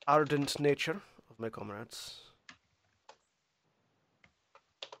ardent nature of my comrades.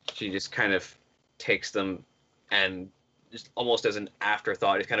 She just kind of takes them and just almost as an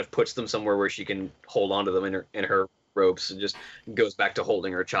afterthought, just kind of puts them somewhere where she can hold onto them in her robes and just goes back to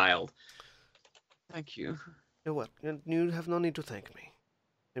holding her child. Thank you. You're welcome. You have no need to thank me.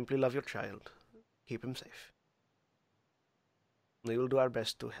 Simply love your child. Keep him safe. We will do our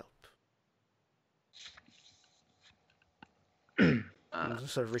best to help.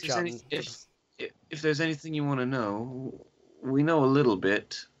 Sort of reach out. If there's anything you want to know, we know a little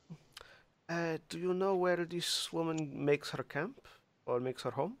bit. Do you know where this woman makes her camp or makes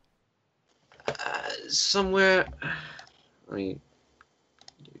her home? Somewhere. Let me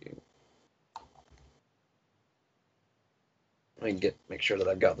make sure that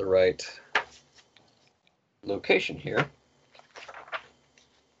I've got the right location here.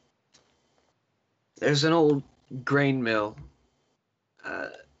 There's an old grain mill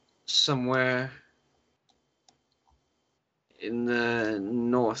somewhere in the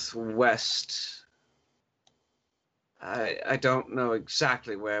northwest. I don't know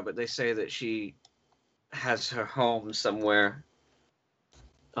exactly where, but they say that she has her home somewhere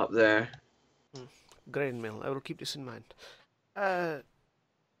up there. Grain mill. I will keep this in mind. Are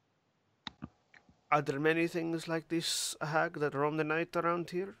there many things like this, hag, that roam the night around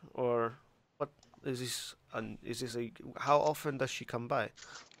here, or what is this? Is this how often does she come by?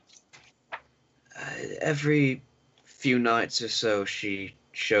 Every few nights or so, she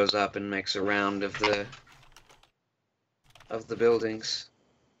shows up and makes a round of the buildings.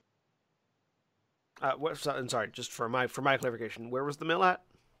 I'm sorry, just for my clarification, where was the mill at?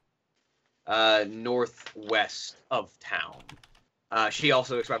 Northwest of town. She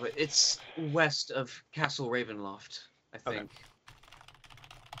also explained it's west of Castle Ravenloft, I think.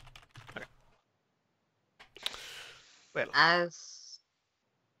 Okay. Well,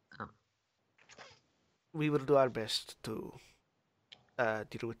 we will do our best to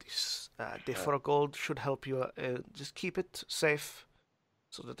deal with this. The 4 gold should help you. Just keep it safe,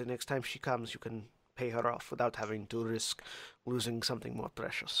 so that the next time she comes, you can pay her off without having to risk losing something more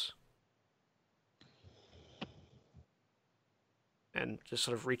precious. And just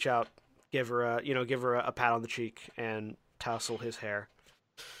sort of reach out, give her a pat on the cheek, and tousle his hair.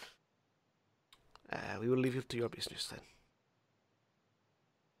 We will leave you to your business then.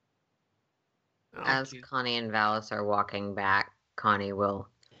 As Connie and Vallus are walking back, Connie will.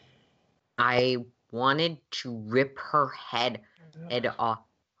 I wanted to rip her head off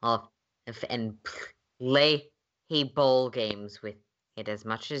and play bowl games with it as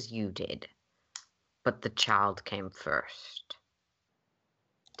much as you did. But the child came first.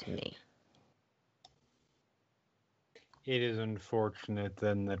 To me. It is unfortunate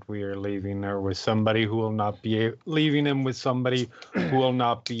then that we are leaving her with somebody who will not be leaving him with somebody who will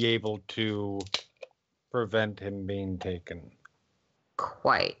not be able to prevent him being taken.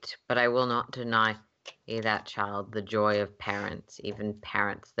 Quite, but I will not deny that child the joy of parents, even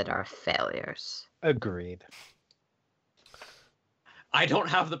parents that are failures. Agreed. I don't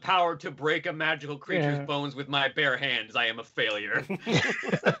have the power to break a magical creature's Yeah. bones with my bare hands. I am a failure.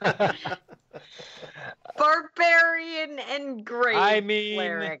 Barbarian and great I mean,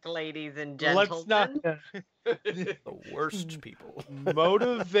 cleric, ladies and let's gentlemen. not The worst people.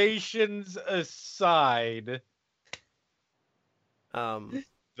 motivations aside. Vallus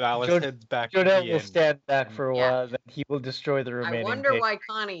Jod- heads back to Jodel the will inn. stand back for a Yeah. while, then he will destroy the I remaining wonder page. why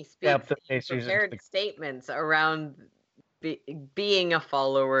Connie Stamp speaks the these pastries into prepared the- statements around being a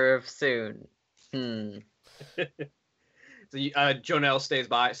follower of Soon. So Jonelle stays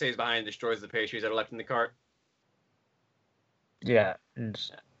behind, and destroys the pastries that are left in the cart. Yeah. And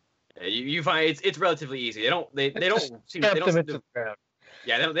You find it's relatively easy. They don't just seem stamp they them don't seem into to, the ground.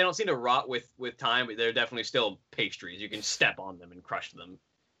 yeah they don't seem to rot with time, but they're definitely still pastries. You can step on them and crush them.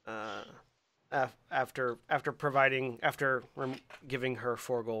 After giving her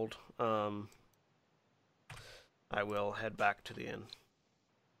 4 gold, I will head back to the inn.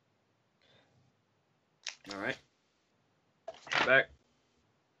 All right. Back.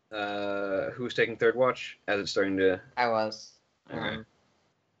 Who's taking third watch as it's starting to? I was. Okay.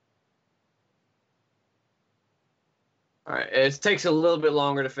 All right. It takes a little bit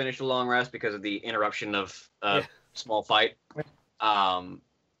longer to finish a long rest because of the interruption of small fight.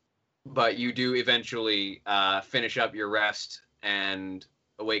 But you do eventually finish up your rest and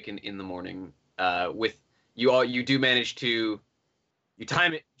awaken in the morning. You do manage to you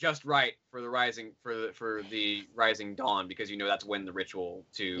time it just right for the rising dawn, because you know that's when the ritual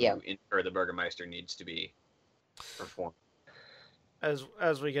to inter the Burgermeister needs to be performed.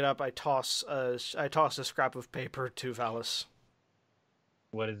 As we get up, I toss a scrap of paper to Vallus.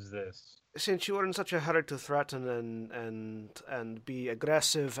 What is this? Since you were in such a hurry to threaten and be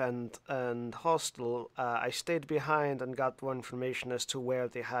aggressive and hostile, I stayed behind and got more information as to where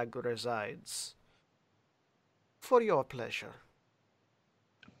the hag resides. For your pleasure.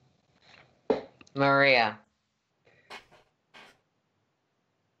 Maria.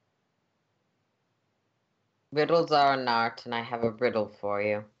 Riddles are an art, and I have a riddle for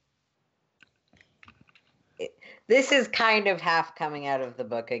you. This is kind of half coming out of the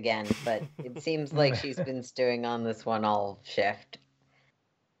book again, but it seems like she's been stewing on this one all shift.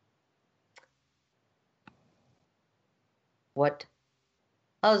 What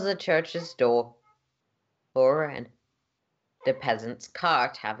does the church's door and the peasant's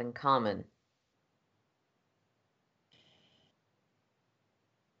cart have in common?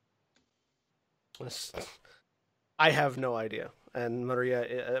 I have no idea. And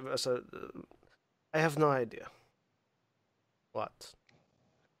Maria, I have no idea. What?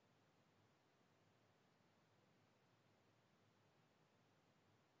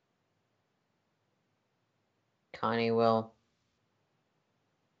 Connie will.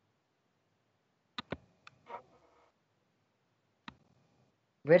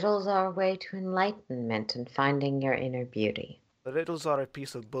 Riddles are a way to enlightenment and finding your inner beauty. The riddles are a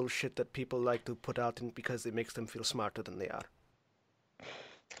piece of bullshit that people like to put out because it makes them feel smarter than they are.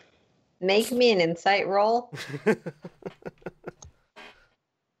 Make me an insight roll.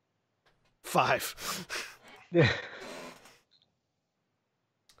 5.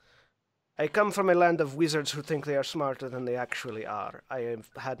 I come from a land of wizards who think they are smarter than they actually are. I have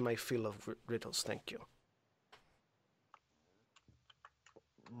had my fill of riddles, thank you.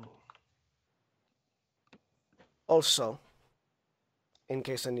 Also, in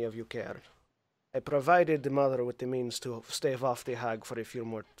case any of you care, I provided the mother with the means to stave off the hag for a few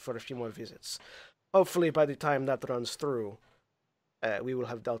more visits. Hopefully, by the time that runs through, we will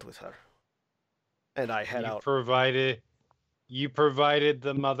have dealt with her. And I head out. You provided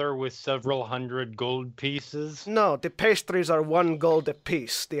the mother with several hundred gold pieces? No, the pastries are 1 gold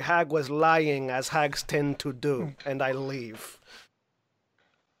apiece. The hag was lying, as hags tend to do, and I leave.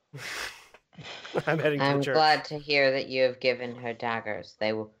 I'm heading to the church. I'm glad to hear that you have given her daggers.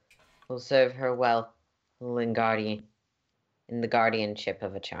 They will serve her well in the guardianship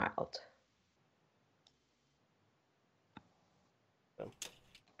of a child.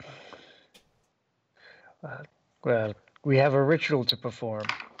 Well, we have a ritual to perform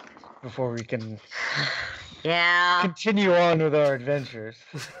before we can continue on with our adventures.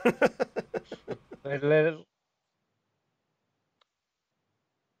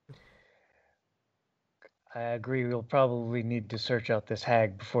 I agree we'll probably need to search out this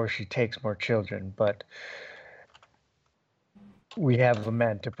hag before she takes more children, but we have a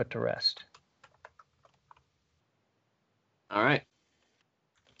man to put to rest. All right.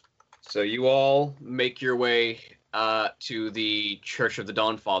 So you all make your way to the Church of the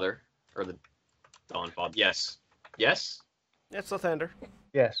Dawnfather, or the Dawnfather. Yes. Yes? It's Lathander.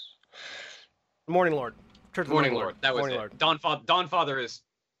 Yes. Morning Lord. Church of the Morning Lord. That was Morning it. Lord. Dawnfather is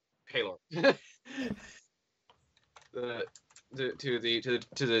Paylord. To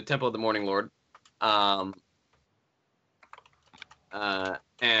the Temple of the Morning Lord.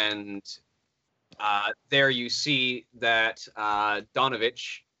 And there you see that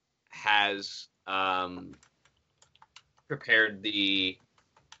Donovich has prepared the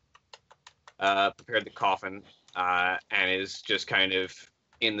coffin and is just kind of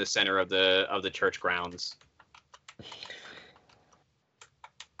in the center of the church grounds.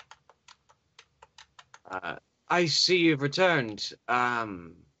 I see you've returned.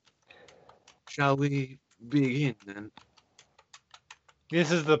 Shall we begin then?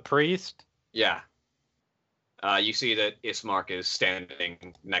 This is the priest. Yeah. You see that Ismark is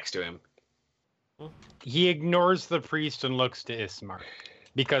standing next to him. He ignores the priest and looks to Ismar.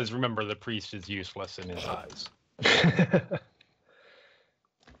 Because remember, the priest is useless in his eyes.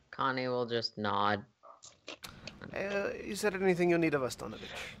 Connie will just nod. Is there anything you need of us, Donovich?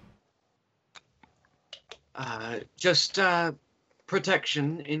 Just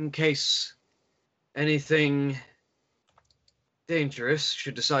protection in case anything dangerous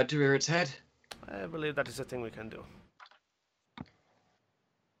should decide to rear its head. I believe that is a thing we can do.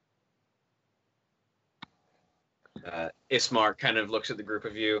 Ismark kind of looks at the group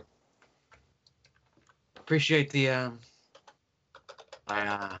of you. Appreciate the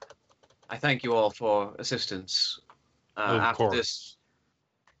I thank you all for assistance. After this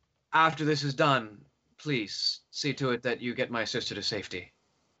is done, please see to it that you get my sister to safety.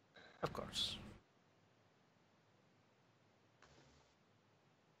 Of course.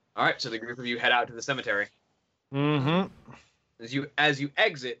 All right, so the group of you head out to the cemetery. Mm-hmm. As you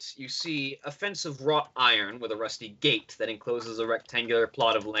exit, you see a fence of wrought iron with a rusty gate that encloses a rectangular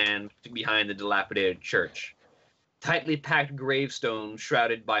plot of land behind the dilapidated church. Tightly packed gravestones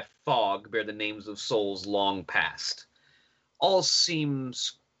shrouded by fog bear the names of souls long past. All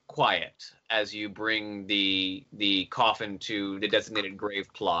seems quiet as you bring the coffin to the designated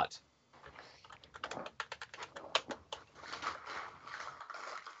grave plot.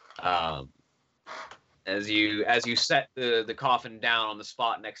 As you set the coffin down on the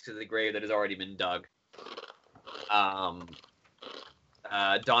spot next to the grave that has already been dug,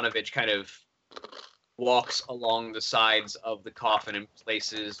 Donovich kind of walks along the sides of the coffin and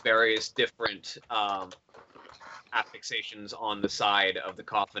places various different affixations on the side of the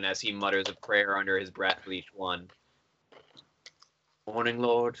coffin as he mutters a prayer under his breath with each one. Morning,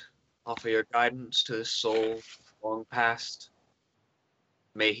 Lord, offer your guidance to this soul long past.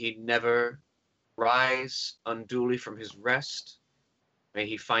 May he never rise unduly from his rest. May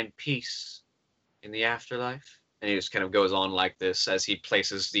he find peace in the afterlife. And he just kind of goes on like this as he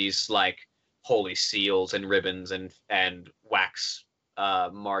places these like holy seals and ribbons and wax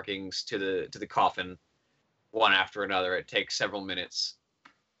markings to the coffin, one after another. It takes several minutes.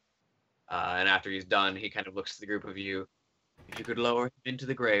 And after he's done, he kind of looks at the group of you. If you could lower him into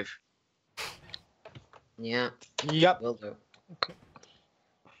the grave. Yeah. Yep. Will do.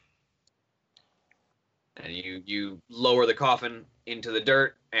 And you lower the coffin into the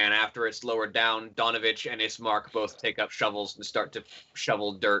dirt, and after it's lowered down, Donovich and Ismark both take up shovels and start to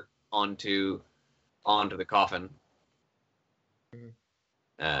shovel dirt onto the coffin.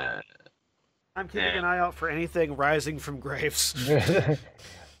 I'm keeping an eye out for anything rising from graves.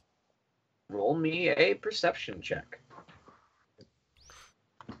 Roll me a perception check.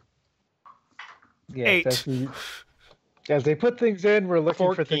 Yes, as they put things in, we're looking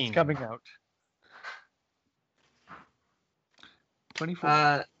for 14. things coming out.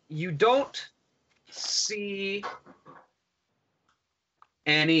 24. You don't see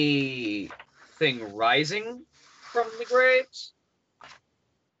anything rising from the graves,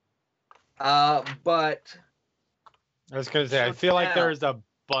 but I was going to say, I feel like there's a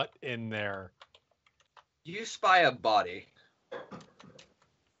butt in there. you spy a body.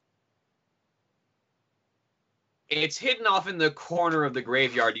 It's hidden off in the corner of the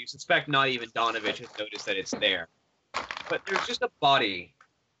graveyard. You suspect not even Donovich has noticed that it's there. But there's just a body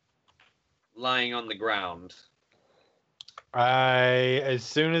lying on the ground. As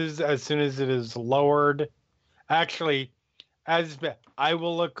soon as it is lowered, actually, I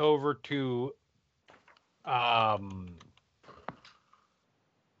will look over to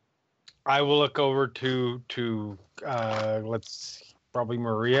I will look over to let's probably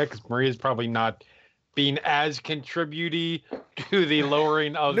Maria, because Maria's probably not being as contributy to the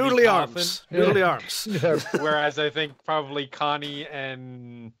lowering of the Noodly coffin. arms. Noodly arms. Whereas I think probably Connie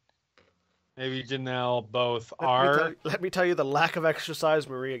and maybe Janelle both are. Let me tell you the lack of exercise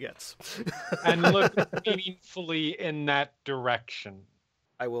Maria gets. And look meaningfully in that direction.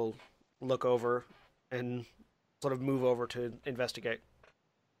 I will look over and sort of move over to investigate.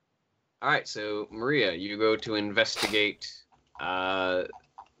 All right, so Maria, you go to investigate the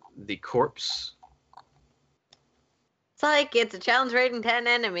corpse. Psych, it's a challenge rating 10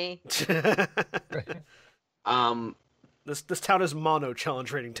 enemy. This town is mono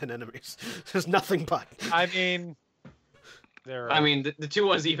challenge rating 10 enemies. There's nothing but. I mean, the two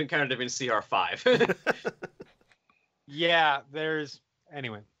ones even counted in CR5. yeah, there's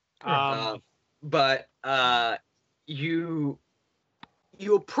anyway. But you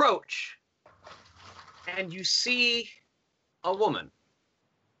approach and you see a woman,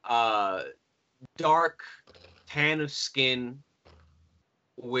 dark tan of skin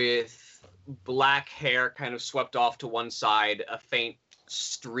with black hair kind of swept off to one side, a faint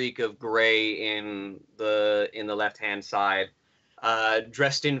streak of gray in the left hand side,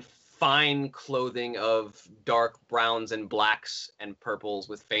 dressed in fine clothing of dark browns and blacks and purples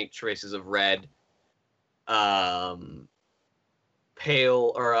with faint traces of red,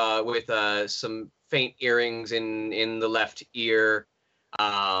 pale or with some faint earrings in the left ear,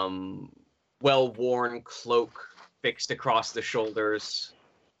 well-worn cloak fixed across the shoulders.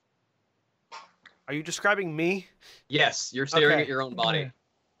 Are you describing me? Yes, you're staring at your own body.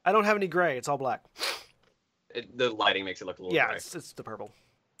 I don't have any gray. It's all black. The lighting makes it look a little gray. It's the purple.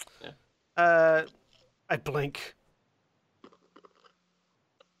 Yeah. I blink.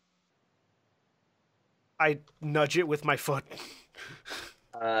 I nudge it with my foot.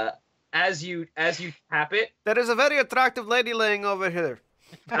 As you tap it, There is a very attractive lady laying over here.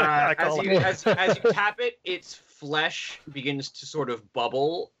 as you tap it, its flesh begins to sort of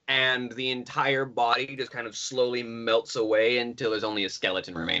bubble, and the entire body just kind of slowly melts away until there's only a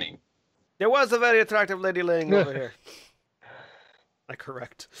skeleton remaining. There was a very attractive lady laying over here. I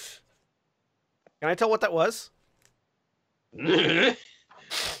correct. Can I tell what that was?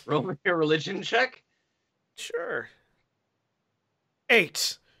 Roll me a religion check. Sure.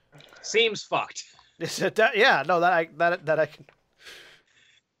 8. Seems fucked. Yeah, no, that I can.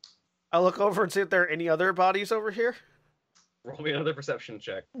 I'll look over and see if there are any other bodies over here. Roll me another perception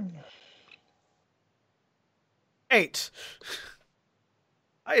check. 8.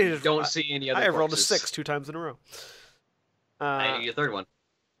 I don't see any other. I have rolled a corpses. 6 2 times in a row. I need a third one.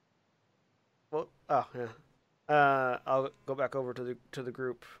 Well, oh yeah. I'll go back over to the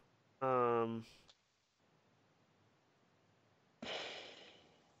group.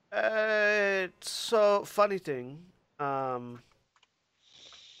 So funny thing.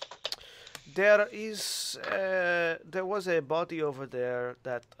 There was a body over there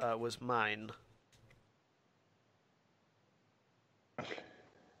that was mine.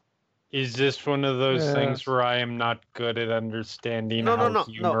 Is this one of those things where I am not good at understanding how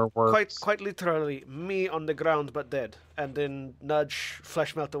humor works? Quite literally, me on the ground but dead, and then nudge,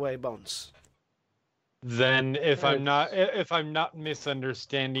 flesh melt away, bones. Then if I'm not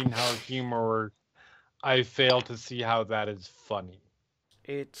misunderstanding how humor works, I fail to see how that is funny.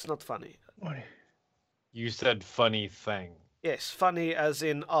 It's not funny. You said funny thing. Yes, funny as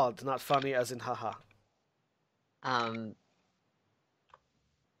in odd, not funny as in haha. Can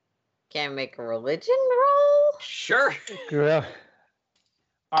I make a religion roll? Sure. Yeah.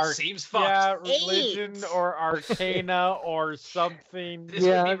 Seems fucked. Yeah, religion or arcana or something. This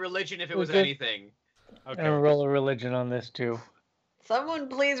would be religion if it was anything. Okay. And roll a religion on this too. Someone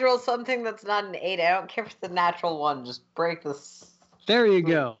please roll something that's not an 8. I don't care if it's a natural one. Just break this. There you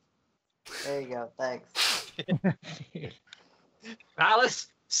go. There you go. Thanks. Vallus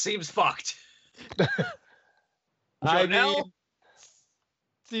seems fucked. I Jonelle? mean,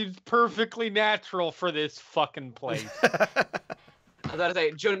 seems perfectly natural for this fucking place. I gotta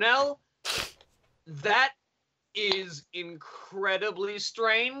say, Jonelle, that is incredibly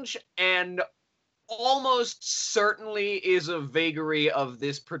strange and almost certainly is a vagary of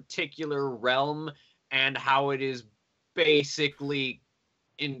this particular realm and how it is basically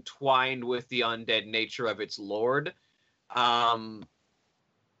entwined with the undead nature of its lord.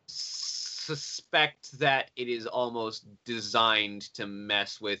 Suspect that it is almost designed to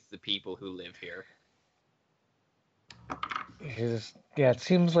mess with the people who live here. It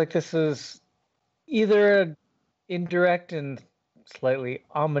seems like this is either an indirect and slightly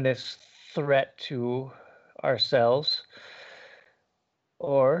ominous threat to ourselves,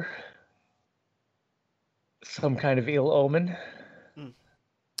 or some kind of ill omen, Hmm.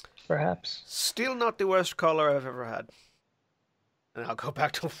 perhaps. Still not the worst color I've ever had. And I'll go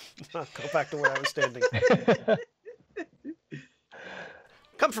back to where I was standing.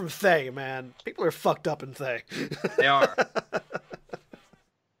 Come from Thay, man. People are fucked up in Thay. They are.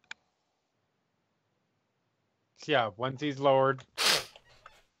 Yeah, once he's lowered,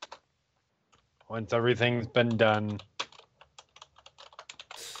 once everything's been done.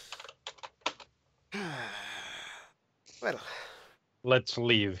 Well, Let's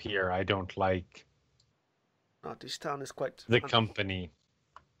leave here. I don't like this town is quite... the company.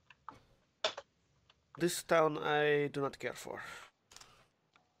 This town I do not care for.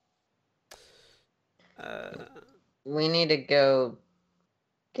 We need to go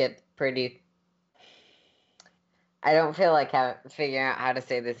get pretty. I don't feel like figuring out how to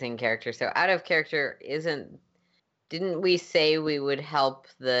say this in character. So out of character didn't we say we would help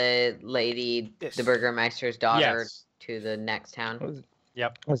the lady, Yes. the Burgermeister's daughter, Yes. to the next town?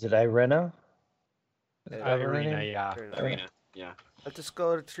 Yep. Was it Irena? Is that her Irina, name? yeah. Very nice. Arena. Yeah. Let us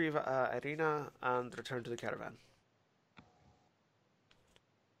go retrieve Irina and return to the caravan.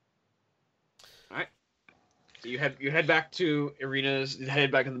 All right. So you head back to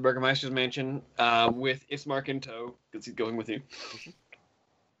head back to the Burgermeister's mansion with Ismark in tow because he's going with you.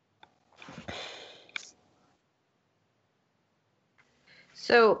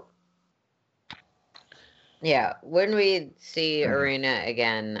 So, yeah, when we see Arena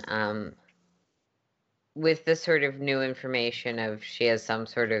again, with this sort of new information of she has some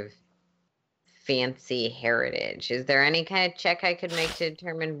sort of fancy heritage, is there any kind of check I could make to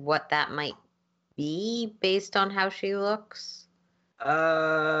determine what that might be based on how she looks?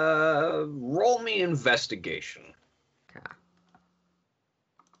 Roll me investigation. Okay.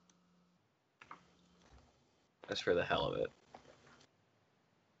 That's for the hell of it.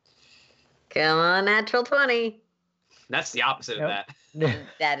 Come on, natural 20. That's the opposite of Yep. that.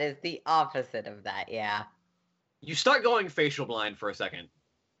 That is the opposite of that, yeah. You start going facial blind for a second.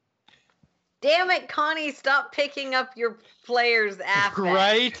 Damn it, Connie, stop picking up your player's affect.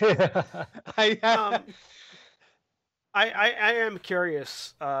 Right? I am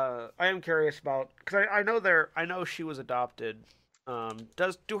curious. I am curious about, because I know she was adopted.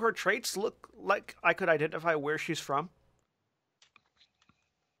 Do her traits look like I could identify where she's from?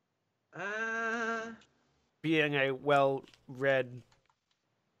 Being a well-read,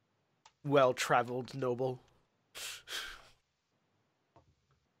 well-traveled noble.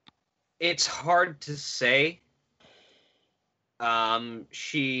 It's hard to say.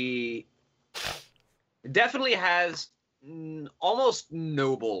 She definitely has almost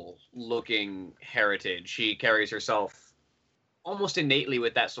noble-looking heritage. She carries herself almost innately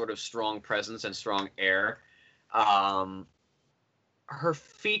with that sort of strong presence and strong air. Her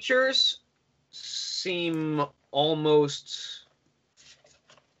features seem almost...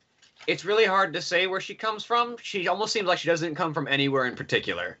 It's really hard to say where she comes from. She almost seems like she doesn't come from anywhere in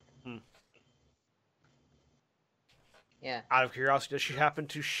particular. Yeah. Out of curiosity, does she happen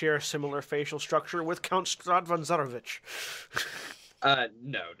to share similar facial structure with Count Strahd von Zarovich?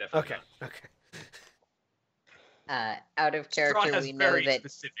 No, definitely Okay. Out of not. character, Strahd has we know very that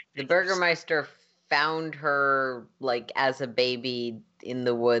specific the features. Burgermeister found her like as a baby in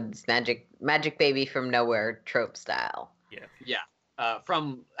the woods, magic baby from nowhere trope style. Yeah,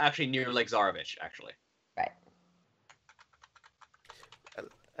 from actually near Lake Zarovich, actually. Right.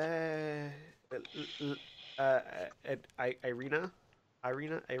 Irina.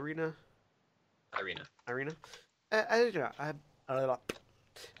 Irina.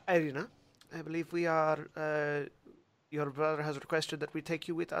 Irina, I believe we are. Your brother has requested that we take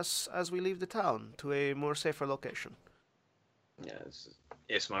you with us as we leave the town to a more safer location. Yes,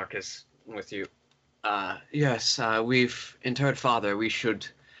 Ismark is with you. Yes, we've interred father. We should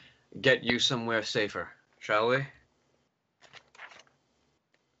get you somewhere safer, shall we?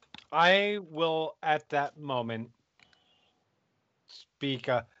 I will, at that moment, speak.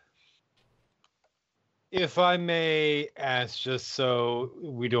 If I may ask, just so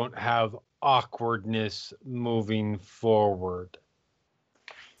we don't have awkwardness moving forward,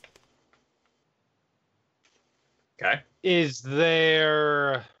 Okay. is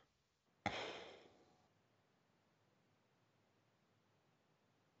there...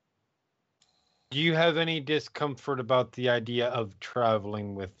 Do you have any discomfort about the idea of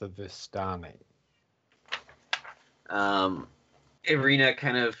traveling with the Vistani? Irina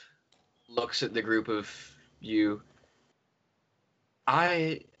kind of looks at the group of you.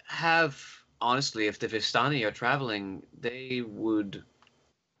 I have, honestly, if the Vistani are traveling, they would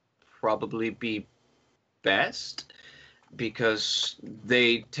probably be best. because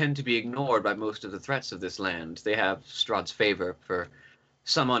they tend to be ignored by most of the threats of this land. They have Strahd's favor for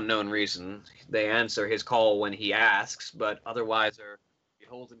some unknown reason. They answer his call when he asks, but otherwise are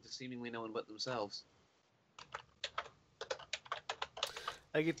beholden to seemingly no one but themselves.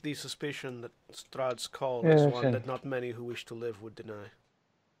 I get the suspicion that Strahd's call Yeah, is that's one it. that not many who wish to live would deny.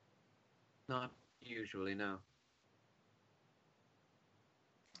 Not usually, no.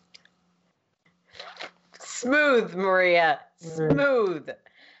 Smooth, Maria. Smooth.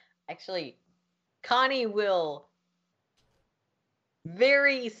 Actually, Connie will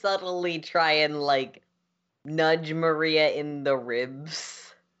very subtly try and like nudge Maria in the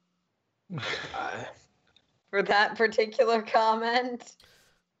ribs for that particular comment.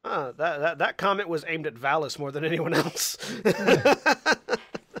 That comment was aimed at Vallus more than anyone else.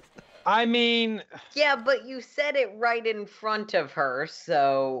 I mean, Yeah, but you said it right in front of her,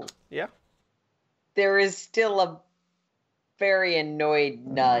 so Yeah. there is still a very annoyed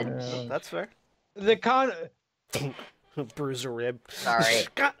nudge. That's fair. the Bruise a rib. Sorry.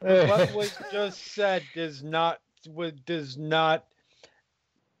 what was just said does not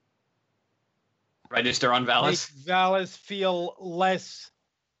Register on make Vallus? Vallus feel less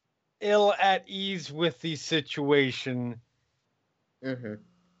ill at ease with the situation, Mm-hmm.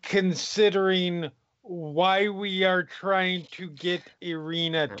 considering why we are trying to get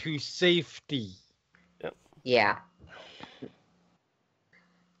Irina to safety. Yeah.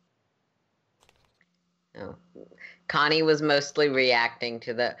 Oh. Connie was mostly reacting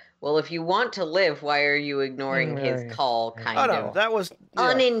to the, well, if you want to live, why are you ignoring his Right. call Oh, kind Oh no, of that was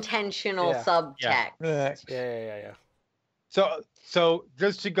unintentional Yeah. subtext? Yeah. So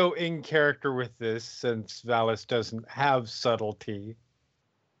just to go in character with this, since Vallus doesn't have subtlety,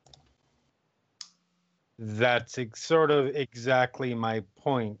 that's sort of exactly my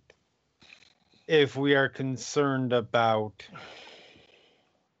point. If we are concerned about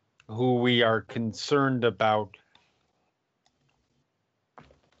who we are concerned about,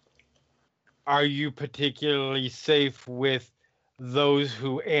 are you particularly safe with those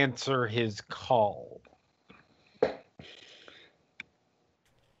who answer his call?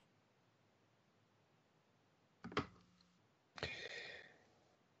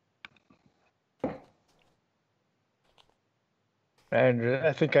 And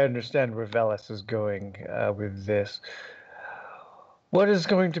I think I understand where Velas is going with this. What is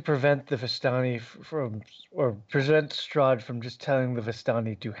going to prevent the Vistani from, or prevent Strahd from just telling the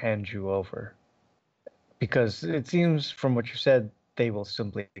Vistani to hand you over? Because it seems from what you said, they will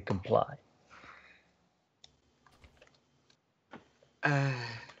simply comply.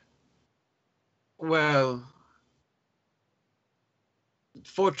 Well,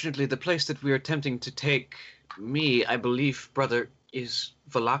 fortunately, the place that we are attempting to take me, I believe, brother, is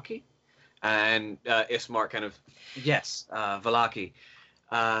Vallaki. And Aasimar kind of, yes, Vallaki.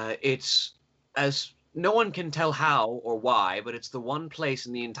 It's, as no one can tell how or why, but it's the one place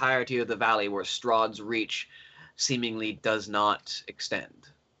in the entirety of the valley where Strahd's reach seemingly does not extend.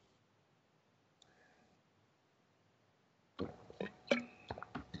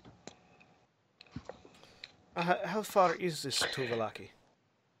 How far is this to Vallaki?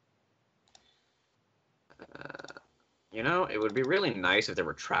 You know, it would be really nice if there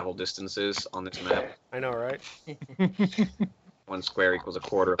were travel distances on this map. I know, right? 1 square equals a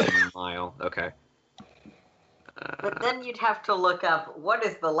quarter of a mile. Okay. But then you'd have to look up, what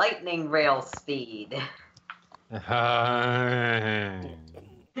is the lightning rail speed?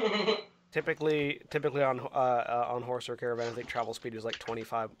 Typically on horse or caravan, I think travel speed is like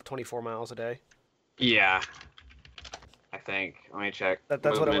 24 miles a day. Yeah. I think. Let me check. That's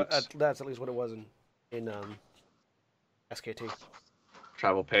what Movement, that's at least what it was in SKT.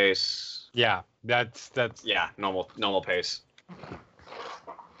 travel pace. Yeah, that's Yeah, normal pace.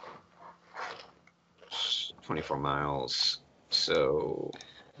 24 miles. So,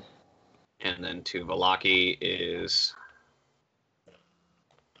 and then to Vallaki is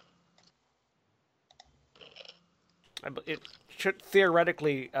It should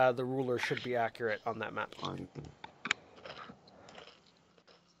theoretically the ruler should be accurate on that map. on.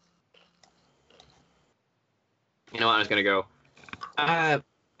 You know what? I was gonna go.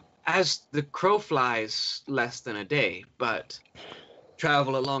 As the crow flies, less than a day, but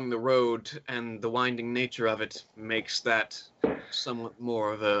travel along the road and the winding nature of it makes that somewhat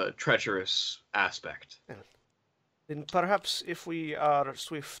more of a treacherous aspect. Then perhaps if we are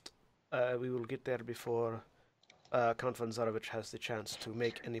swift, we will get there before Count von Zarovich has the chance to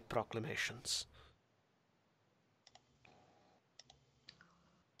make any proclamations.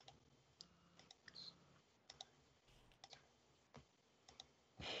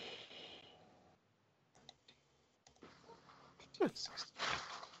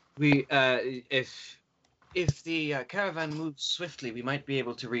 We, if the caravan moves swiftly, we might be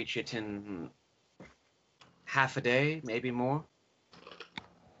able to reach it in half a day, maybe more.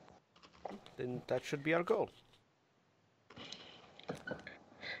 Then that should be our goal.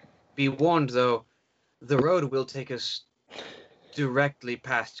 Be warned, though, the road will take us directly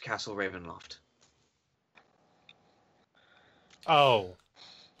past Castle Ravenloft. Oh.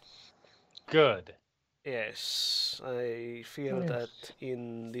 Good. Yes, I feel Yes. that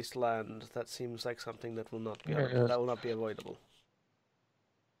in this land, that seems like something that will not be Yes. that will not be avoidable.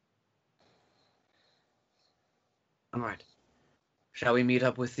 All right. Shall we meet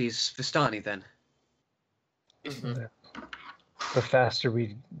up with these Vistani then? Mhm. The faster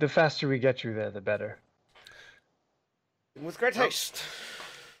we get you there, the better. With great haste.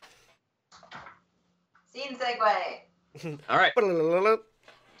 Scene segue. All right.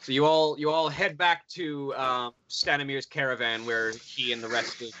 So you all head back to Stanimir's caravan, where he and the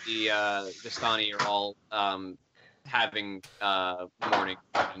rest of the Vistani are all having morning.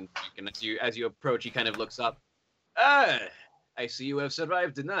 And you can, as you approach, he kind of looks up. Ah, I see you have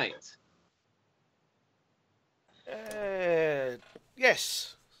survived the night.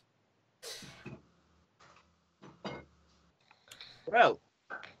 Yes. Well,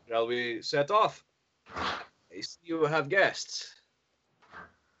 shall we set off? I see you have guests.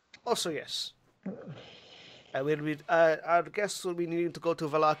 Also, yes. I will be. Our guests will be needing to go to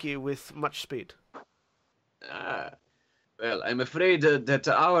Vallaki with much speed. Ah, well, I'm afraid that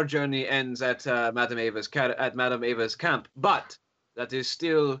our journey ends at Madame Ava's camp, but that is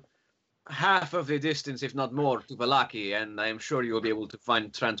still half of the distance, if not more, to Vallaki, and I am sure you will be able to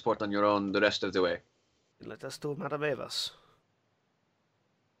find transport on your own the rest of the way. Let us do Madame Ava's.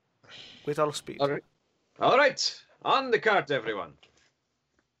 With all speed. All right, on the cart, everyone.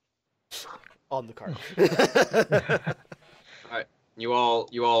 On the cart. All right, you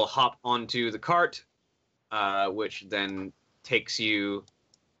all hop onto the cart, which then takes you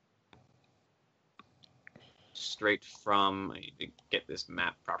straight from. I need to get this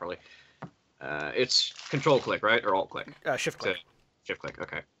map properly. It's control click, right, or alt click? Shift click. Shift click.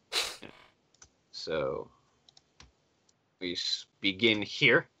 Okay. Yeah. So we begin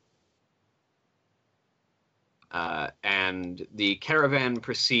here. And the caravan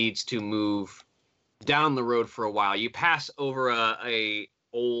proceeds to move down the road for a while. You pass over a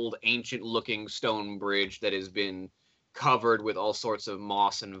old, ancient-looking stone bridge that has been covered with all sorts of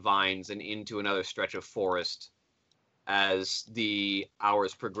moss and vines, and into another stretch of forest as the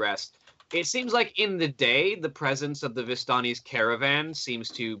hours progress. It seems like in the day, the presence of the Vistani's caravan seems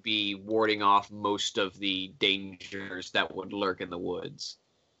to be warding off most of the dangers that would lurk in the woods.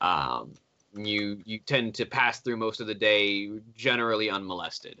 You tend to pass through most of the day generally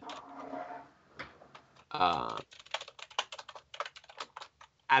unmolested. At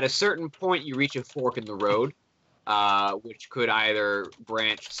a certain point, you reach a fork in the road, which could either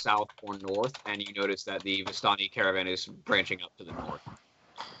branch south or north, and you notice that the Vistani caravan is branching up to the north.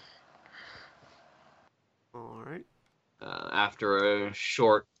 All right. After a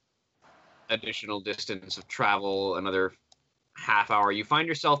short additional distance of travel, another half hour, you find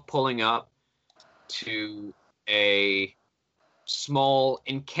yourself pulling up to a small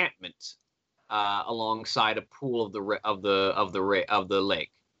encampment alongside a pool of the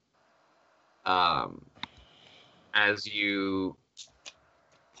lake. As you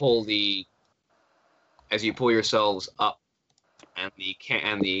pull yourselves up, and the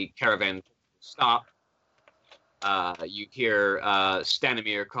caravan stop, you hear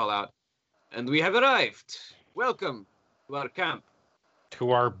Stanimir call out, "And we have arrived. Welcome to our camp."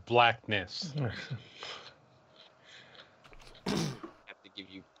 To our blackness. I have to give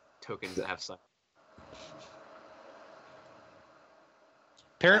you tokens that have sight.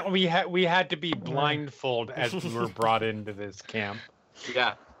 Apparently, we had to be blindfolded as we were brought into this camp,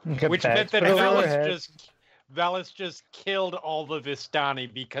 Yeah. which meant that Vallus just killed all the Vistani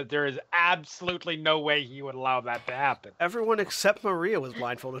because there is absolutely no way he would allow that to happen. Everyone except Maria was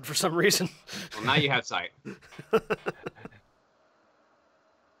blindfolded for some reason. Well, now you have sight.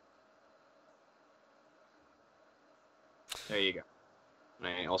 There you go. And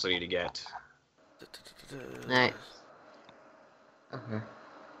I also need to get. Nice. Uh-huh.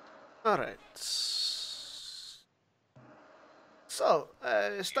 All right. So,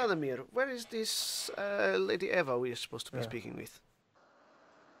 Stanimir, where is this Lady Eva we are supposed to be speaking with?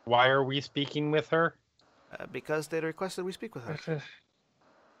 Why are we speaking with her? Because they requested we speak with her.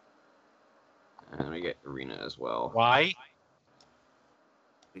 And we get Arena as well. Why?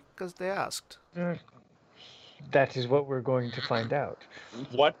 Because they asked. that is what we're going to find out.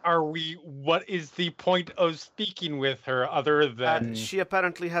 What is the point of speaking with her other than... She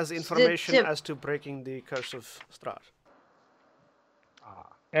apparently has information as to breaking the curse of Strahd.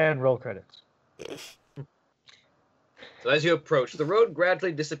 And roll credits. So as you approach, the road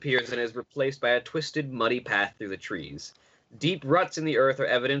gradually disappears and is replaced by a twisted, muddy path through the trees. Deep ruts in the earth are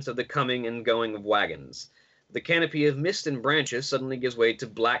evidence of the coming and going of wagons. The canopy of mist and branches suddenly gives way to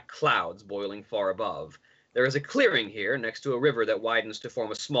black clouds boiling far above. There is a clearing here next to a river that widens to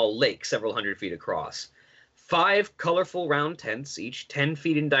form a small lake several hundred feet across. 5 colorful round tents, each 10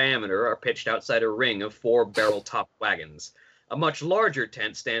 feet in diameter, are pitched outside a ring of 4 barrel-topped wagons. A much larger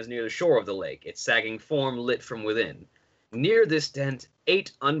tent stands near the shore of the lake, its sagging form lit from within. Near this tent,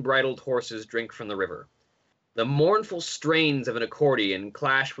 8 unbridled horses drink from the river. The mournful strains of an accordion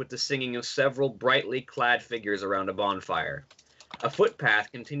clash with the singing of several brightly clad figures around a bonfire. A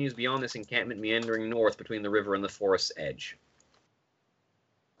footpath continues beyond this encampment, meandering north between the river and the forest's edge.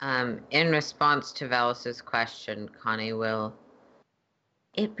 In response to Vallus's question, Connie will...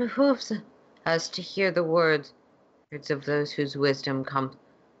 It behooves us to hear the words of those whose wisdom comes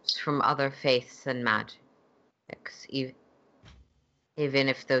from other faiths and magics, even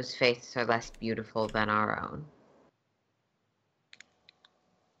if those faiths are less beautiful than our own.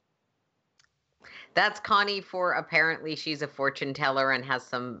 That's Connie for apparently she's a fortune teller and has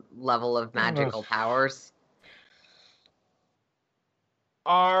some level of magical powers.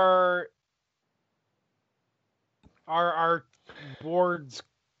 Our boards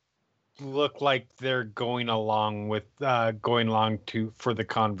look like they're going along for the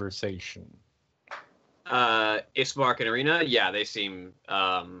conversation. Ismark and Arena, yeah, they seem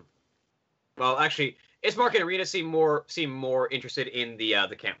well, actually, Ismark and Arena seem more interested in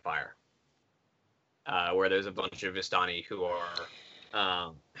the campfire. Where there's a bunch of Vistani who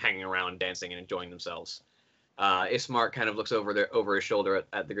are hanging around, dancing, and enjoying themselves. Ismark kind of looks over his shoulder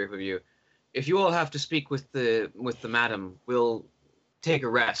at the group of you. If you all have to speak with the madam, we'll take a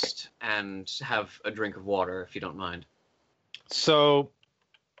rest and have a drink of water, if you don't mind. So,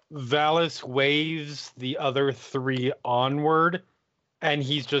 Vallus waves the other 3 onward, and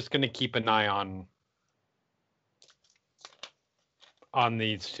he's just going to keep an eye on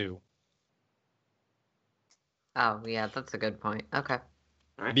these 2. Oh, yeah, that's a good point. Okay.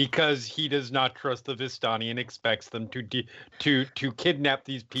 Because he does not trust the Vistani and expects them to kidnap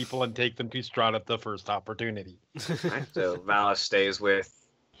these people and take them to Strahd at the first opportunity. Right, so Vallus stays with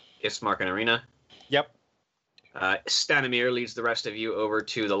Ismark and Arena. Yep. Stanimir leads the rest of you over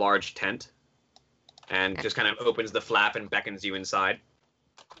to the large tent and just kind of opens the flap and beckons you inside.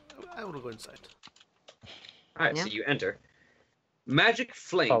 I will go inside. All right, so you enter. Magic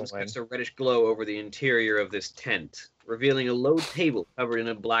flames cast a reddish glow over the interior of this tent, revealing a low table covered in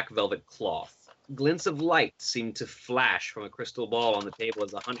a black velvet cloth. Glints of light seem to flash from a crystal ball on the table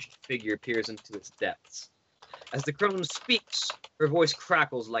as a hunched figure peers into its depths. As the crone speaks, her voice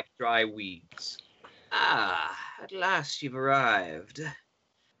crackles like dry weeds. Ah, at last you've arrived.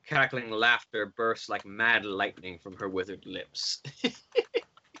 Cackling laughter bursts like mad lightning from her withered lips.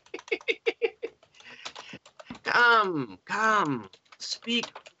 Come, speak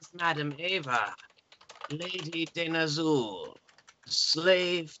with Madame Ava, Lady deNazul,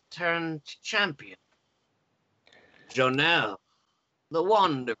 slave turned champion. Jonelle, the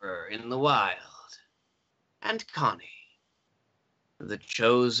wanderer in the wild, and Connie, the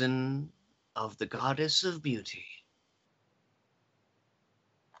chosen of the goddess of beauty.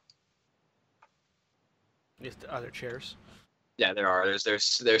 Yes, the other chairs. Yeah, there are. They're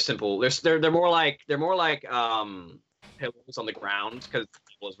simple. They're more like pillows on the ground because the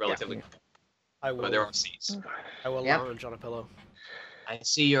table is relatively. Yeah. I will. But there are seats. I will lounge on a pillow. I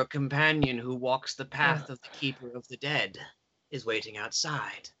see your companion who walks the path of the keeper of the dead is waiting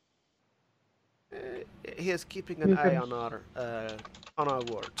outside. He is keeping an eye on our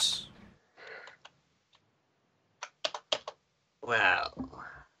wards. Well,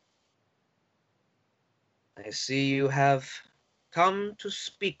 I see you have come to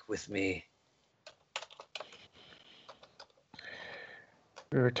speak with me.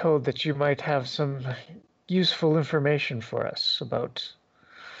 We were told that you might have some useful information for us about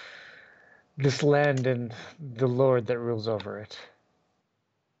this land and the lord that rules over it.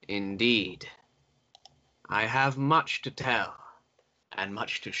 Indeed. I have much to tell and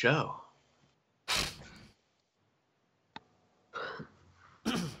much to show.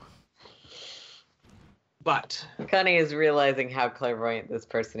 But Connie is realizing how clairvoyant this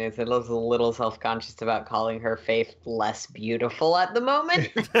person is and is a little self-conscious about calling her faith less beautiful at the moment.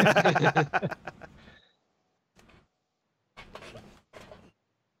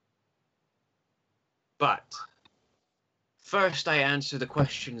 First, I answer the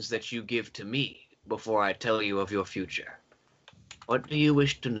questions that you give to me before I tell you of your future. What do you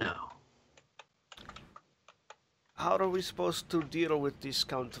wish to know? How are we supposed to deal with this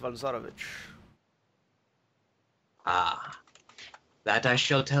Count Van Zarovich? Ah, that I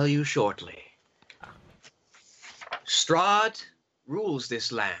shall tell you shortly. Strahd rules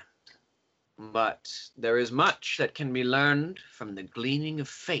this land, but there is much that can be learned from the gleaning of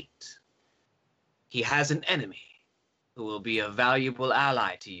fate. He has an enemy who will be a valuable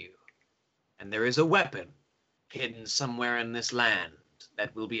ally to you, and there is a weapon hidden somewhere in this land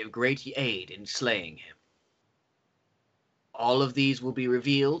that will be of great aid in slaying him. All of these will be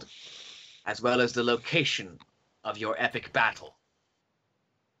revealed, as well as the location of your epic battle.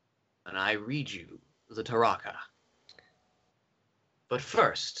 And I read you the Taraka. But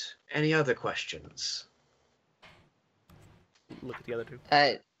first, any other questions? Look at the other two.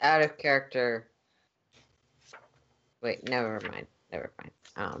 Out of character. Wait, never mind.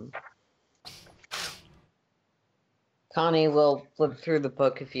 Connie will flip through the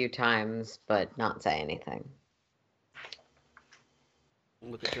book a few times, but not say anything.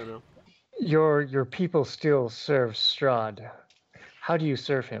 Look at Jono. Your people still serve Strahd. How do you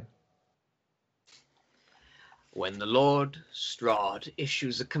serve him? When the Lord Strahd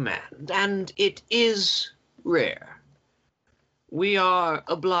issues a command, and it is rare, we are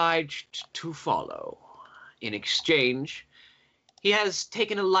obliged to follow. In exchange, he has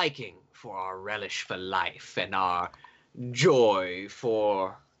taken a liking for our relish for life and our joy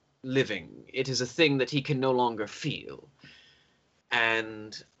for living. It is a thing that he can no longer feel.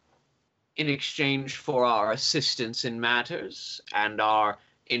 And in exchange for our assistance in matters and our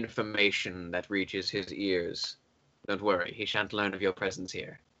information that reaches his ears, don't worry, he shan't learn of your presence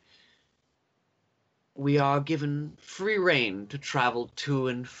here. We are given free rein to travel to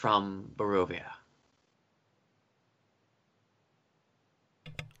and from Barovia.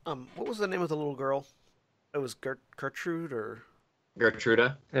 What was the name of the little girl? It was Gertrude or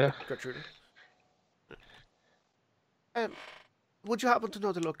Gertruda? Yeah. Gertrude. Would you happen to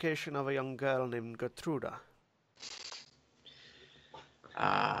know the location of a young girl named Gertruda?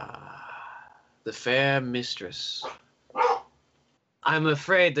 The fair mistress. I'm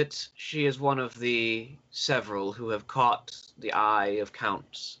afraid that she is one of the several who have caught the eye of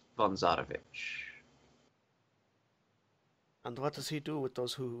Count von Zarovich. And what does he do with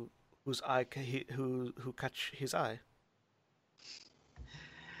those whose eye who catch his eye?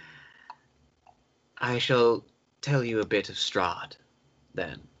 I shall tell you a bit of Strahd,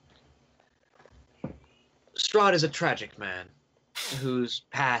 then. Strahd is a tragic man, whose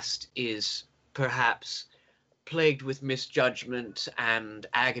past is perhaps plagued with misjudgment and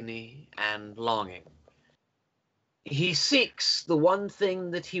agony and longing. He seeks the one thing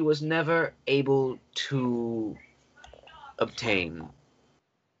that he was never able to obtain.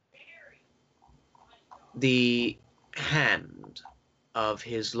 The hand of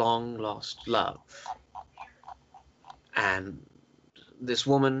his long-lost love. And this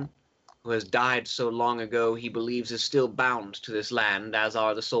woman, who has died so long ago, he believes is still bound to this land, as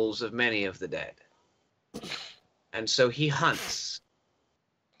are the souls of many of the dead. And so he hunts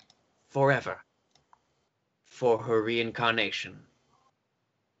forever for her reincarnation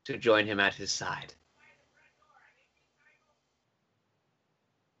to join him at his side.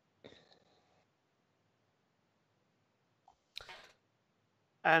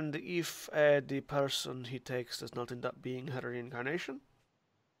 And if the person he takes does not end up being her reincarnation?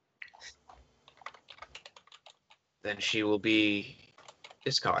 Then she will be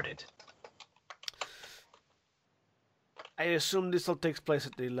discarded. I assume this all takes place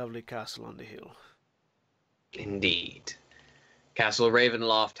at the lovely castle on the hill. Indeed. Castle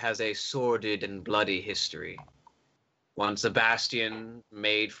Ravenloft has a sordid and bloody history. Once a bastion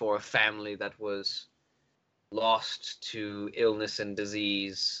made for a family that was lost to illness and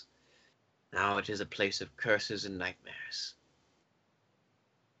disease. Now it is a place of curses and nightmares.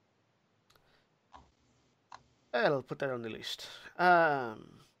 I'll put that on the list.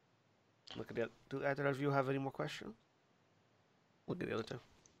 Look at that. Do either of you have any more questions? Look at the other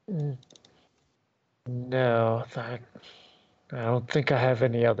two. No, I don't think I have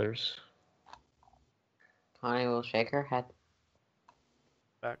any others. Connie will shake her head.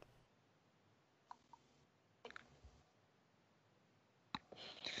 Back.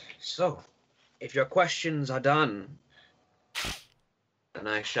 So, if your questions are done, then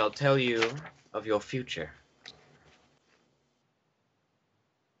I shall tell you of your future.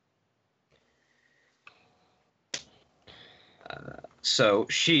 So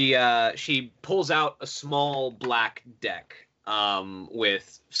she pulls out a small black deck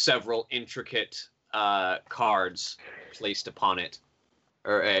with several intricate cards placed upon it,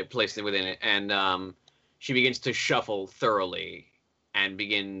 or placed within it, and she begins to shuffle thoroughly and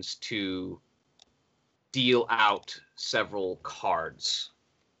begins to deal out several cards.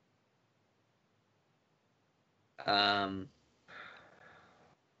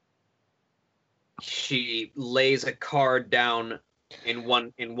 She lays a card down in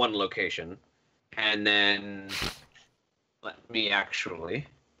one location, and then let me actually.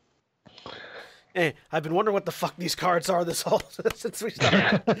 Hey, I've been wondering what the fuck these cards are this whole since we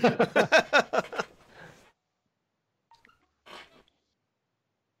started.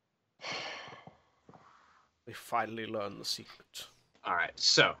 We finally learned the secret. All right,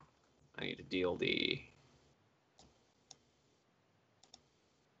 so I need to deal the.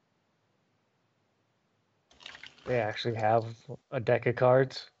 They actually have a deck of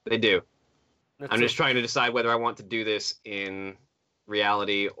cards. They do. That's I'm just trying to decide whether I want to do this in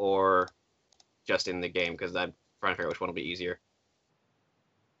reality or just in the game, because I'm trying to figure out which one will be easier.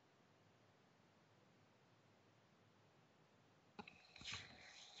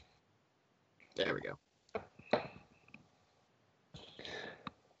 There we go.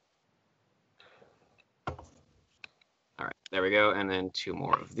 All right, there we go, and then 2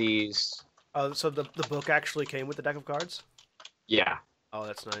 more of these. So the book actually came with the deck of cards? Yeah, Oh,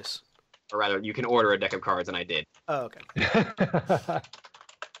 that's nice. or rather, you can order a deck of cards, and I did. Oh, okay.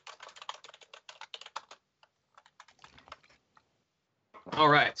 All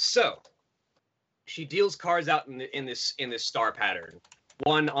right, so she deals cards out in this star pattern.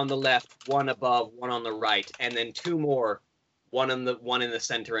 1 on the left, 1 above, 1 on the right, and then 2 more, one in the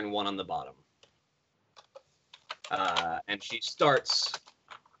center and 1 on the bottom. And she starts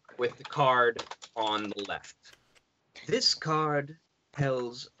with the card on the left. This card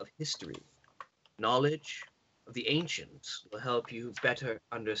tells of history. Knowledge of the ancients will help you better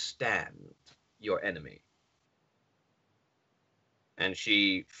understand your enemy. And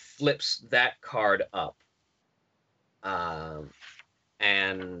she flips that card up and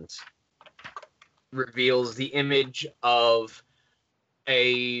reveals the image of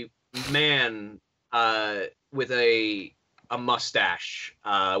a man with a mustache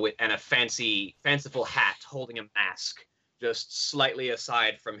and a fanciful hat, holding a mask just slightly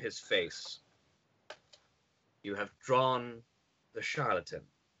aside from his face. You have drawn the charlatan.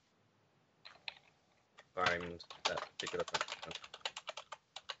 Find that particular person.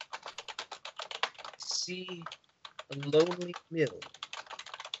 See a lonely mill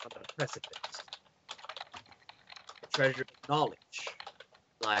on a precipice. The treasure of knowledge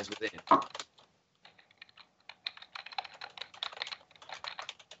lies within.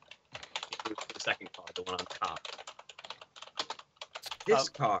 The second card, the one on top. This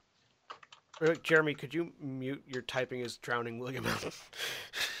card. Jeremy, could you mute? Your typing is drowning William out.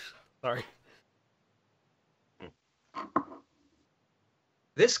 Sorry.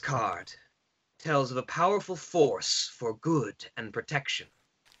 This card tells of a powerful force for good and protection.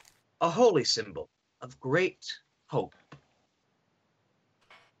 A holy symbol of great hope.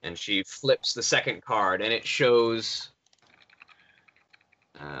 And she flips the second card, and it shows.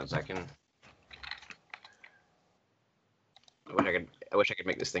 So I can. I wish I could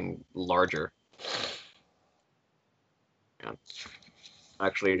make this thing larger. Yeah. I'm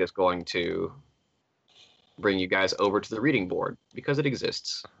actually just going to bring you guys over to the reading board because it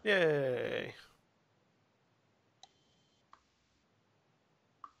exists. Yay.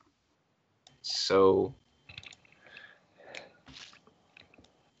 So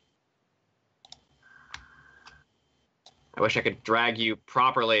I wish I could drag you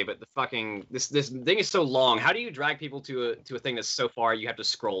properly, but the fucking this thing is so long. How do you drag people to a thing that's so far you have to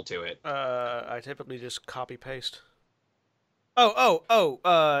scroll to it? I typically just copy paste. Dragging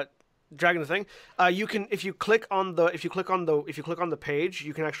the thing. You can if you click on the page,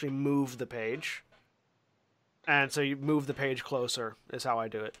 you can actually move the page. And so you move the page closer is how I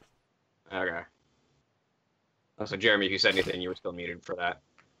do it. Okay. Oh, so Jeremy, if you said anything, you were still muted for that.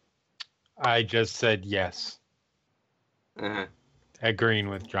 I just said yes, Uh-huh. agreeing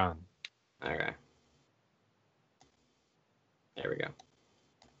with John. Okay. There we go.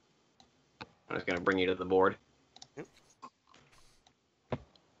 I'm just gonna bring you to the board. Yep.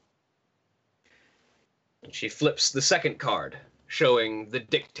 And she flips the second card, showing the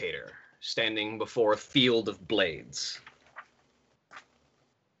dictator standing before a field of blades.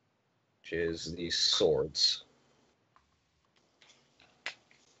 Which is these swords.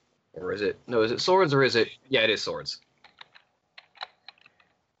 Or is it? No, is it swords or is it? Yeah, it is swords.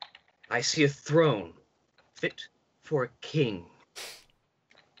 I see a throne fit for a king.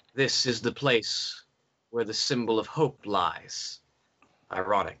 This is the place where the symbol of hope lies.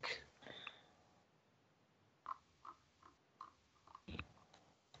 Ironic.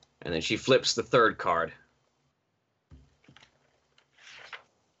 And then she flips the third card.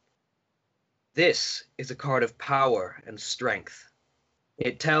 This is a card of power and strength.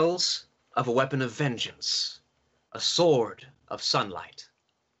 It tells of a weapon of vengeance, a sword of sunlight.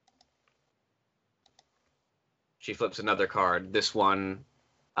 She flips another card, this one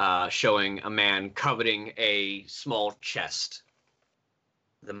showing a man coveting a small chest.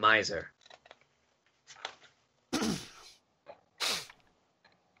 The miser.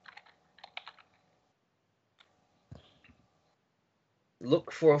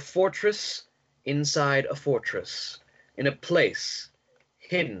 Look for a fortress inside a fortress, in a place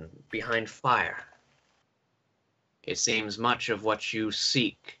hidden behind fire. It seems much of what you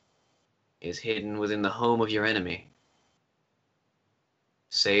seek is hidden within the home of your enemy.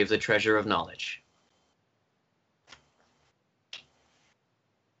 Save the treasure of knowledge.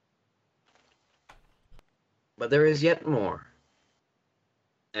 But there is yet more.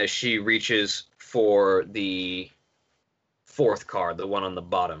 As she reaches for the fourth card, the one on the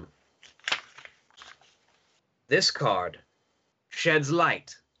bottom. This card sheds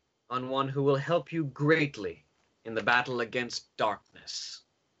light on one who will help you greatly in the battle against darkness.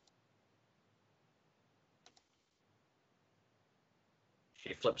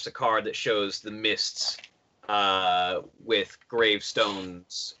 She flips a card that shows the mists with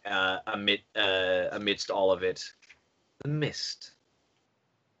gravestones amidst all of it. The mist.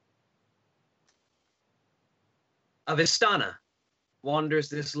 Avistana wanders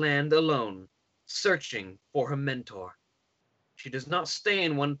this land alone, searching for her mentor. She does not stay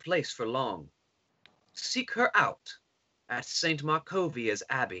in one place for long. Seek her out at St. Markovia's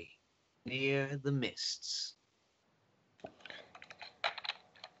Abbey, near the mists.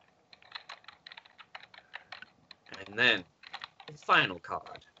 And then, the final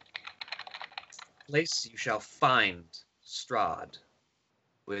card. Place you shall find Strahd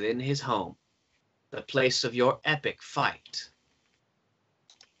within his home, the place of your epic fight.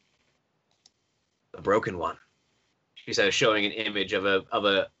 The Broken One. She says, showing an image of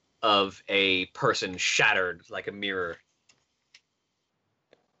a person shattered like a mirror.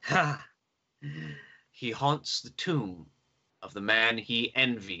 Ha! He haunts the tomb of the man he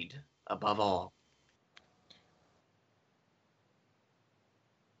envied above all.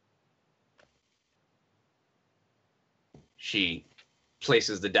 She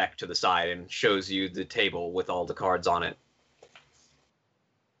places the deck to the side and shows you the table with all the cards on it.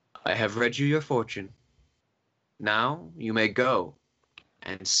 I have read you your fortune. Now you may go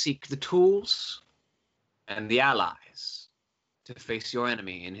and seek the tools and the allies to face your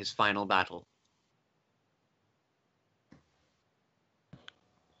enemy in his final battle.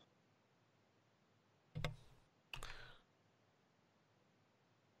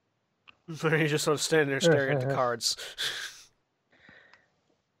 He's just sort of standing there staring at the cards.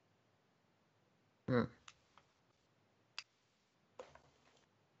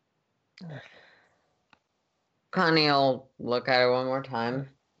 Connie will look at it one more time,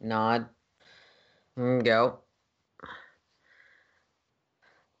 nod, and go.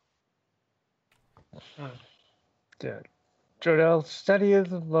 Jodell, study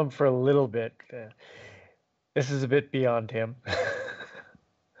them for a little bit. This is a bit beyond him.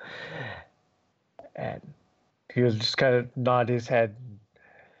 And he will just kind of nod his head.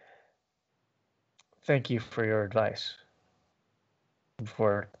 Thank you for your advice.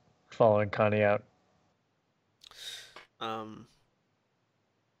 Before following Connie out.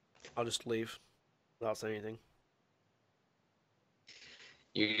 I'll just leave without saying anything.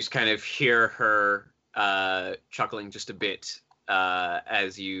 You just kind of hear her chuckling just a bit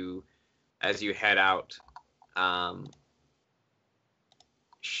as you head out.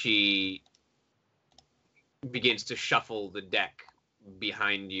 She begins to shuffle the deck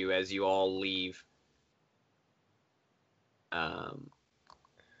behind you as you all leave.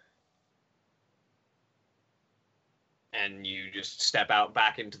 And you just step out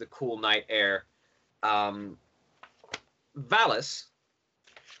back into the cool night air. Vallus,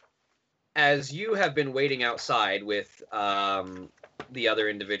 as you have been waiting outside with the other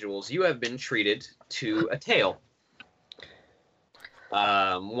individuals, you have been treated to a tale.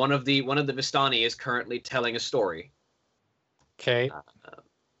 One of the Vistani is currently telling a story. Okay.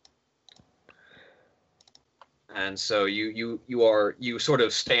 And so you sort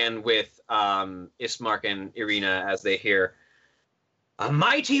of stand with Ismark and Irina as they hear, a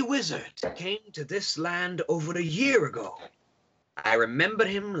mighty wizard came to this land over a year ago. I remember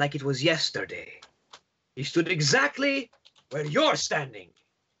him like it was yesterday. He stood exactly where you're standing,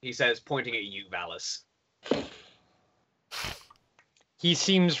 he says, pointing at you, Vallus. He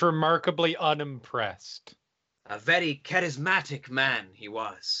seems remarkably unimpressed. A very charismatic man he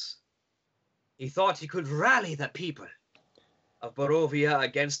was. He thought he could rally the people of Barovia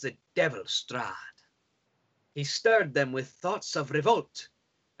against the devil Strahd. He stirred them with thoughts of revolt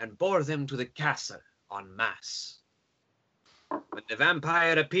and bore them to the castle en masse. When the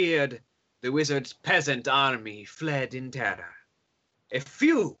vampire appeared, the wizard's peasant army fled in terror. A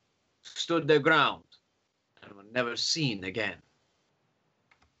few stood their ground and were never seen again.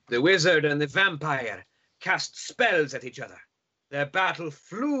 The wizard and the vampire cast spells at each other. Their battle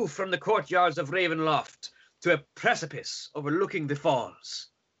flew from the courtyards of Ravenloft to a precipice overlooking the falls.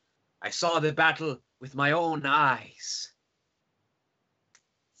 I saw the battle with my own eyes.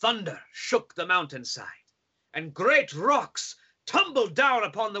 Thunder shook the mountainside, and great rocks tumbled down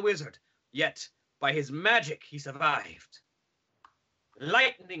upon the wizard, yet by his magic he survived.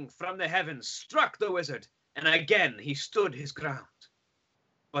 Lightning from the heavens struck the wizard, and again he stood his ground.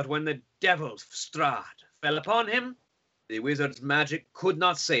 But when the devil Strahd fell upon him, the wizard's magic could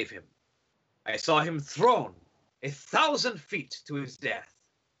not save him. I saw him thrown 1,000 feet to his death.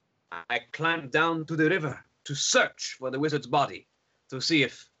 I climbed down to the river to search for the wizard's body, to see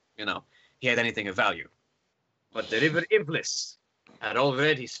if, he had anything of value. But the river Iblis had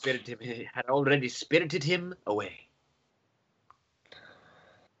already spirited him away.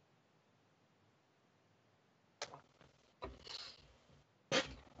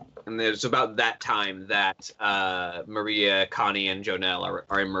 And it's about that time that Maria, Connie, and Jonelle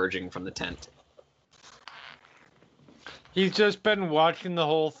are emerging from the tent. He's just been watching the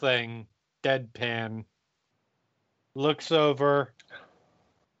whole thing, deadpan. Looks over.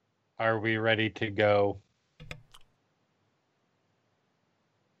 Are we ready to go?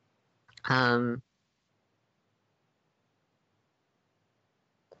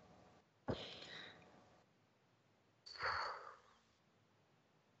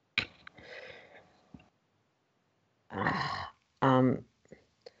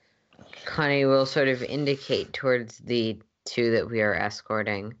 Connie will sort of indicate towards the two that we are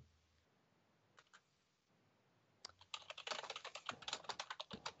escorting.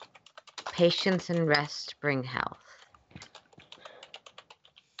 Patience and rest bring health.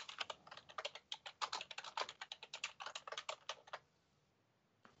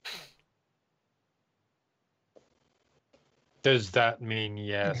 Does that mean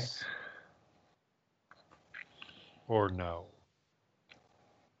yes? Or no?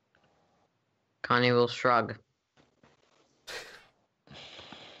 Connie will shrug.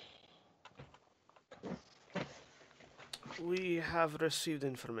 We have received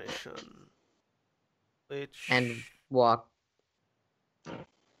information. Which... And walk.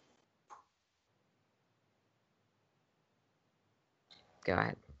 Go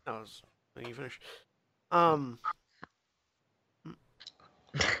ahead. I was letting you finish.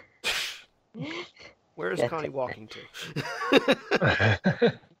 Where is That's Connie okay. walking to?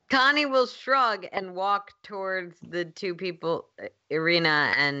 Connie will shrug and walk towards the two people,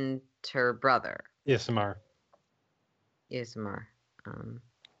 Irina and her brother. Aasimar. Aasimar.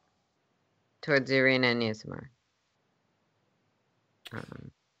 Towards Irina and Aasimar.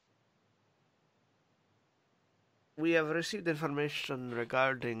 We have received information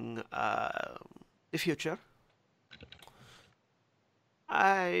regarding the future.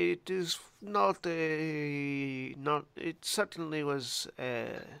 It is not a it certainly was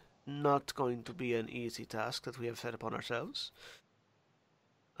not going to be an easy task that we have set upon ourselves.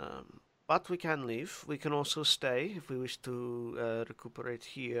 But we can leave. We can also stay if we wish to recuperate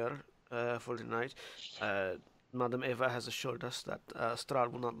here for the night. Madam Eva has assured us that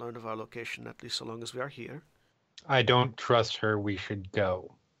Strahd will not learn of our location, at least so long as we are here. I don't trust her. We should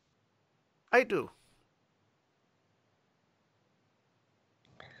go. I do.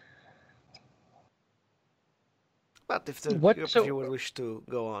 But if the group of you would wish to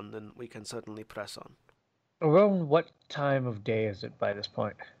go on, then we can certainly press on. Around what time of day is it by this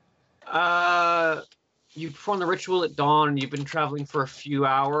point? You perform the ritual at dawn. You've been traveling for a few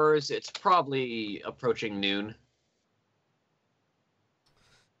hours. It's probably approaching noon.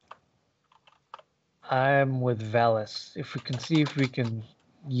 I'm with Vallus. If we can see if we can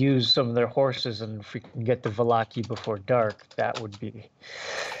use some of their horses and if we can get to Vallaki before dark, that would be...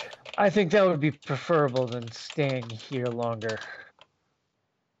 I think that would be preferable than staying here longer.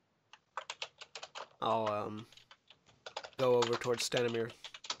 I'll go over towards Stanimir.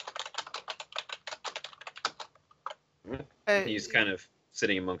 He's kind of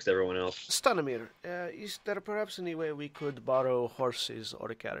sitting amongst everyone else. Stanimir, is there perhaps any way we could borrow horses or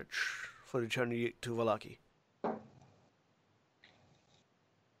a carriage for the journey to Vallaki?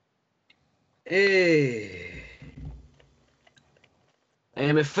 I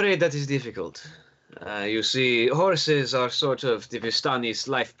am afraid that is difficult. You see, horses are sort of the Vistani's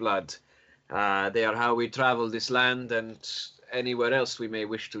lifeblood. They are how we travel this land and anywhere else we may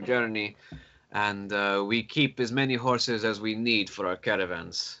wish to journey. And we keep as many horses as we need for our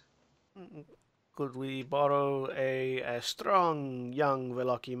caravans. Could we borrow a strong young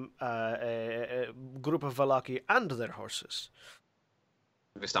Velaki, a group of Velaki and their horses?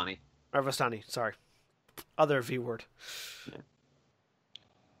 Vistani. Or Vistani, sorry. Other V word.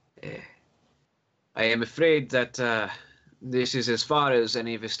 I am afraid that this is as far as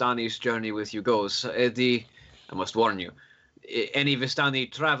any Vistani's journey with you goes. I must warn you, any Vistani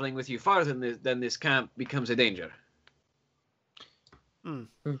traveling with you farther than this camp becomes a danger.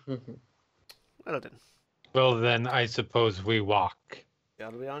 Well then. Well, then I suppose we walk.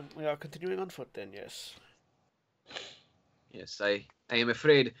 We are continuing on foot then, yes. Yes, I am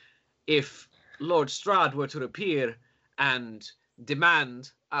afraid if Lord Strahd were to appear and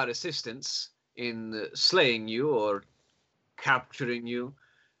demand our assistance in slaying you or capturing you,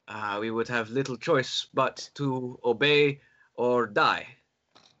 we would have little choice but to obey or die.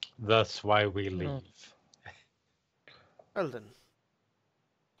 That's why we leave. Well then.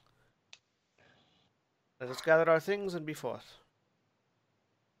 Let us gather our things and be forth.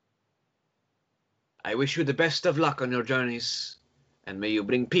 I wish you the best of luck on your journeys, and may you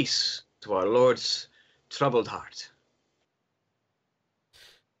bring peace to our Lord's troubled heart.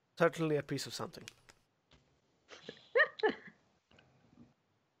 Certainly a piece of something.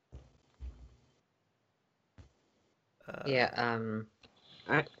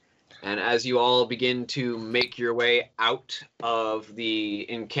 Alright. And as you all begin to make your way out of the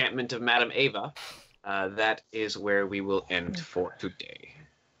encampment of Madame Ava, that is where we will end for today.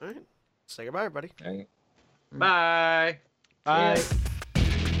 All right. Say goodbye, everybody. Bye. Bye. Yeah.